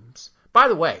teams. By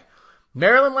the way,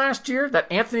 Maryland last year, that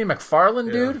Anthony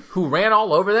McFarland dude who ran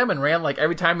all over them and ran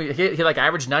every time he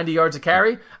averaged 90 yards a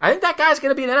carry, I think that guy's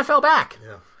going to be an NFL back.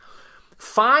 Yeah.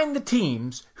 Find the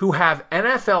teams who have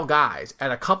NFL guys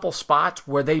at a couple spots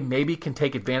where they maybe can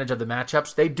take advantage of the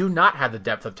matchups. They do not have the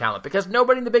depth of talent because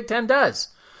nobody in the Big Ten does.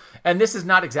 And this is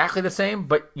not exactly the same,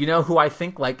 but you know who I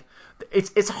think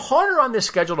it's harder on this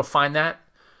schedule to find that.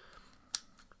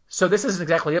 So this isn't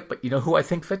exactly it, but you know who I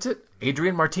think fits it?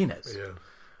 Adrian Martinez.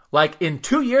 Yeah. In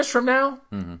 2 years from now,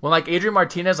 when Adrian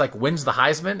Martinez wins the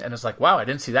Heisman, and it's wow, I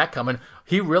didn't see that coming.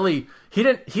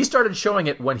 He started showing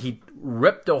it when he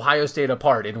ripped Ohio State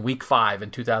apart in Week 5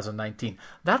 in 2019.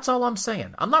 That's all I'm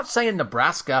saying. I'm not saying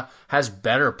Nebraska has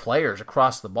better players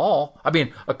across the ball. I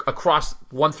mean, across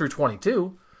 1 through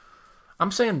 22.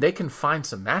 I'm saying they can find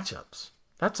some matchups.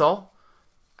 That's all.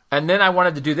 And then I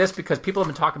wanted to do this because people have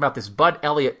been talking about this Bud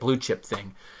Elliott blue chip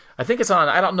thing. I think it's on,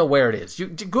 I don't know where it is. You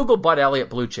Google Bud Elliott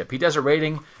blue chip. He does a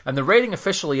rating, and the rating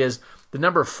officially is the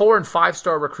number of 4- and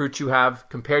 5-star recruits you have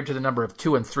compared to the number of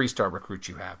 2- and 3-star recruits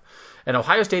you have. And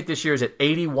Ohio State this year is at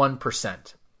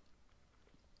 81%.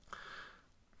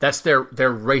 That's their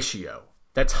ratio.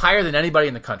 That's higher than anybody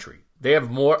in the country. They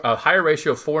have a higher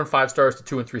ratio of 4 and 5 stars to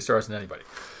 2 and 3 stars than anybody.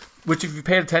 Which, if you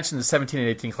paid attention to the 17 and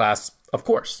 18 class, of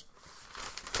course.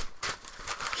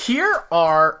 Here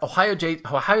are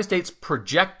Ohio State's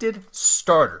projected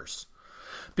starters.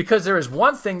 Because there is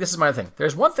one thing, this is my thing,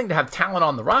 there's one thing to have talent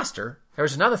on the roster,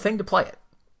 there's another thing to play it.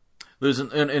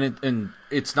 And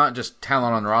it's not just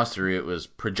talent on the roster, it was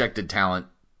projected talent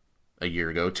a year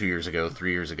ago, 2 years ago,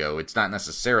 3 years ago. It's not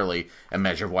necessarily a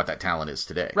measure of what that talent is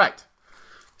today. Right.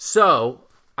 So,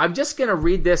 I'm just going to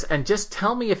read this and just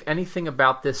tell me if anything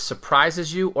about this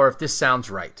surprises you or if this sounds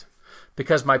right.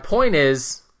 Because my point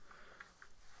is,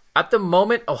 at the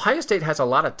moment, Ohio State has a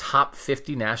lot of top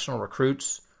 50 national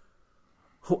recruits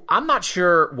who I'm not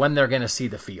sure when they're going to see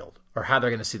the field or how they're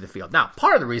going to see the field. Now,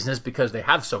 part of the reason is because they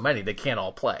have so many, they can't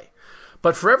all play.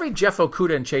 But for every Jeff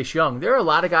Okudah and Chase Young, there are a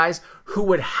lot of guys who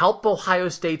would help Ohio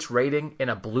State's rating in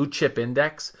a blue chip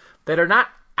index that are not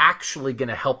actually going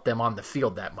to help them on the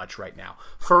field that much right now.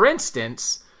 For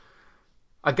instance,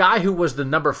 a guy who was the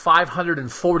number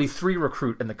 543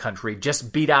 recruit in the country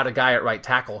just beat out a guy at right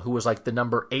tackle who was like the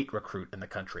number 8 recruit in the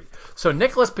country. So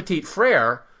Nicholas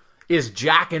Petit-Frere is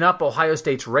jacking up Ohio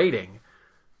State's rating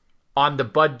on the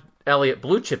Bud Elliott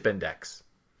Blue Chip Index.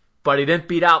 But he didn't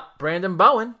beat out Brandon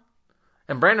Bowen.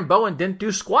 And Brandon Bowen didn't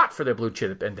do squat for their Blue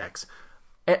Chip Index.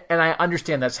 And I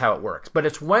understand that's how it works. But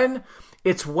it's when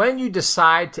you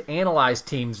decide to analyze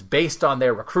teams based on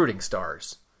their recruiting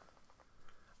stars.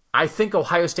 I think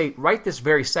Ohio State, right this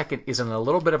very second, is in a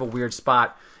little bit of a weird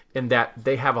spot in that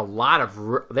they have a lot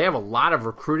of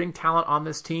recruiting talent on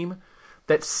this team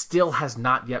that still has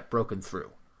not yet broken through.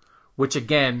 Which,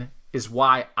 again, is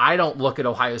why I don't look at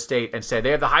Ohio State and say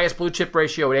they have the highest blue chip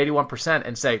ratio at 81%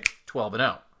 and say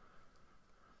 12-0.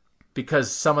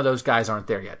 Because some of those guys aren't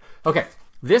there yet. Okay,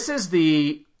 this is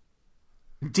the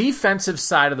defensive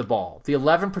side of the ball. The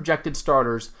 11 projected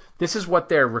starters. This is what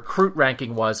their recruit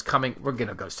ranking was coming. We're going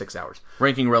to go 6 hours.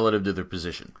 Ranking relative to their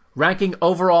position. Ranking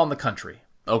overall in the country.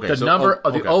 Okay.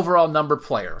 The overall number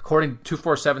player, according to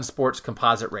 247 Sports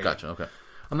composite rating. Gotcha, okay.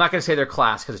 I'm not going to say their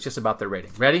class because it's just about their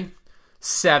rating. Ready?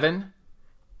 7,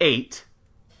 8,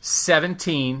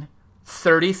 17,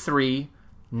 33,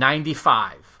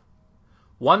 95.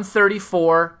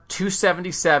 134,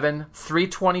 277,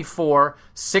 324,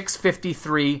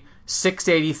 653,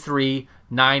 683,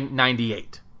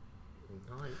 998.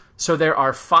 So there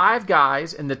are 5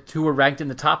 guys who were ranked in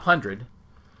the top 100,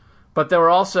 but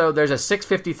there's a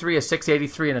 653, a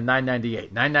 683, and a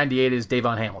 998. 998 is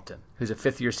Davon Hamilton, who's a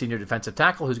 5th-year senior defensive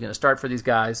tackle who's going to start for these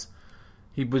guys.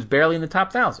 He was barely in the top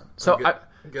 1,000. So I'm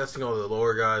guessing all the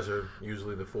lower guys are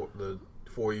usually the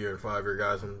 4-year and 5-year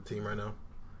guys on the team right now.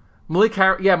 Malik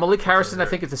Harrison, I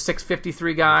think, is a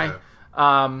 653 guy.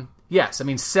 Okay. Yes, I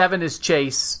mean 7 is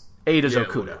Chase, 8 is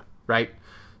Okudah, right?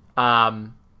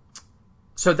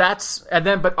 So that's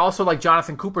but also like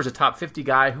Jonathan Cooper's a top 50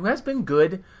 guy who has been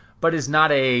good, but is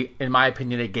not in my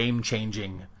opinion, a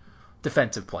game-changing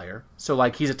defensive player. So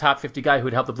like he's a top 50 guy who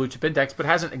would help the Blue Chip Index, but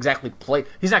hasn't exactly played.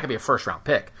 He's not going to be a first-round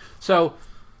pick. So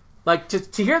like to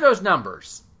hear those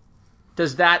numbers,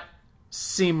 does that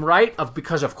seem right?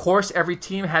 Because of course every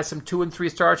team has some 2 and 3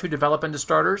 stars who develop into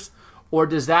starters, or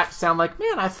does that sound like,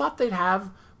 man, I thought they'd have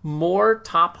more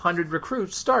top 100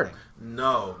 recruits starting?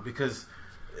 No, because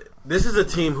this is a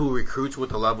team who recruits with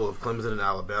the level of Clemson and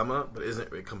Alabama, but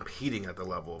isn't competing at the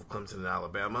level of Clemson and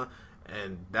Alabama,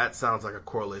 and that sounds like a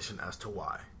correlation as to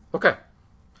why. Okay.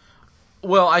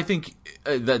 Well, I think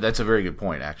that's a very good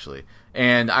point, actually.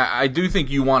 And I do think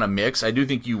you want a mix. I do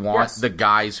think you want the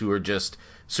guys who are just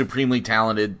supremely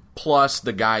talented, plus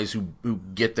the guys who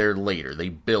get there later. They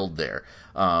build there.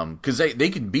 Because they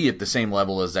can be at the same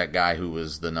level as that guy who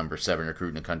was the number 7 recruit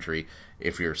in the country.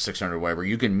 If you're 600 or whatever,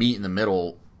 you can meet in the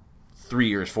middle 3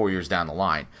 years, 4 years down the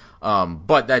line.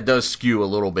 But that does skew a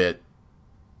little bit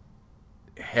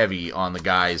heavy on the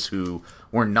guys who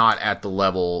were not at the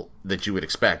level that you would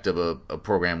expect of a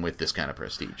program with this kind of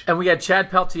prestige. And we had Chad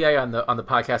Peltier on the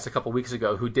podcast a couple weeks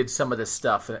ago who did some of this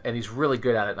stuff, and he's really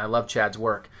good at it, and I love Chad's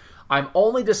work. I'm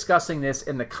only discussing this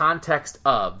in the context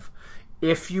of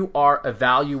if you are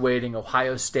evaluating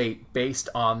Ohio State based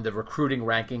on the recruiting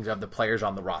rankings of the players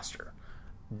on the roster.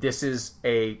 This is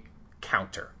a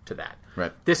counter to that.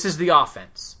 Right. This is the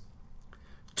offense.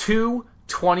 2,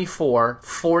 24,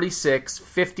 46,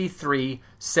 53,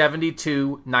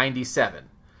 72, 97.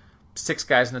 6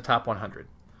 guys in the top 100.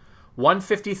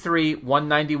 153,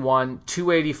 191,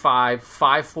 285,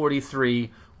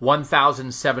 543,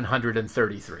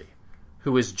 1,733.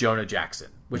 who is Jonah Jackson,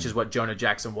 which is what Jonah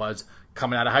Jackson was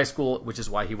coming out of high school, which is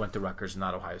why he went to Rutgers and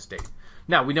not Ohio State.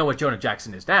 Now, we know what Jonah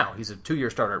Jackson is now. He's a 2-year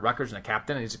starter at Rutgers and a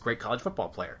captain, and he's a great college football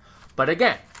player. But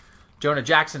again, Jonah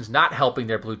Jackson's not helping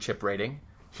their blue chip rating.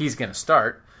 He's going to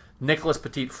start. Nicholas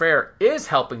Petit-Frere is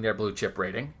helping their blue chip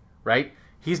rating, right?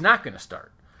 He's not going to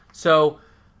start. So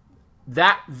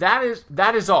that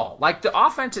is all. Like the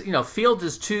offense, Fields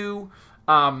is 2.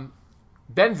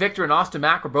 Ben Victor and Austin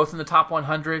Mack were both in the top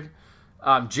 100.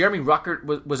 Jeremy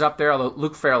Ruckert was up there, although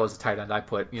Luke Farrell is a tight end I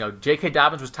put. J.K.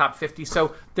 Dobbins was top 50.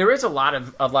 So there is a lot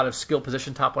of skill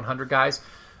position top 100 guys.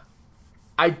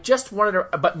 I just wanted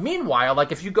to, but meanwhile,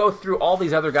 like if you go through all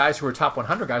these other guys who are top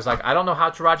 100 guys, like I don't know how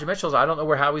Taraji Mitchell's, I don't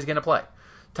know how he's going to play.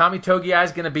 Tommy Togiai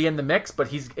is going to be in the mix, but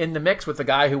he's in the mix with the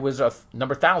guy who was a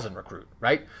number 1,000 recruit,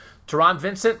 right? Teron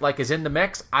Vincent, is in the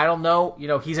mix. I don't know.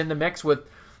 He's in the mix with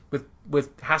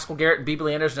Haskell Garrett and Beebe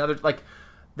Landers and others.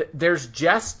 There's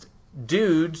just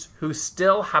dudes who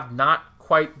still have not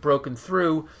quite broken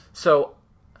through. So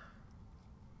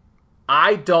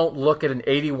I don't look at an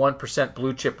 81%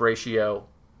 blue chip ratio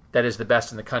that is the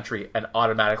best in the country and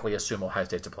automatically assume Ohio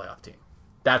State's a playoff team.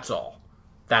 That's all.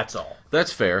 That's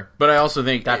fair, but I also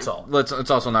think that's all. Let's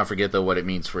also not forget though what it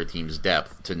means for a team's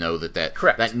depth to know that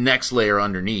Correct. That next layer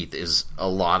underneath is a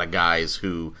lot of guys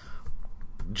who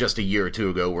just a year or two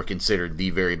ago were considered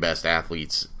the very best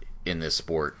athletes in this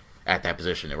sport at that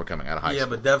position that were coming out of high school. Yeah,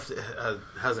 but depth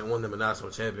hasn't won them a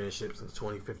national championship since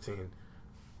 2015.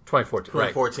 2014.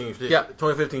 Right. Yeah.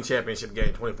 2015 championship game,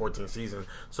 2014 season.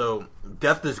 So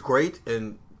depth is great,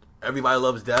 and everybody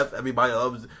loves depth. Everybody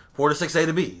loves 4 to 6 A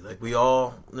to B.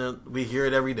 We hear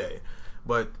it every day,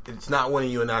 but it's not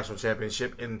winning you a national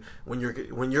championship. And when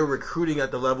you're recruiting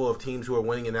at the level of teams who are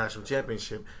winning a national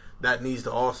championship, that needs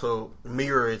to also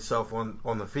mirror itself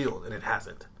on the field, and it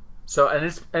hasn't. So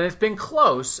it's been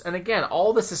close. And again,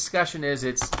 all this discussion is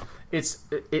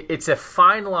it's a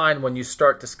fine line when you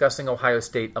start discussing Ohio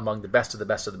State among the best of the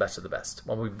best of the best of the best.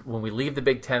 When we leave the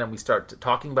Big Ten and we start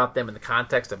talking about them in the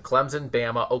context of Clemson,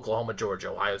 Bama, Oklahoma, Georgia,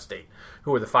 Ohio State,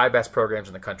 who are the 5 best programs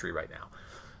in the country right now.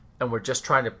 And we're just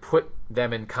trying to put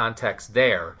them in context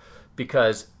there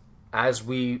because as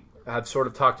we have sort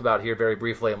of talked about here very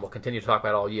briefly and we'll continue to talk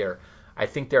about all year, I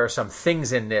think there are some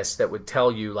things in this that would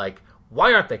tell you,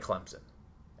 why aren't they Clemson?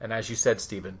 And as you said,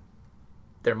 Stephen,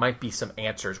 there might be some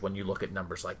answers when you look at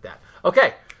numbers like that.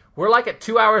 Okay, we're at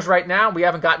 2 hours right now. We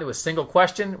haven't gotten to a single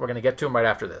question. We're going to get to them right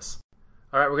after this.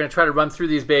 All right, we're going to try to run through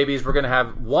these babies. We're going to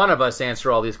have one of us answer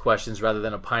all these questions rather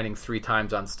than opining 3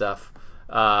 times on stuff.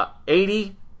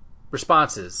 80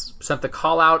 responses. Sent the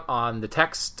call out on the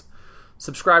text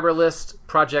subscriber list,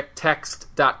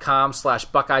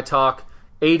 projecttext.com/Buckeye Talk.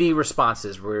 80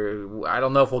 responses. I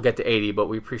don't know if we'll get to 80, but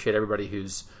we appreciate everybody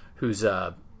who's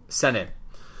sent in.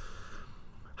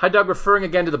 Hi, Doug. Referring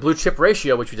again to the blue chip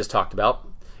ratio, which we just talked about,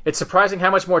 it's surprising how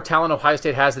much more talent Ohio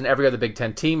State has than every other Big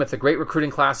Ten team. If the great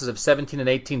recruiting classes of 17 and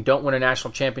 18 don't win a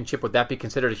national championship, would that be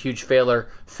considered a huge failure?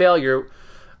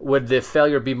 Would the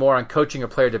failure be more on coaching or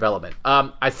player development?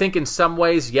 I think in some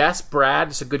ways, yes, Brad.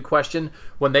 It's a good question.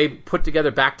 When they put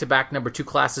together back-to-back number 2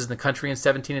 classes in the country in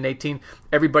 17 and 18,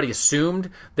 everybody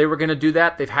assumed they were going to do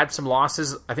that. They've had some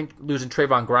losses. I think losing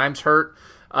Trayvon Grimes hurt,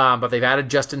 but they've added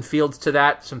Justin Fields to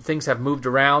that. Some things have moved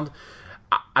around.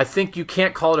 I think you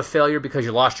can't call it a failure because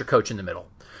you lost your coach in the middle.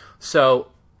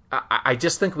 So I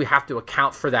just think we have to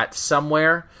account for that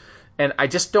somewhere. And I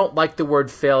just don't like the word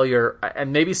failure,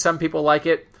 and maybe some people like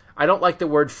it. I don't like the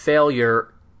word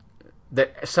failure,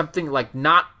 that something like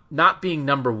not being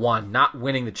number 1, not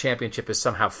winning the championship is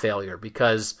somehow failure,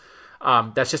 because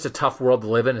that's just a tough world to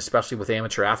live in, especially with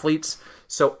amateur athletes.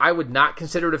 So I would not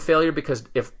consider it a failure, because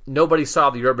if nobody saw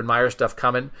the Urban Meyer stuff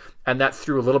coming, and that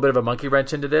threw a little bit of a monkey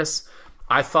wrench into this,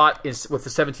 I thought with the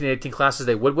 17 and 18 classes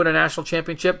they would win a national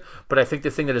championship, but I think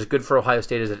the thing that is good for Ohio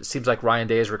State is that it seems like Ryan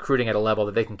Day is recruiting at a level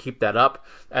that they can keep that up,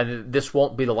 and this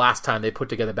won't be the last time they put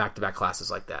together back-to-back classes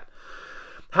like that.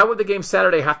 How would the game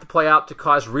Saturday have to play out to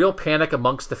cause real panic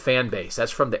amongst the fan base?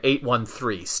 That's from the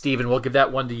 813. Steven, we'll give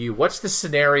that one to you. What's the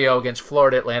scenario against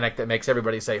Florida Atlantic that makes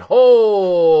everybody say,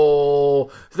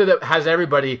 oh, that has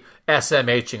everybody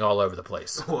SMHing all over the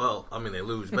place? Well, I mean, they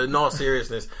lose. But in all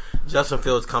seriousness, Justin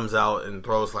Fields comes out and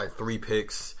throws 3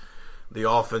 picks. The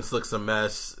offense looks a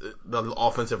mess. The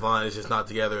offensive line is just not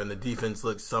together, and the defense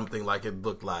looks something like it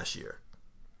looked last year.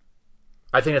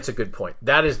 I think that's a good point.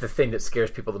 That is the thing that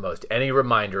scares people the most. Any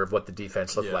reminder of what the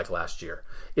defense looked like last year.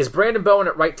 Is Brandon Bowen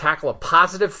at right tackle a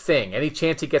positive thing? Any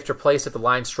chance he gets replaced if the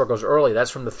line struggles early?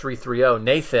 That's from the 330.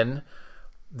 Nathan,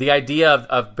 the idea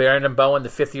of Brandon Bowen, the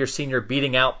 5th-year senior,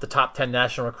 beating out the top 10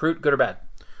 national recruit, good or bad?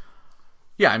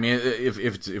 Yeah, I mean, if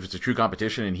it's a true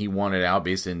competition and he won it out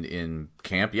based in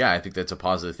camp, yeah, I think that's a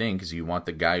positive thing because you want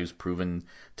the guy who's proven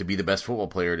to be the best football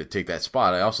player to take that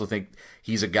spot. I also think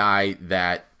he's a guy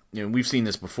that, you know, we've seen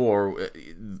this before.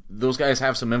 Those guys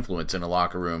have some influence in a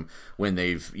locker room when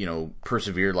they've, you know,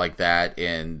 persevered like that,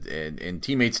 and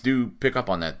teammates do pick up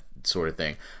on that sort of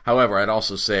thing. However, I'd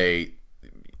also say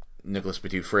Nicholas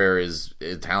Petit-Frere is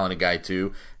a talented guy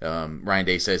too. Ryan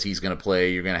Day says he's going to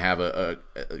play. You're going to have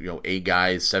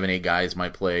seven, eight guys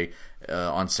might play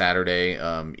on Saturday.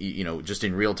 You know, just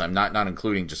in real time, not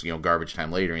including just, you know, garbage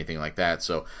time late or anything like that.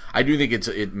 So I do think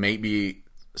it may be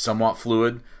somewhat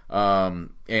fluid.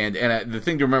 And the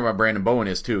thing to remember about Brandon Bowen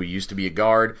is too, he used to be a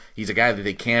guard. He's a guy that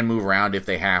they can move around if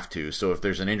they have to. So if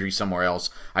there's an injury somewhere else,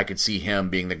 I could see him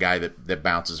being the guy that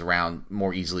bounces around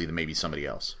more easily than maybe somebody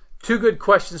else. Two good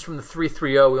questions from the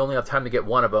 330. We only have time to get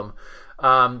one of them.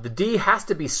 The D has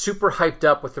to be super hyped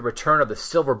up with the return of the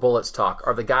Silver Bullets talk.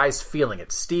 Are the guys feeling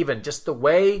it? Steven, just the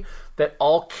way that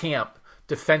all camp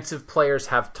defensive players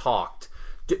have talked,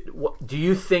 do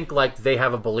you think like they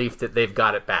have a belief that they've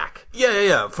got it back?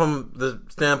 Yeah. From the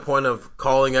standpoint of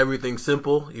calling everything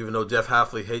simple, even though Jeff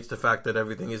Hafley hates the fact that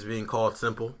everything is being called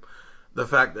simple. The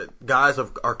fact that guys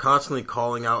are constantly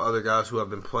calling out other guys who have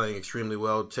been playing extremely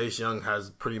well. Chase Young has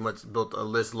pretty much built a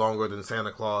list longer than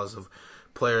Santa Claus of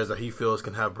players that he feels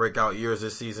can have breakout years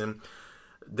this season.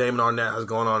 Damon Arnett has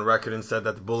gone on record and said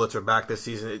that the Bullets are back this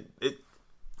season.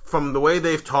 From the way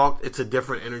they've talked, it's a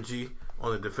different energy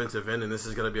on the defensive end, and this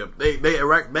is going to be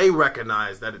they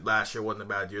recognize that last year wasn't a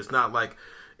bad year. It's not like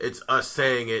it's us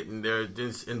saying it and they're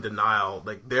just in denial.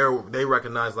 Like they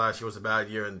recognize last year was a bad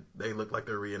year and they look like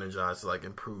they're re-energized to like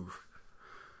improve.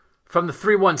 From the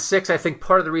 316, I think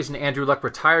part of the reason Andrew Luck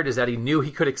retired is that he knew he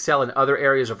could excel in other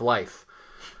areas of life.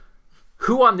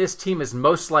 Who on this team is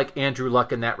most like Andrew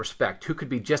Luck in that respect? Who could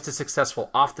be just as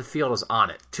successful off the field as on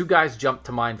it? Two guys jump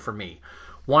to mind for me.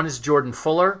 One is Jordan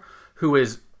Fuller, who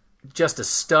is just a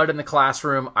stud in the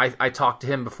classroom. I talked to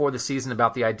him before the season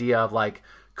about the idea of like,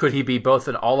 could he be both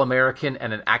an All-American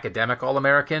and an academic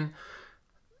All-American?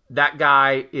 That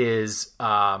guy is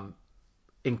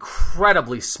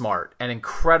incredibly smart and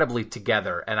incredibly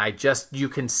together. And you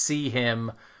can see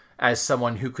him as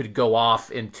someone who could go off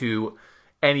into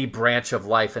any branch of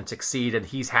life and succeed. And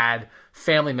he's had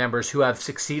family members who have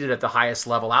succeeded at the highest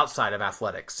level outside of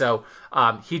athletics. So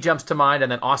he jumps to mind.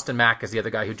 And then Austin Mack is the other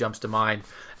guy who jumps to mind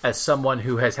as someone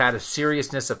who has had a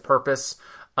seriousness of purpose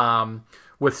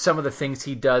with some of the things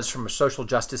he does from a social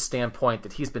justice standpoint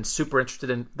that he's been super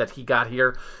interested in that he got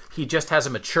here. He just has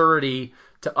a maturity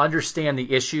to understand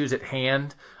the issues at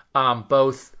hand,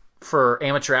 both for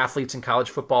amateur athletes in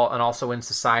college football and also in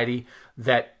society,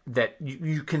 that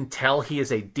you can tell he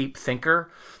is a deep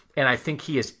thinker. And I think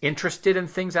he is interested in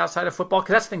things outside of football.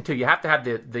 Because that's the thing, too. You have to have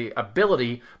the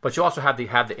ability, but you also have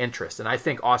the interest. And I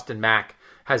think Austin Mack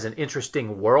has an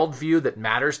interesting worldview that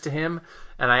matters to him,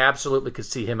 and I absolutely could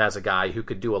see him as a guy who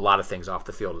could do a lot of things off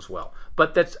the field as well.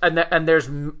 But there's there's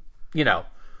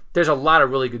a lot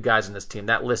of really good guys in this team.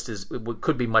 That list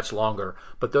could be much longer,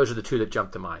 but those are the two that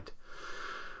jump to mind.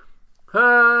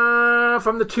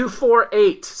 From the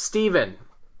 248, Steven.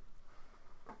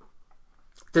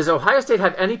 Does Ohio State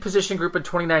have any position group in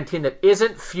 2019 that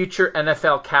isn't future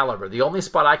NFL caliber? The only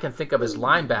spot I can think of is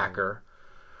linebacker,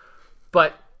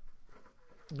 but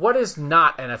what is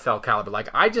not NFL caliber? Like,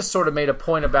 I just sort of made a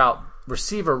point about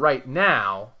receiver right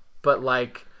now, but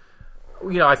like,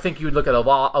 I think you would look at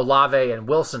Olave and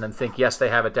Wilson and think, yes, they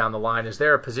have it down the line. Is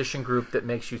there a position group that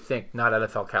makes you think not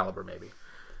NFL caliber, maybe?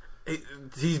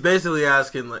 He's basically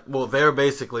asking, they're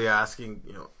basically asking,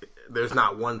 there's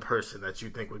not one person that you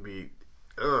think would be,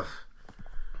 I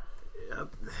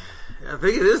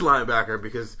think it is linebacker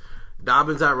because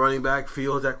Dobbins at running back,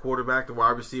 Fields at quarterback, the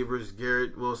wide receivers,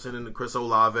 Garrett Wilson and Chris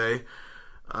Olave.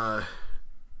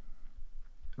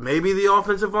 Maybe the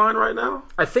offensive line right now?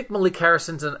 I think Malik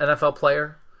Harrison's an NFL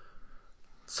player.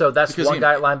 So that's because one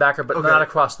guy at linebacker, but not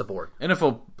across the board.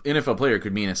 NFL player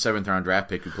could mean a 7th-round draft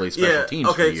pick who plays special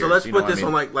teams for years. So let's put this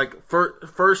on like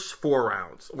first 4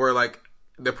 rounds where like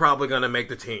they're probably going to make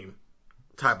the team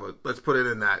type of. Let's put it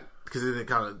in that because it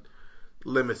kind of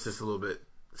limits this a little bit.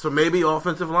 So maybe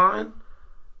offensive line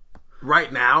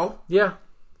right now? Yeah.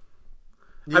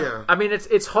 Yeah. I mean,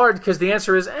 it's hard because the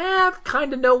answer is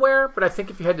kind of nowhere, but I think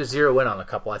if you had to zero in on a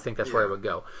couple, I think that's where I would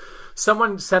go.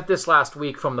 Someone sent this last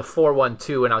week from the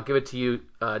 412, and I'll give it to you,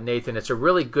 Nathan. It's a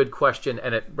really good question,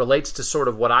 and it relates to sort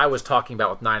of what I was talking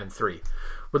about with 9 and 3.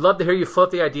 Would love to hear you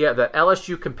float the idea of that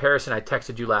LSU comparison I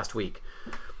texted you last week.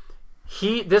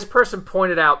 This person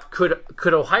pointed out,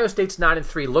 could Ohio State's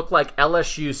 9-3 look like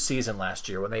LSU's season last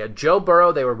year when they had Joe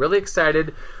Burrow? They were really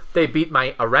excited. They beat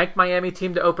a ranked Miami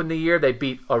team to open the year. They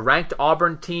beat a ranked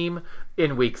Auburn team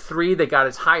in week 3. They got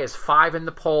as high as 5 in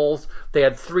the polls. They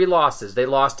had 3 losses. They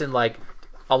lost in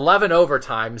 11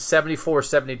 overtimes,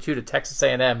 74-72 to Texas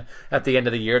A&M at the end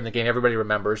of the year in the game everybody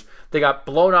remembers. They got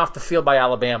blown off the field by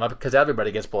Alabama because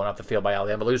everybody gets blown off the field by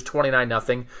Alabama. Lose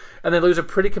 29-0, and they lose a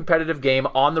pretty competitive game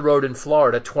on the road in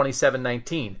Florida,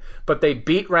 27-19. But they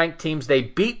beat ranked teams. They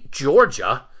beat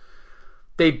Georgia.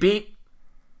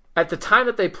 At the time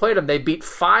that they played them, they beat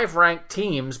 5 ranked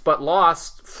teams but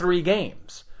lost 3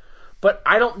 games. But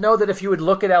I don't know that if you would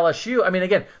look at LSU, I mean,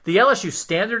 again, the LSU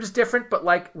standard is different, but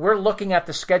we're looking at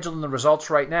the schedule and the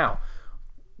results right now.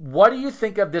 What do you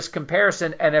think of this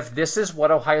comparison? And if this is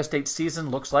what Ohio State's season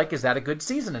looks like, is that a good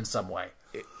season in some way?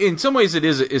 In some ways, it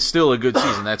is still a good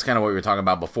season. That's kind of what we were talking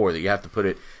about before, that you have to put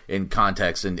it in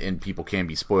context and people can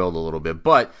be spoiled a little bit.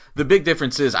 But the big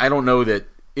difference is, I don't know that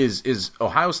is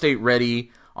Ohio State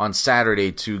ready on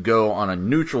Saturday to go on a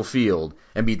neutral field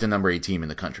and beat the number 8 team in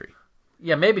the country.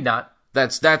 Yeah, maybe not.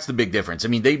 That's the big difference. I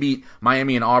mean, they beat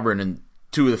Miami and Auburn in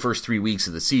 2 of the first 3 weeks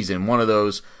of the season. One of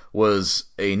those was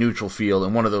a neutral field,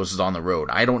 and one of those is on the road.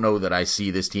 I don't know that I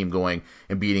see this team going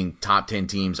and beating top 10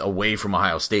 teams away from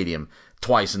Ohio Stadium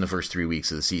twice in the first 3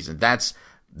 weeks of the season. That's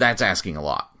asking a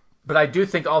lot. But I do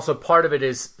think also part of it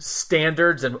is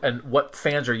standards and what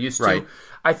fans are used to. Right.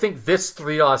 I think this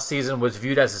 3-loss season was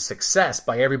viewed as a success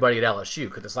by everybody at LSU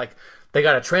because it's like they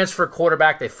got a transfer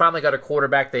quarterback. They finally got a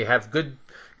quarterback. They have good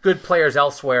players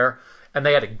elsewhere, and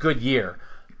they had a good year.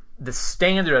 The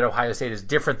standard at Ohio State is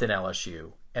different than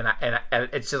LSU, and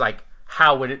it's just like,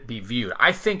 how would it be viewed?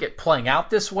 I think it playing out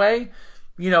this way,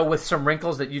 with some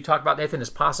wrinkles that you talked about, Nathan, is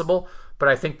possible, but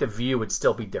I think the view would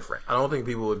still be different. I don't think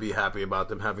people would be happy about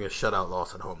them having a shutout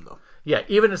loss at home, though. Yeah,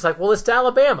 even it's like, well, it's to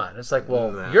Alabama. And it's like,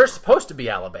 well, You're supposed to be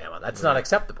Alabama. That's not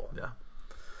acceptable. Yeah.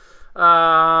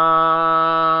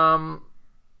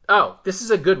 Oh, this is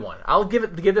a good one. I'll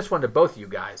give this one to both of you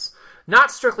guys.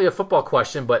 Not strictly a football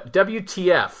question, but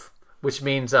WTF, which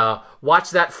means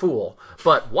watch that fool.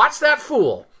 But watch that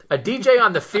fool. A DJ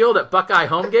on the field at Buckeye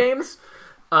home games,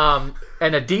 and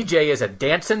a DJ is a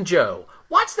Dancing Joe.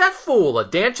 Watch that fool. A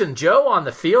Dancing Joe on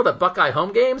the field at Buckeye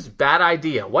home games? Bad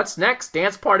idea. What's next?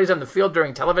 Dance parties on the field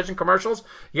during television commercials?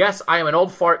 Yes, I am an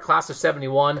old fart, class of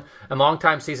 71, and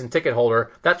longtime season ticket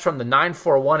holder. That's from the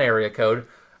 941 area code.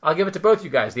 I'll give it to both you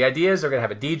guys. The idea is they're going to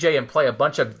have a DJ and play a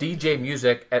bunch of DJ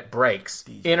music at breaks.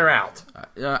 In or out?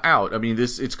 Out. I mean,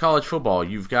 it's college football.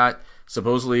 You've got,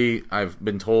 supposedly, I've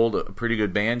been told, a pretty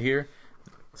good band here.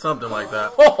 Something like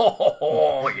that.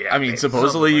 Oh, yeah. I mean,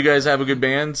 supposedly you guys have a good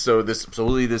band, so this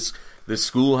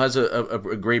school has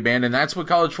a great band, and that's what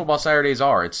college football Saturdays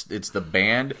are. It's the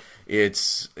band,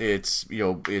 it's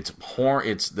horn,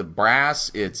 it's the brass,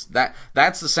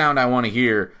 that's the sound I want to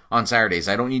hear on Saturdays.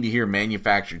 I don't need to hear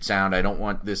manufactured sound. I don't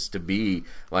want this to be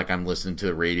like I'm listening to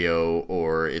the radio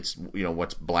or it's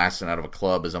what's blasting out of a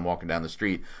club as I'm walking down the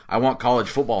street. I want college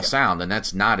football sound, and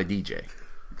that's not a DJ.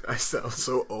 I sound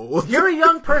so old. You're a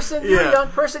young person. You're a young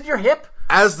person. You're hip.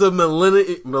 As the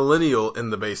millennial in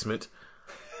the basement,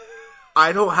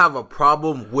 I don't have a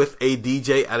problem with a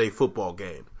DJ at a football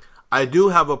game. I do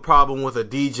have a problem with a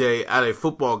DJ at a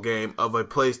football game of a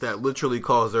place that literally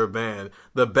calls their band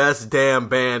the best damn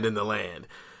band in the land.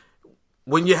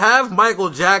 When you have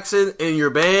Michael Jackson in your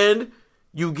band,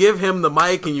 you give him the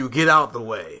mic and you get out the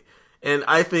way. And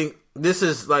I think this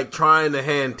is like trying to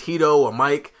hand Tito a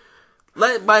mic.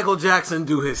 Let Michael Jackson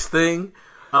do his thing.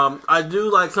 I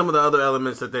do like some of the other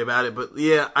elements that they've added, but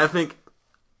yeah, I think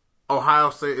Ohio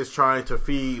State is trying to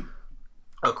feed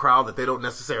a crowd that they don't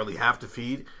necessarily have to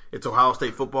feed. It's Ohio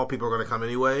State football. People are going to come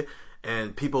anyway,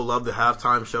 and people love the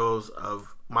halftime shows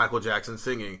of Michael Jackson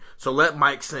singing. So let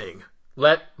Mike sing.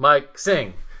 Let Mike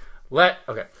sing.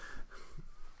 Okay.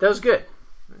 That was good.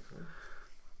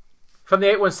 From the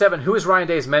 817, who is Ryan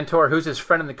Day's mentor? Who's his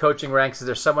friend in the coaching ranks? Is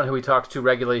there someone who he talks to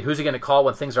regularly? Who's he going to call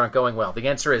when things aren't going well? The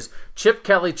answer is Chip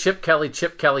Kelly, Chip Kelly,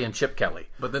 Chip Kelly, and Chip Kelly.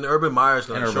 But then Urban Meyer's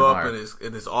going to show up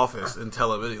in his office and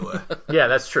tell him anyway. Yeah,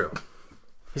 that's true.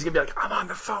 He's going to be like, I'm on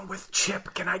the phone with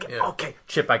Chip. Can I get... Yeah. Okay,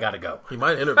 Chip, I got to go. He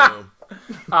might interview him.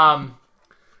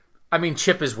 I mean,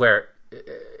 Chip is where...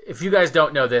 If you guys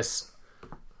don't know this,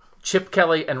 Chip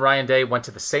Kelly and Ryan Day went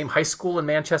to the same high school in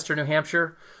Manchester, New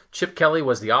Hampshire. Chip Kelly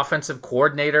was the offensive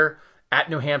coordinator at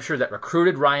New Hampshire that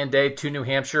recruited Ryan Day to New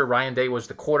Hampshire. Ryan Day was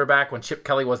the quarterback when Chip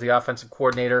Kelly was the offensive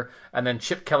coordinator. And then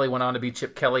Chip Kelly went on to be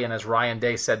Chip Kelly. And as Ryan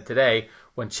Day said today,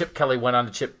 when Chip Kelly went on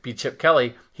to be Chip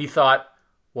Kelly, he thought,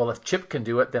 well, if Chip can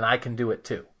do it, then I can do it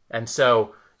too. And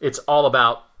so it's all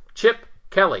about Chip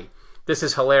Kelly. This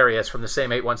is hilarious from the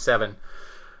same 817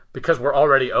 because we're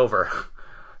already over.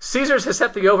 Caesars has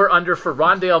set the over-under for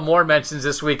Rondale Moore mentions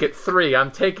this week at 3.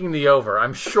 I'm taking the over.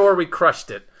 I'm sure we crushed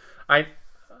it. I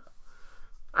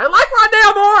like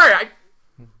Rondale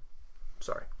Moore!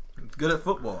 Sorry. It's good at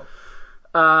football.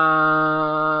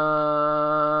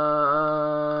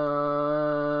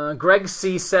 Greg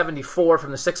C74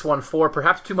 from the 614.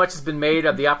 Perhaps too much has been made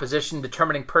of the opposition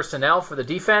determining personnel for the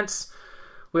defense.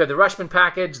 We have the Rushman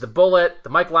package, the bullet, the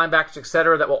Mike linebackers,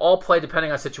 etc. that will all play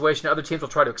depending on situation. Other teams will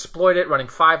try to exploit it, running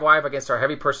 5 wide against our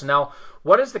heavy personnel.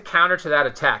 What is the counter to that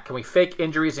attack? Can we fake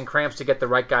injuries and cramps to get the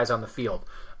right guys on the field?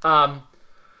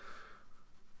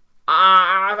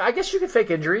 I guess you could fake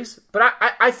injuries, but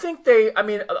I think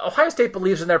Ohio State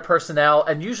believes in their personnel,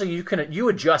 and usually you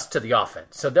adjust to the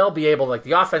offense. So they'll be able, like,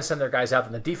 the offense send their guys out,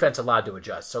 and the defense allowed to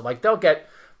adjust. So, like, they'll get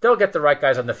the right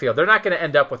guys on the field. They're not going to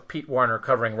end up with Pete Werner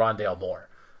covering Rondale Moore.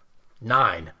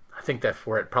 9. I think that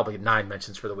we're at probably 9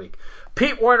 mentions for the week.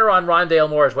 Pete Werner on Rondale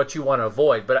Moore is what you want to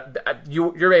avoid, but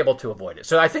you're able to avoid it.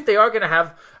 So I think they are going to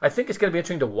have. I think it's going to be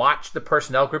interesting to watch the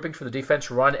personnel groupings for the defense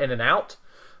run in and out,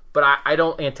 but I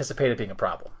don't anticipate it being a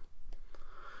problem.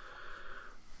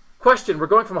 Question: we're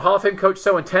going from a Hall of Fame coach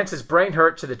so intense his brain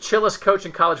hurt to the chillest coach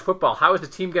in college football. How is the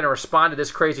team going to respond to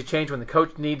this crazy change when the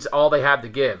coach needs all they have to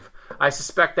give? I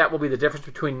suspect that will be the difference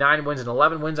between 9 wins and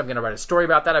 11 wins. I'm going to write a story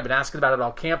about that. I've been asking about it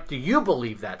all camp. Do you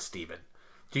believe that, Stephen?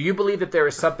 Do you believe that there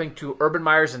is something to Urban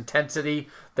Meyer's intensity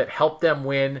that helped them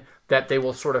win that they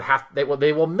will sort of they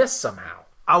will miss somehow?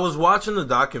 I was watching the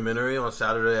documentary on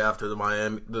Saturday after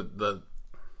the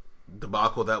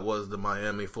debacle that was the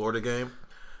Miami-Florida game.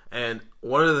 And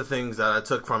one of the things that I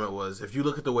took from it was, if you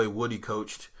look at the way Woody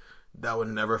coached, that would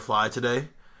never fly today.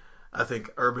 I think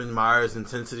Urban Meyer's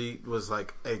intensity was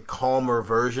like a calmer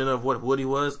version of what Woody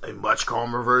was, a much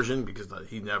calmer version, because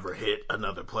he never hit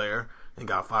another player and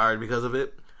got fired because of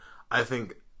it. I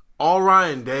think all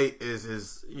Ryan Day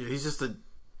is he's just a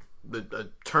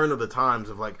turn of the times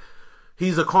of, like,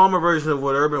 he's a calmer version of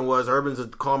what Urban was. Urban's a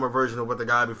calmer version of what the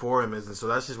guy before him is. And so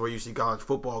that's just where you see college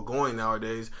football going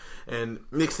nowadays. And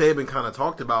Nick Saban kind of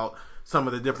talked about some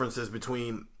of the differences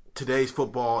between today's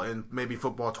football and maybe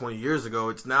football 20 years ago.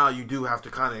 It's now you do have to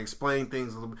kind of explain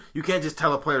things a little bit. You can't just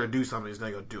tell a player to do something, he's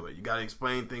not going to do it. You got to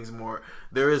explain things more.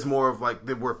 There is more of, like,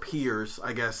 that we're peers,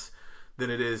 I guess, than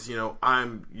it is,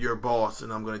 I'm your boss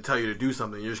and I'm going to tell you to do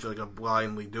something. You're just going to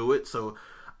blindly do it. So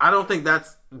I don't think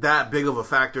that's that big of a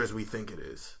factor as we think it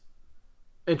is.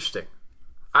 Interesting.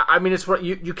 I mean, it's what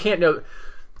you can't know.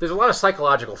 There's a lot of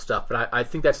psychological stuff, but I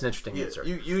think that's an interesting answer.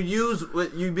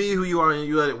 You be who you are, and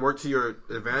you let it work to your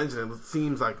advantage, and it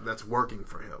seems like that's working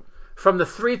for him. From the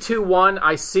 3-2-1,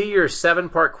 I see your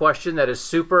 7-part question that is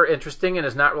super interesting and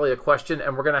is not really a question,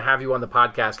 and we're going to have you on the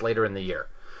podcast later in the year.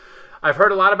 I've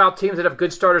heard a lot about teams that have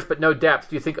good starters but no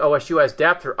depth. Do you think OSU has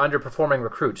depth or underperforming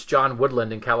recruits? John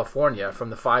Woodland in California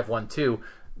from the 512.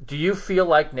 Do you feel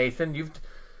like, Nathan,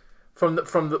 from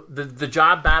the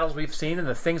job battles we've seen and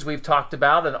the things we've talked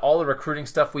about and all the recruiting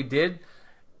stuff we did,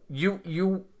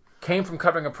 you came from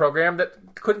covering a program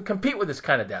that couldn't compete with this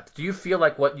kind of depth. Do you feel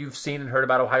like what you've seen and heard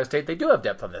about Ohio State, they do have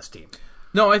depth on this team?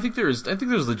 No, I think there's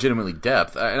legitimately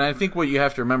depth, and I think what you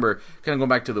have to remember, kind of going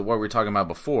back to what we were talking about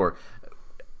before,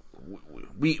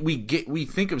 we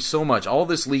think of so much. All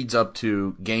this leads up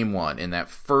to game one in that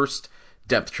first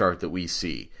depth chart that we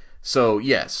see. So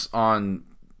yes, on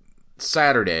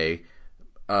Saturday,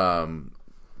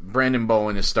 Brandon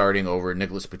Bowen is starting over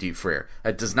Nicholas Petit-Frere.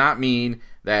 That does not mean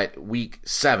that week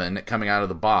 7 coming out of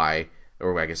the bye,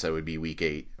 or I guess that would be week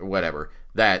 8 or whatever,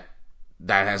 that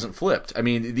hasn't flipped. I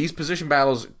mean, these position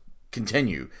battles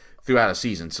continue throughout a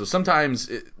season. So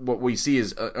sometimes what we see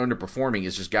is underperforming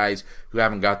is just guys who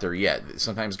haven't got there yet.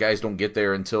 Sometimes guys don't get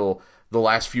there until the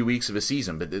last few weeks of a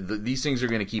season, but these things are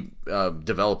going to keep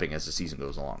developing as the season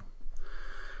goes along.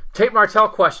 Tate Martell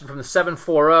question from the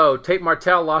 740. Tate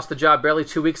Martell lost the job barely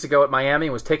 2 weeks ago at Miami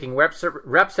and was taking reps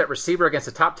at receiver against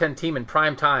a top 10 team in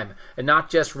prime time, and not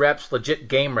just reps, legit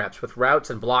game reps with routes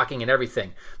and blocking and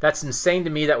everything. That's insane to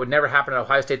me. That would never happen at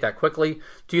Ohio State that quickly.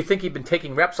 Do you think he'd been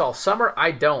taking reps all summer?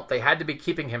 I don't. They had to be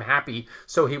keeping him happy,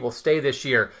 so he will stay this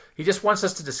year. He just wants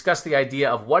us to discuss the idea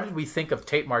of what did we think of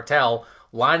Tate Martell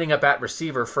lining up at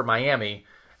receiver for Miami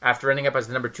after ending up as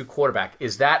the number 2 quarterback.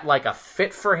 Is that like a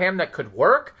fit for him that could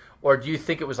work? Or do you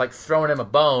think it was like throwing him a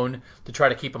bone to try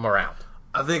to keep him around?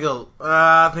 I think a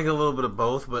little bit of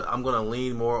both, but I'm going to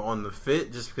lean more on the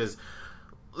fit just because,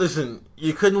 listen,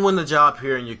 you couldn't win the job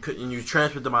here and you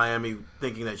transferred to Miami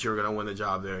thinking that you were going to win the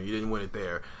job there and you didn't win it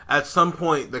there. At some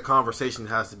point, the conversation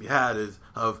has to be had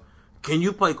of, can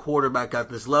you play quarterback at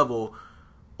this level,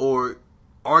 or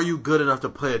are you good enough to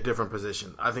play a different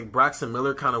position? I think Braxton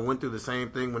Miller kind of went through the same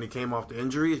thing when he came off the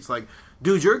injury. It's like,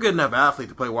 dude, you're a good enough athlete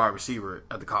to play wide receiver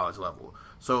at the college level.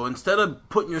 So instead of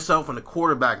putting yourself in a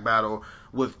quarterback battle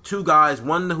with two guys,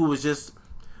 one who was just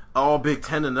all Big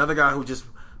Ten, and another guy who just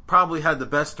probably had the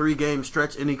best 3-game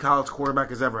stretch any college quarterback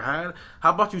has ever had,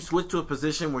 how about you switch to a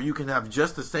position where you can have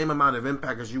just the same amount of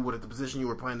impact as you would at the position you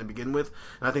were playing to begin with?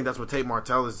 And I think that's what Tate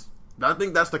Martell is. I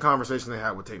think that's the conversation they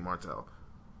had with Tate Martell.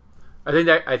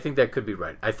 I think that could be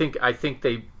right. I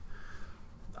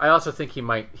also think he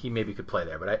maybe could play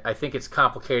there, but I think it's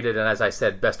complicated. And as I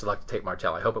said, best of luck to Tate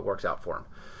Martell. I hope it works out for him.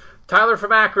 Tyler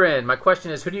from Akron. My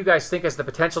question is, who do you guys think has the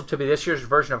potential to be this year's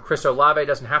version of Chris Olave? It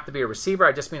doesn't have to be a receiver.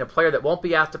 I just mean a player that won't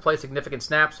be asked to play significant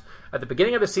snaps at the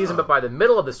beginning of the season, but by the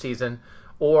middle of the season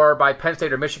or by Penn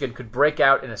State or Michigan could break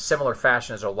out in a similar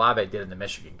fashion as Olave did in the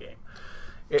Michigan game.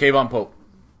 Kayvon Pope.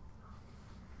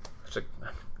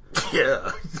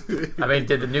 Yeah. I mean,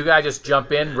 did the new guy just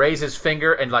jump in, raise his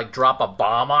finger, and like drop a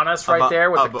bomb on us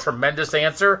there with a tremendous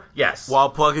answer? Yes. While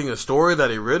plugging a story that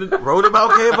he wrote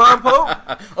about Kayvon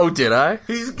Pope? Oh, did I?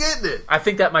 He's getting it. I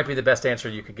think that might be the best answer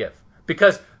you could give.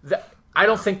 Because I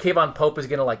don't think Kayvon Pope is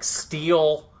going to like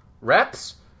steal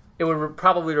reps. It would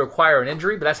probably require an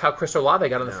injury, but that's how Chris Olave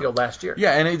got on the field last year.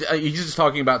 Yeah, and he's just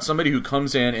talking about somebody who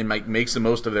comes in and makes the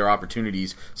most of their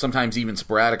opportunities, sometimes even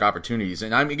sporadic opportunities.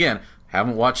 And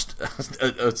haven't watched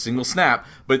a single snap,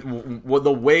 but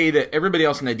the way that everybody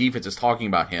else in that defense is talking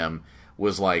about him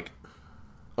was like,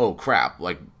 oh crap,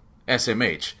 like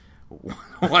SMH.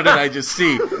 What did I just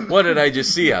see? What did I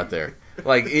just see out there?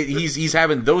 Like he's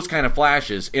having those kind of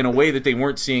flashes in a way that they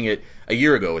weren't seeing it a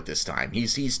year ago at this time.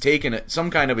 He's taken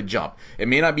some kind of a jump. It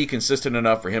may not be consistent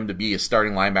enough for him to be a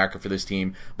starting linebacker for this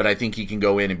team, but I think he can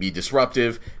go in and be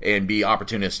disruptive and be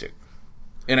opportunistic.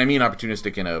 And I mean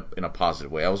opportunistic in a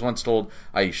positive way. I was once told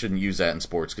I shouldn't use that in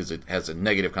sports because it has a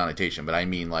negative connotation, but I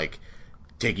mean like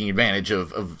taking advantage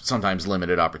of sometimes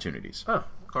limited opportunities. Oh,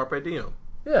 Carpe diem.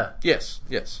 Yeah. Yes.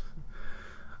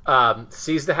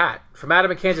 Seize the hat. From Adam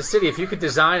in Kansas City, if you could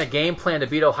design a game plan to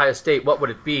beat Ohio State, what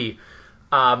would it be?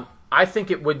 I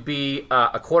think it would be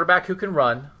a quarterback who can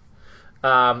run,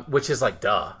 which is like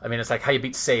duh. I mean, it's like how you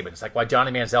beat Saban. It's like why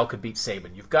Johnny Manziel could beat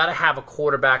Saban. You've got to have a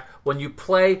quarterback when you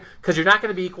play because you're not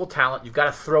going to be equal talent. You've got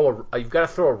to throw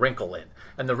a wrinkle in,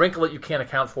 and the wrinkle that you can't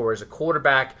account for is a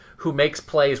quarterback who makes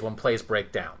plays when plays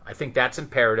break down. I think that's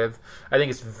imperative. I think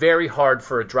it's very hard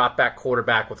for a drop back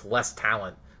quarterback with less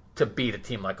talent to beat a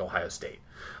team like Ohio State.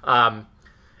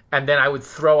 And then I would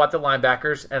throw out the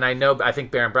linebackers, and I think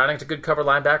Baron Browning's a good cover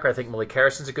linebacker. I think Malik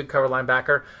Harrison's a good cover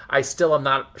linebacker. I still am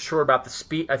not sure about the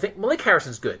speed. I think Malik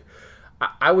Harrison's good.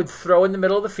 I would throw in the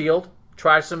middle of the field,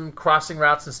 try some crossing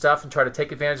routes and stuff, and try to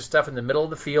take advantage of stuff in the middle of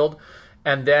the field.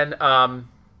 And then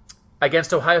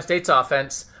against Ohio State's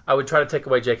offense, I would try to take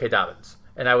away J.K. Dobbins,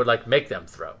 and I would make them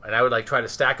throw. And I would try to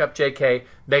stack up J.K.,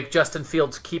 make Justin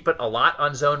Fields keep it a lot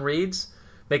on zone reads,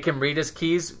 make him read his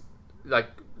keys,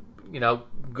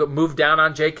 move down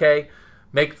on J.K.,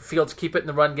 make Fields keep it in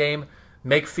the run game,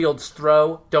 make Fields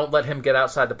throw, don't let him get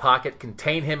outside the pocket,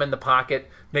 contain him in the pocket,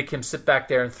 make him sit back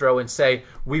there and throw and say,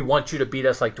 we want you to beat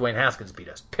us like Dwayne Haskins beat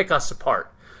us. Pick us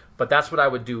apart. But that's what I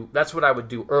would do. That's what I would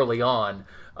do early on.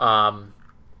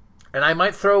 And I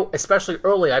might throw, especially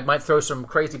early, I might throw some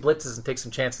crazy blitzes and take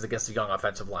some chances against the young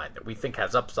offensive line that we think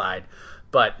has upside.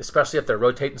 But especially if they're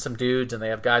rotating some dudes and they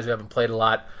have guys who haven't played a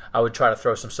lot, I would try to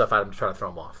throw some stuff at them to try to throw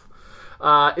them off.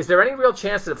 Is there any real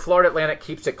chance that Florida Atlantic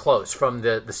keeps it close from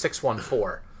the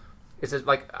 6-1-4? Is it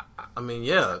like... I mean,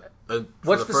 yeah.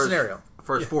 What's the scenario?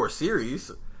 First four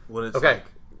series, when it's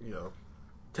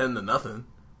 10-0,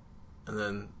 and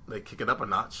then they kick it up a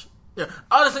notch. Yeah,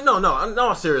 honestly,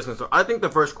 no seriousness. I think the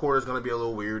first quarter is going to be a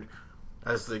little weird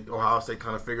as the Ohio State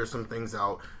kind of figures some things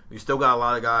out. You still got a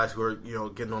lot of guys who are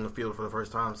getting on the field for the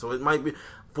first time, so it might be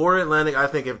Florida Atlantic. I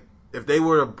think if they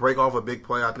were to break off a big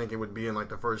play, I think it would be in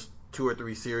the first 2 or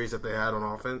 3 series that they had on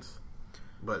offense,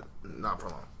 but not for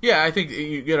long. Yeah, I think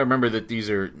you got to remember that these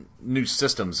are new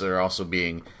systems that are also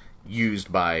being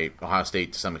used by Ohio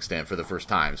State to some extent for the first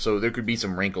time. So there could be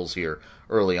some wrinkles here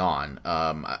early on.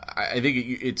 I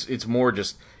think it's more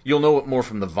just you'll know it more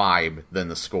from the vibe than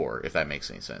the score, if that makes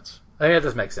any sense. I think that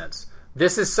does make sense.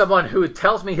 This is someone who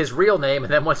tells me his real name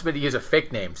and then wants me to use a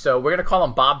fake name. So we're going to call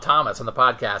him Bob Thomas on the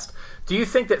podcast. Do you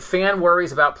think that fan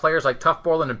worries about players like Tuff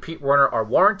Borland and Pete Werner are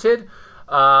warranted?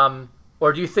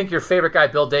 Or do you think your favorite guy,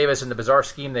 Bill Davis, and the bizarre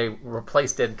scheme they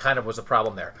replaced in kind of was a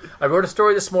problem there? I wrote a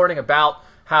story this morning about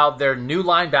how their new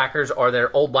linebackers are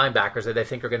their old linebackers that they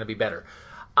think are going to be better.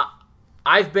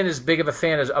 I've been as big of a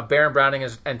fan of Baron Browning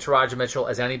and Taraja Mitchell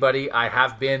as anybody. I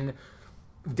have been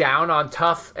down on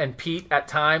Tuff and Pete at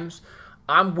times.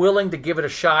 I'm willing to give it a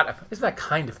shot. Isn't that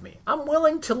kind of me? I'm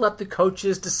willing to let the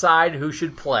coaches decide who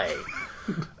should play.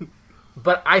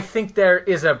 But I think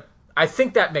I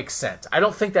think that makes sense. I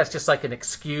don't think that's just like an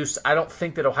excuse. I don't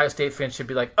think that Ohio State fans should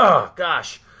be like, oh,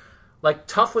 gosh. Like,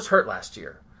 Tough was hurt last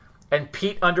year. And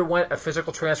Pete underwent a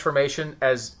physical transformation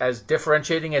as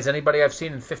differentiating as anybody I've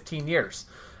seen in 15 years.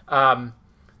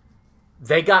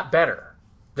 They got better.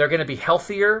 They're going to be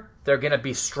healthier. They're going to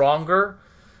be stronger.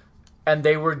 And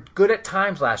they were good at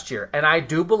times last year. And I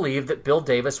do believe that Bill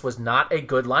Davis was not a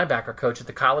good linebacker coach at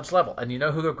the college level. And you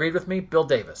know who agreed with me? Bill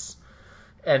Davis.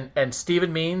 And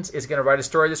Stephen Means is going to write a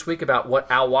story this week about what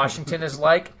Al Washington is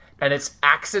like. And it's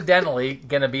accidentally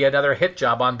going to be another hit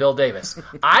job on Bill Davis.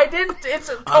 I didn't. It's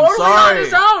totally on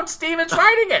his own. Stephen's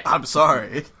writing it. I'm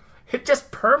sorry. It just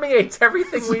permeates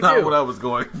everything we do. That's not what I was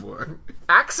going for.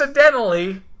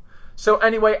 Accidentally. So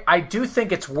anyway, I do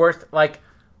think it's worth, like,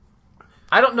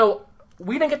 I don't know.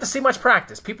 We didn't get to see much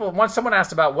practice. Someone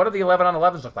asked about what do the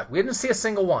 11-on-11s look like. We didn't see a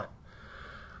single one.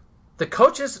 The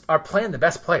coaches are playing the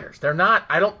best players. They're not.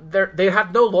 They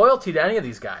have no loyalty to any of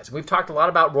these guys. We've talked a lot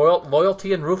about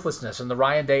loyalty and ruthlessness in the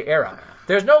Ryan Day era.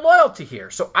 There's no loyalty here.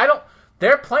 So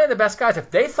they're playing the best guys. If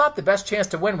they thought the best chance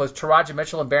to win was Taraji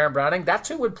Mitchell and Baron Browning, that's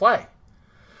who would play.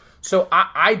 So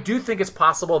I do think it's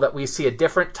possible that we see a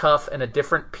different Tough and a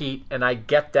different Pete, and I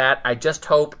get that. I just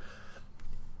hope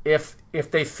if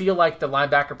they feel like the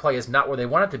linebacker play is not where they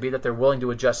want it to be, that they're willing to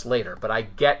adjust later. But I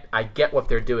get what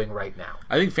they're doing right now.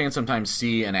 I think fans sometimes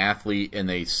see an athlete and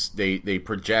they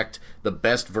project the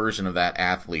best version of that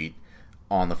athlete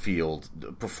on the field,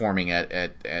 performing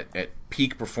at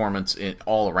peak performance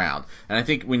all around. And I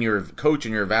think when you're a coach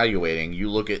and you're evaluating, you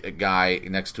look at a guy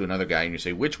next to another guy and you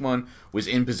say, which one was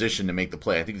in position to make the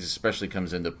play? I think this especially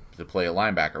comes into play a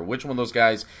linebacker. Which one of those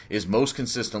guys is most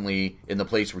consistently in the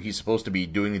place where he's supposed to be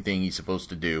doing the thing he's supposed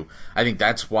to do? I think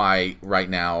that's why right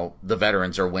now the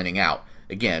veterans are winning out.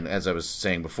 Again, as I was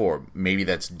saying before, maybe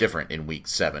that's different in week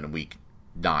 7, week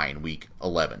 9, week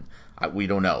 11. We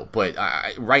don't know. But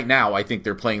right now, I think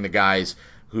they're playing the guys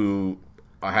who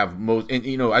have most. And,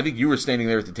 I think you were standing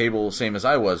there at the table, same as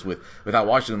I was with Al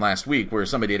Washington last week, where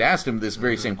somebody had asked him this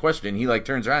very same question. And he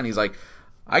turns around and he's like,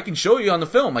 I can show you on the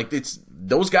film.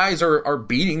 Those guys are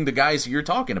beating the guys you're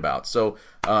talking about. So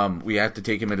we have to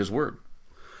take him at his word.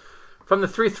 From the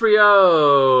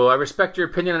 330, I respect your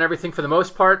opinion on everything for the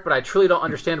most part, but I truly don't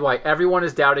understand why everyone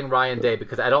is doubting Ryan Day,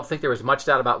 because I don't think there was much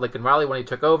doubt about Lincoln Riley when he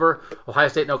took over. Ohio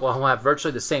State and Oklahoma have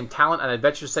virtually the same talent, and I'd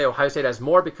venture to say Ohio State has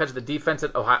more because of the defense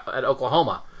at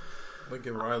Oklahoma.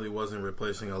 Lincoln Riley wasn't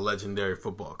replacing a legendary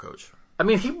football coach. I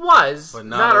mean, he was, but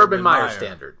not Urban Meyer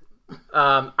standard.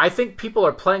 I think people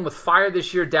are playing with fire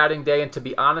this year, doubting Day, and to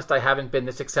be honest, I haven't been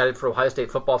this excited for Ohio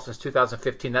State football since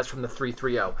 2015. That's from the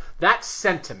 330. That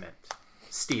sentiment,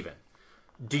 Stephen,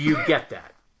 do you get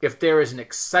that? If there is an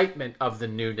excitement of the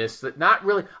newness, that not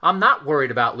really, I'm not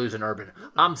worried about losing Urban.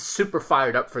 I'm super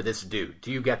fired up for this dude. Do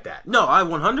you get that? No, I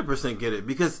 100% get it,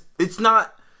 because it's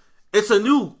a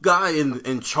new guy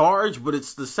in charge, but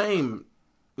it's the same,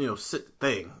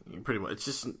 thing, pretty much. It's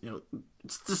just,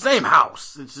 it's the same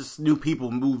house. It's just new people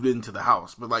moved into the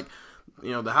house. But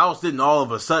the house didn't all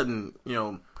of a sudden,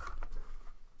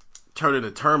 turn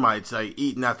into termites,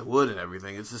 eating at the wood and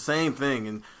everything. It's the same thing,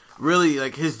 and really,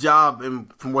 his job,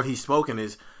 and from what he's spoken,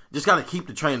 is just got to keep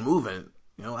the train moving.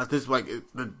 At this,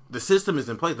 the system is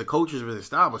in place, the coaches have been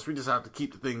established. We just have to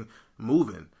keep the thing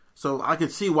moving. So I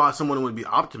could see why someone would be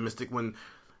optimistic when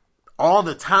all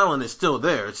the talent is still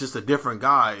there. It's just a different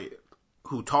guy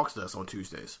who talks to us on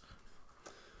Tuesdays.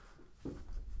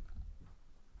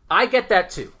 I get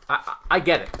that too. I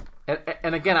get it,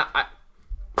 and again,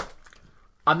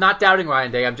 I'm not doubting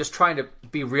Ryan Day. I'm just trying to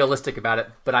be realistic about it,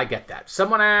 but I get that.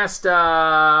 Someone asked,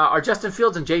 are Justin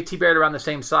Fields and JT Barrett around the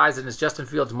same size, and is Justin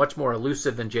Fields much more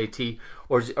elusive than JT,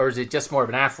 or is it just more of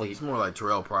an athlete? It's more like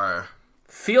Terrell Pryor.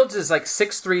 Fields is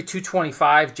 6'3",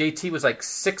 225. JT was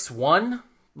 6'1",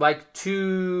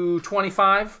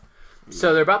 225.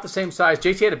 So they're about the same size.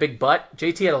 JT had a big butt.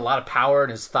 JT had a lot of power in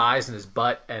his thighs and his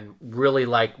butt, and really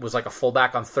was a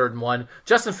fullback on 3rd and 1.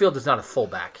 Justin Fields is not a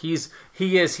fullback. He's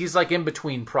in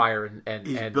between Pryor and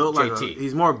JT.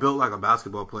 He's more built like a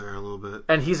basketball player a little bit,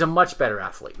 and he's a much better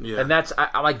athlete. Yeah. And that's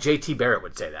I like JT Barrett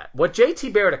would say that. What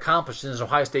JT Barrett accomplished in his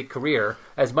Ohio State career,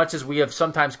 as much as we have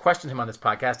sometimes questioned him on this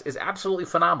podcast, is absolutely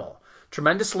phenomenal.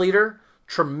 Tremendous leader,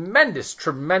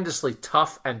 tremendously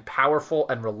tough and powerful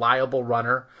and reliable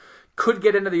runner. Could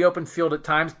get into the open field at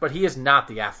times, but he is not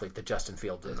the athlete that Justin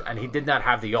Fields is, and he did not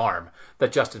have the arm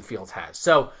that Justin Fields has.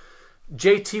 So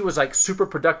JT was super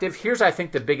productive. Here's, I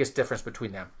think, the biggest difference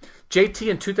between them. JT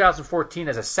in 2014,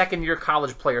 as a second-year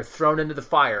college player thrown into the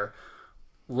fire,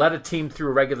 led a team through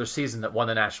a regular season that won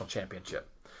the national championship.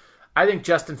 I think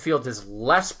Justin Fields is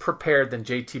less prepared than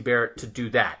JT Barrett to do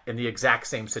that in the exact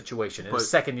same situation in his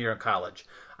second year in college.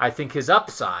 I think his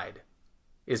upside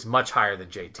is much higher than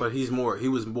JT. But he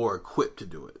was more equipped to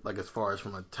do it, like as far as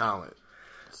from a talent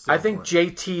standpoint. I think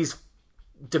JT's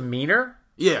demeanor,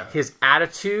 his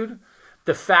attitude,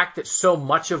 the fact that so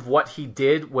much of what he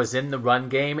did was in the run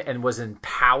game and was in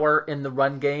power in the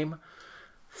run game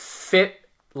fit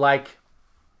like,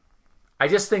 I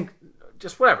just think,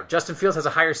 just whatever. Justin Fields has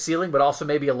a higher ceiling, but also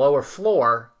maybe a lower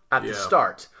floor at the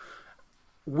start.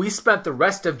 We spent the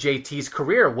rest of JT's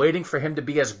career waiting for him to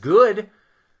be as good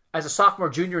as a sophomore,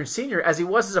 junior, and senior as he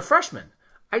was as a freshman.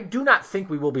 I do not think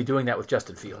we will be doing that with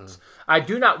Justin Fields. I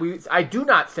do not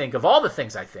think, of all the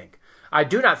things I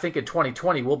do not think in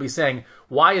 2020 we'll be saying,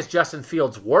 why is Justin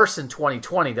Fields worse in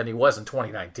 2020 than he was in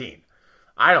 2019?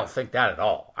 I don't think that at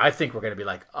all. I think we're going to be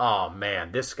like, oh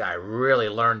man, this guy really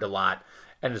learned a lot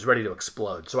and is ready to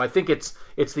explode. So I think it's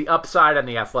the upside and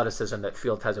the athleticism that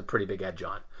Fields has a pretty big edge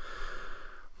on.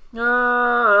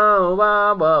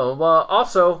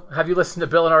 Also, have you listened to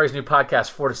Bill and Ari's new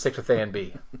podcast, 4 to 6 with A and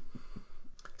B?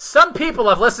 Some people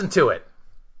have listened to it.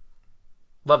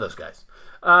 Love those guys.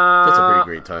 That's a pretty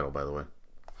great title, by the way.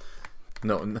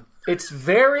 No. It's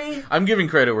very... I'm giving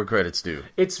credit where credit's due.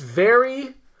 It's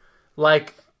very,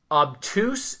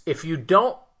 obtuse. If you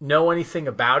don't know anything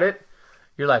about it,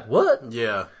 you're like, what?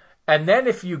 Yeah. And then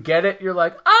if you get it, you're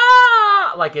like,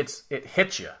 ah! Like, it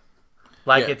hits you.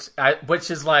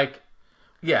 Which is like,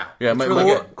 yeah.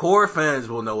 Yeah, core fans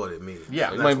will know what it means.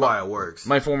 Yeah. That's why it works.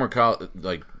 My former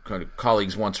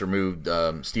colleagues once removed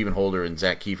Stephen Holder and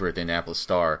Zach Kiefer at the Indianapolis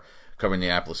Star covering the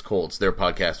Indianapolis Colts. Their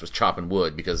podcast was Chopping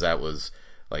Wood because that was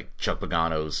like Chuck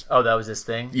Pagano's. Oh, that was his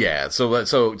thing? Yeah.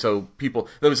 So people,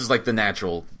 that was just like the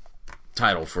natural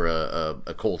title for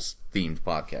a Colts themed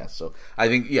podcast. So I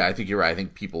think you're right. I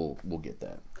think people will get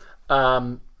that.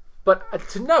 But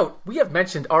to note, we have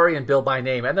mentioned Ari and Bill by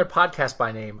name and their podcast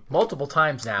by name multiple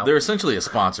times now. They're essentially a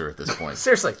sponsor at this point.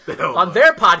 Seriously. On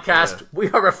their podcast, we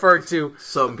are referred to...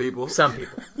 Some people.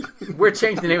 We're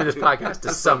changing the name of this podcast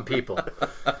to Some People.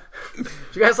 Did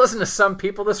you guys listen to Some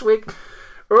People this week?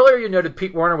 Earlier you noted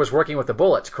Pete Werner was working with the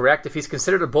Bullets, correct? If he's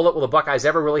considered a Bullet, will the Buckeyes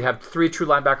ever really have 3 true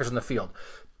linebackers on the field?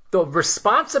 The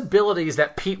responsibilities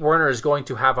that Pete Werner is going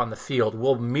to have on the field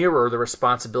will mirror the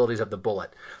responsibilities of the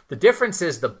Bullet. The difference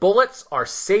is the Bullets are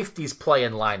safeties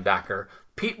playing linebacker.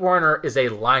 Pete Werner is a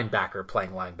linebacker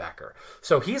playing linebacker.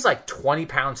 So he's like 20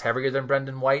 pounds heavier than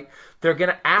Brendan White. They're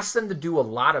going to ask them to do a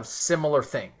lot of similar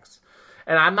things.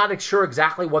 And I'm not sure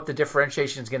exactly what the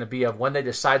differentiation is going to be of when they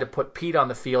decide to put Pete on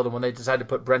the field and when they decide to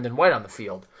put Brendan White on the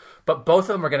field. But both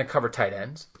of them are going to cover tight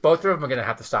ends. Both of them are going to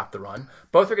have to stop the run.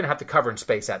 Both are going to have to cover in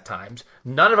space at times.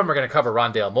 None of them are going to cover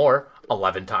Rondale Moore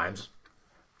 11 times.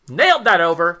 Nailed that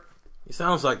over. It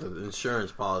sounds like the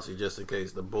insurance policy just in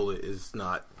case the Bullet is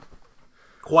not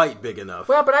quite big enough.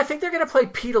 Well, but I think they're going to play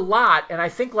Pete a lot, and I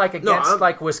think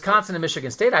against Wisconsin and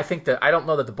Michigan State, I don't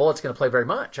know that the Bullet's going to play very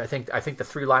much. I think the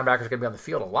 3 linebackers are going to be on the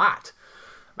field a lot.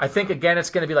 I think, again, it's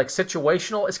going to be like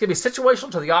situational. It's going to be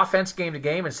situational to the offense game to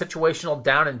game and situational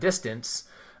down and distance.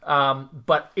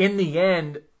 But in the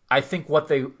end, I think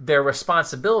their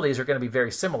responsibilities are going to be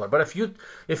very similar. But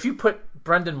if you put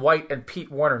Brendan White and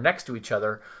Pete Werner next to each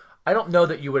other, I don't know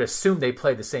that you would assume they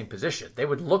play the same position. They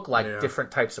would look like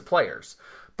different types of players.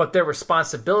 But their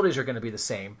responsibilities are going to be the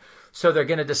same. So they're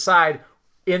going to decide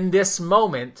in this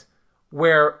moment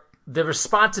where the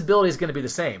responsibility is going to be the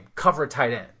same. Cover a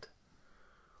tight end.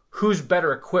 Who's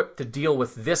better equipped to deal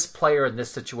with this player in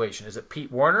this situation? Is it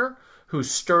Pete Werner, who's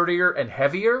sturdier and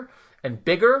heavier and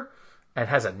bigger and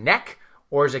has a neck?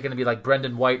 Or is it going to be like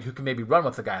Brendan White, who can maybe run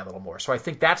with the guy a little more? So I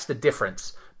think that's the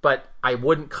difference. But I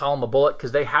wouldn't call him a Bullet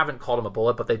because they haven't called him a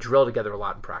Bullet, but they drill together a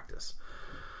lot in practice.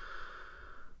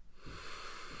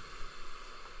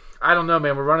 I don't know,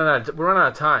 man. We're running out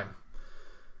of time.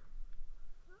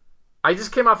 I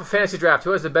just came off a fantasy draft.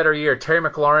 Who has the better year, Terry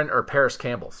McLaurin or Paris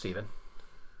Campbell, Steven?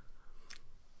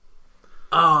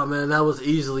 Oh, man, that was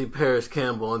easily Paris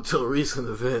Campbell until recent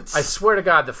events. I swear to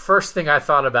God, the first thing I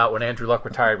thought about when Andrew Luck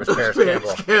retired was Paris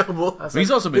Campbell.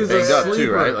 He's also been banged up, too,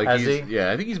 right? Like Has he?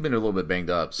 Yeah, I think he's been a little bit banged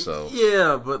up, so...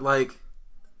 Yeah, but,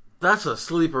 that's a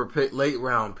sleeper pick,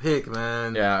 late-round pick,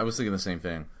 man. Yeah, I was thinking the same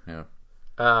thing, yeah.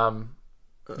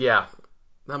 Yeah.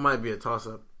 That might be a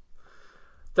toss-up.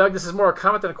 Doug, this is more a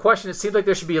comment than a question. It seems like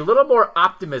there should be a little more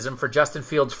optimism for Justin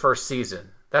Fields' first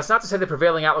season. That's not to say the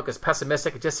prevailing outlook is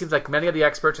pessimistic. It just seems like many of the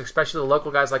experts, especially the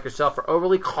local guys like yourself, are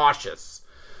overly cautious.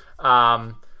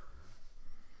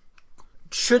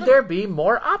 Should there be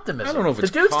more optimism? I don't know if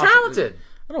it's the dude's talented.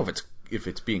 I don't know if it's if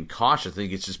it's being cautious, I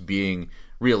think it's just being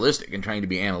realistic and trying to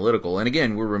be analytical. And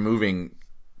again, we're removing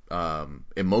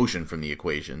emotion from the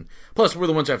equation. Plus, we're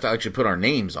the ones who have to actually put our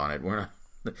names on it. We're not.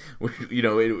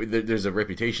 There's a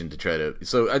reputation to try to.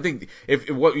 So I think if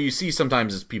what you see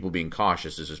sometimes is people being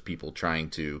cautious, is just people trying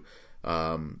to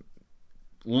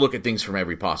look at things from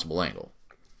every possible angle.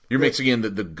 You're mixing in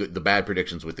the bad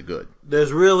predictions with the good.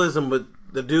 There's realism, but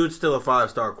the dude's still a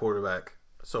 5-star quarterback.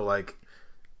 So like,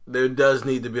 there does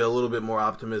need to be a little bit more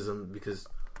optimism because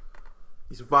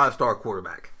he's a 5-star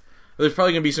quarterback. There's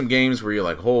probably going to be some games where you're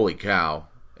like, holy cow,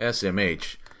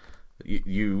 SMH.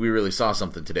 We really saw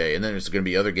something today. And then there's going to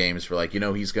be other games for like,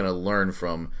 he's going to learn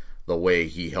from the way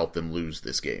he helped them lose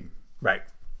this game. Right.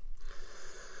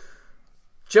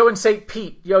 Joe in St.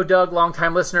 Pete. Yo, Doug,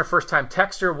 longtime listener, first-time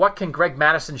texter. What can Greg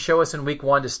Mattison show us in week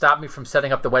 1 to stop me from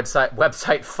setting up the website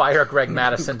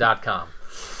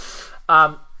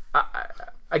firegregmadison.com?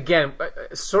 Again,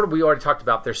 sort of we already talked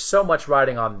about, there's so much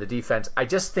riding on the defense. I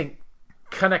just think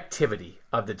connectivity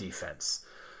of the defense.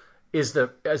 Is the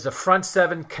front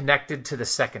seven connected to the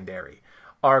secondary?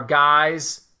 Are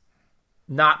guys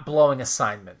not blowing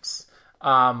assignments?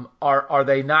 Are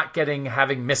they not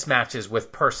having mismatches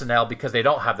with personnel because they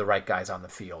don't have the right guys on the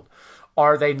field?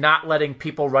 Are they not letting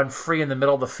people run free in the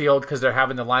middle of the field because they're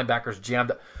having the linebackers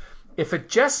jammed up? If it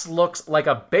just looks like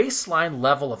a baseline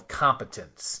level of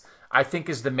competence, I think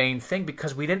is the main thing,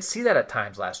 because we didn't see that at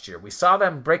times last year. We saw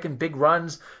them breaking big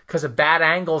runs because of bad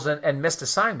angles and missed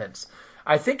assignments.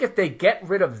 I think if they get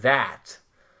rid of that,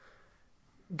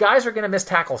 guys are going to miss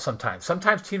tackles sometimes.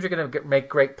 Sometimes teams are going to make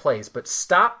great plays, but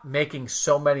stop making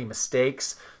so many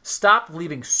mistakes. Stop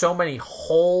leaving so many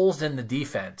holes in the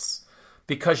defense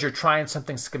because you're trying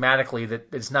something schematically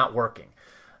that is not working.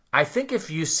 I think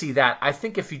if you see that, I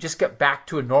think if you just get back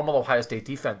to a normal Ohio State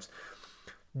defense,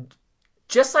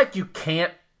 just like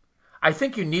I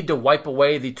think you need to wipe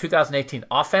away the 2018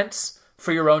 offense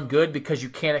for your own good, because you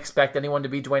can't expect anyone to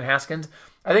be Dwayne Haskins.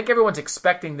 I think everyone's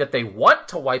expecting that they want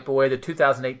to wipe away the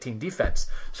 2018 defense.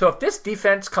 So if this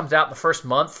defense comes out in the first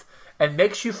month and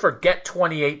makes you forget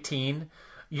 2018,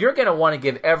 you're going to want to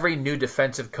give every new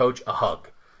defensive coach a hug.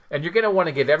 And you're going to want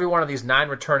to give every one of these 9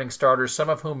 returning starters, some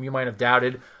of whom you might have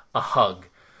doubted, a hug.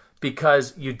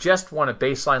 Because you just want a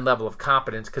baseline level of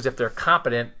competence, because if they're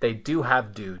competent, they do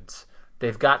have dudes.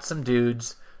 They've got some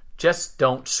dudes. Just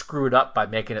don't screw it up by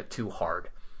making it too hard.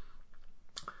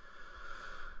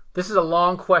 This is a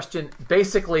long question.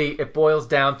 Basically, it boils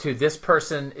down to this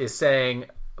person is saying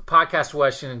a podcast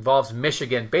question involves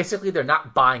Michigan. Basically, they're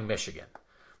not buying Michigan.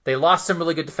 They lost some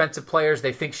really good defensive players.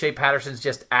 They think Shea Patterson's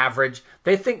just average.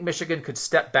 They think Michigan could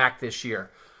step back this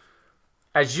year.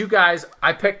 As you guys,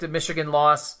 I picked a Michigan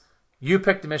loss. You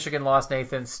picked a Michigan loss,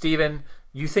 Nathan. Steven,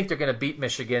 you think they're going to beat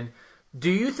Michigan. Do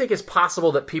you think it's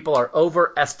possible that people are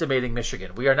overestimating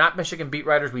Michigan? We are not Michigan beat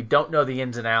writers. We don't know the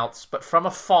ins and outs. But from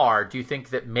afar, do you think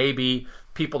that maybe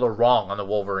people are wrong on the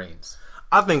Wolverines?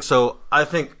 I think so. I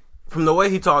think from the way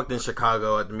he talked in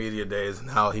Chicago at the media days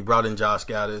and how he brought in Josh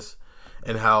Gaddis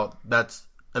and how that's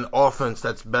an offense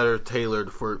that's better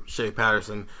tailored for Shea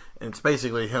Patterson, and it's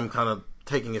basically him kind of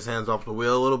taking his hands off the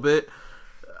wheel a little bit.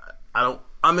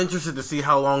 I'm interested to see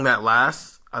how long that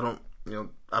lasts. I don't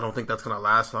think that's going to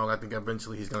last long. I think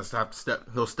eventually he's going to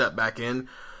he'll step back in.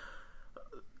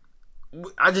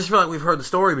 I just feel like we've heard the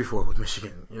story before with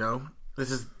Michigan.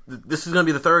 This is going to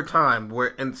be the third time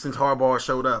since Harbaugh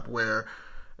showed up, where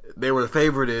they were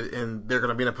favorited and they're going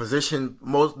to be in a position.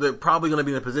 They're probably going to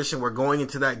be in a position where going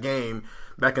into that game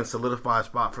that can solidify a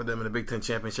spot for them in the Big Ten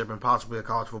championship and possibly a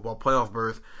college football playoff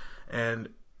berth. And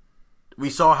we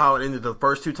saw how it ended the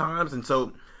first 2 times, and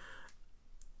so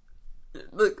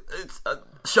look, it's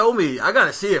show me. I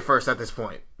gotta see it first at this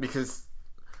point, because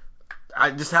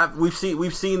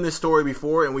we've seen this story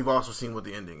before, and we've also seen what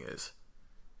the ending is.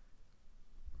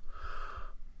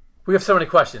 We have so many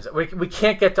questions. We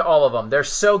can't get to all of them. They're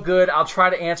so good. I'll try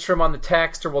to answer them on the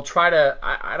text, or we'll try to.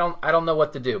 I don't know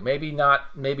what to do. Maybe not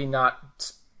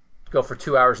go for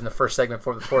 2 hours in the first segment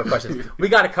for the questions. We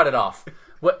got to cut it off.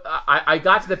 I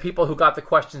got to the people who got the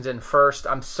questions in first.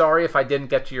 I'm sorry if I didn't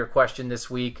get to your question this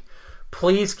week.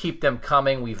 Please keep them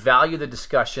coming. We value the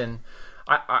discussion.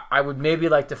 I would maybe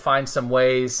like to find some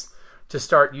ways to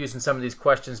start using some of these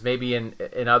questions maybe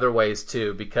in other ways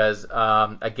too, because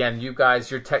again, you guys,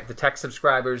 the tech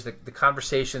subscribers, the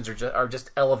conversations are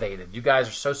just elevated. You guys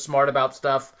are so smart about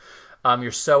stuff.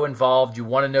 You're so involved. You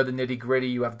want to know the nitty gritty.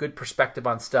 You have good perspective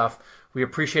on stuff. We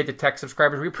appreciate the tech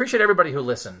subscribers. We appreciate everybody who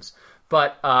listens.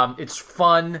 But it's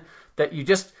fun that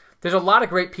there's a lot of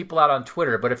great people out on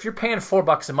Twitter, but if you're paying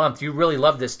 $4 a month, you really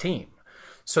love this team.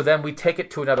 So then we take it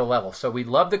to another level. So we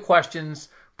love the questions.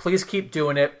 Please keep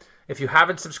doing it. If you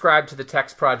haven't subscribed to the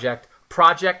Text Project,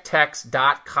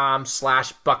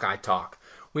 projecttext.com/Buckeye Talk.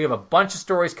 We have a bunch of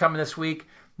stories coming this week.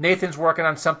 Nathan's working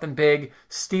on something big.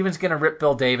 Steven's going to rip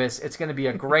Bill Davis. It's going to be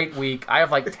a great week. I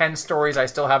have like 10 stories I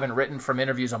still haven't written from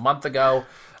interviews a month ago.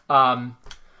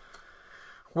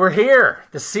 We're here.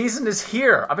 The season is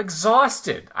here. I'm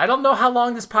exhausted. I don't know how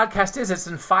long this podcast is. It's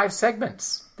in 5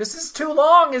 segments. This is too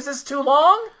long. Is this too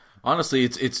long? Honestly,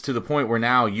 it's to the point where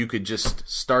now you could just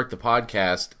start the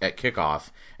podcast at kickoff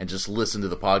and just listen to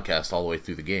the podcast all the way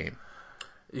through the game.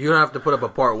 You don't have to put up a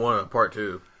part 1 and a part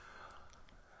 2.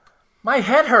 My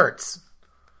head hurts.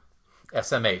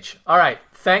 SMH. All right.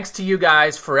 Thanks to you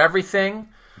guys for everything.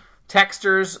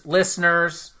 Texters,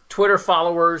 listeners, Twitter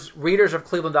followers, readers of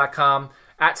Cleveland.com,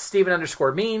 at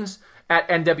Steven_Means, at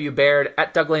NW Baird,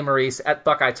 at Doug Lesmerises, at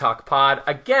Buckeye Talk Pod.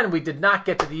 Again, we did not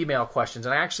get to the email questions,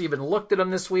 and I actually even looked at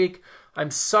them this week.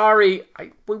 I'm sorry.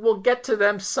 We will get to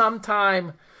them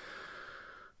sometime.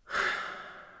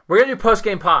 We're going to do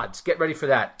post-game pods. Get ready for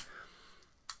that.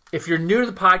 If you're new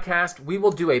to the podcast, we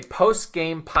will do a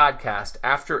post-game podcast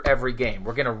after every game.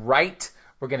 We're going to write.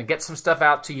 We're going to get some stuff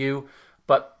out to you,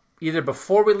 but either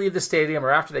before we leave the stadium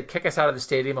or after they kick us out of the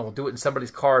stadium, and we'll do it in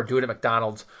somebody's car or do it at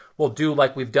McDonald's, we'll do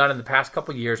like we've done in the past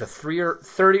couple of years, a 30 or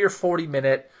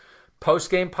 40-minute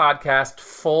post-game podcast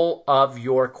full of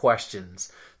your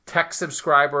questions. Text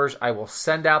subscribers, I will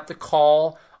send out the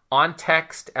call on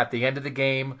text at the end of the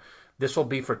game. This will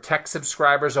be for text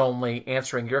subscribers only,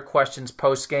 answering your questions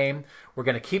post-game. We're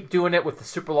going to keep doing it with the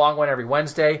super long one every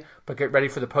Wednesday, but get ready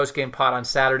for the post-game pod on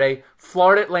Saturday.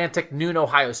 Florida Atlantic, noon,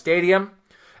 Ohio Stadium.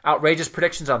 Outrageous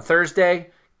predictions on Thursday.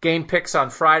 Game picks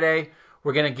on Friday.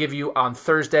 We're going to give you on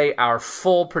Thursday our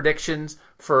full predictions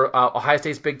for Ohio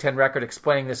State's Big Ten record,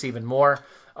 explaining this even more.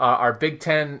 Our Big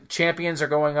Ten champions are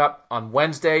going up on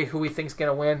Wednesday. Who we think's going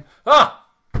to win?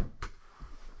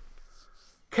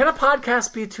 Can a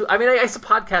podcast be too... I mean, I guess a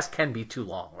podcast can be too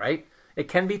long, right? It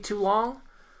can be too long.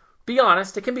 Be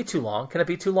honest, it can be too long. Can it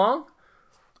be too long?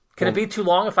 Can it be too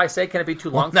long if I say, can it be too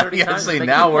long 30 times? Say,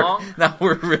 now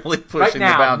we're really pushing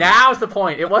right the boundaries. Now's the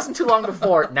point. It wasn't too long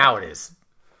before. Now it is.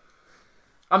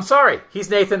 I'm sorry. He's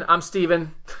Nathan. I'm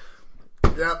Steven.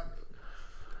 Yep.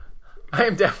 I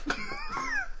am Doug.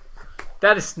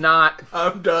 That is not...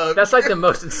 I'm Doug. That's like the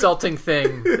most insulting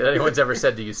thing that anyone's ever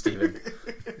said to you, Steven.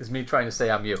 Is me trying to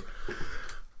say I'm you.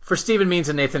 For Steven Means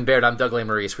and Nathan Baird, I'm Doug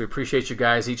Lesmerises. We appreciate you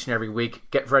guys each and every week.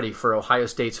 Get ready for Ohio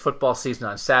State's football season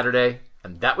on Saturday.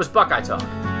 And that was Buckeye Talk.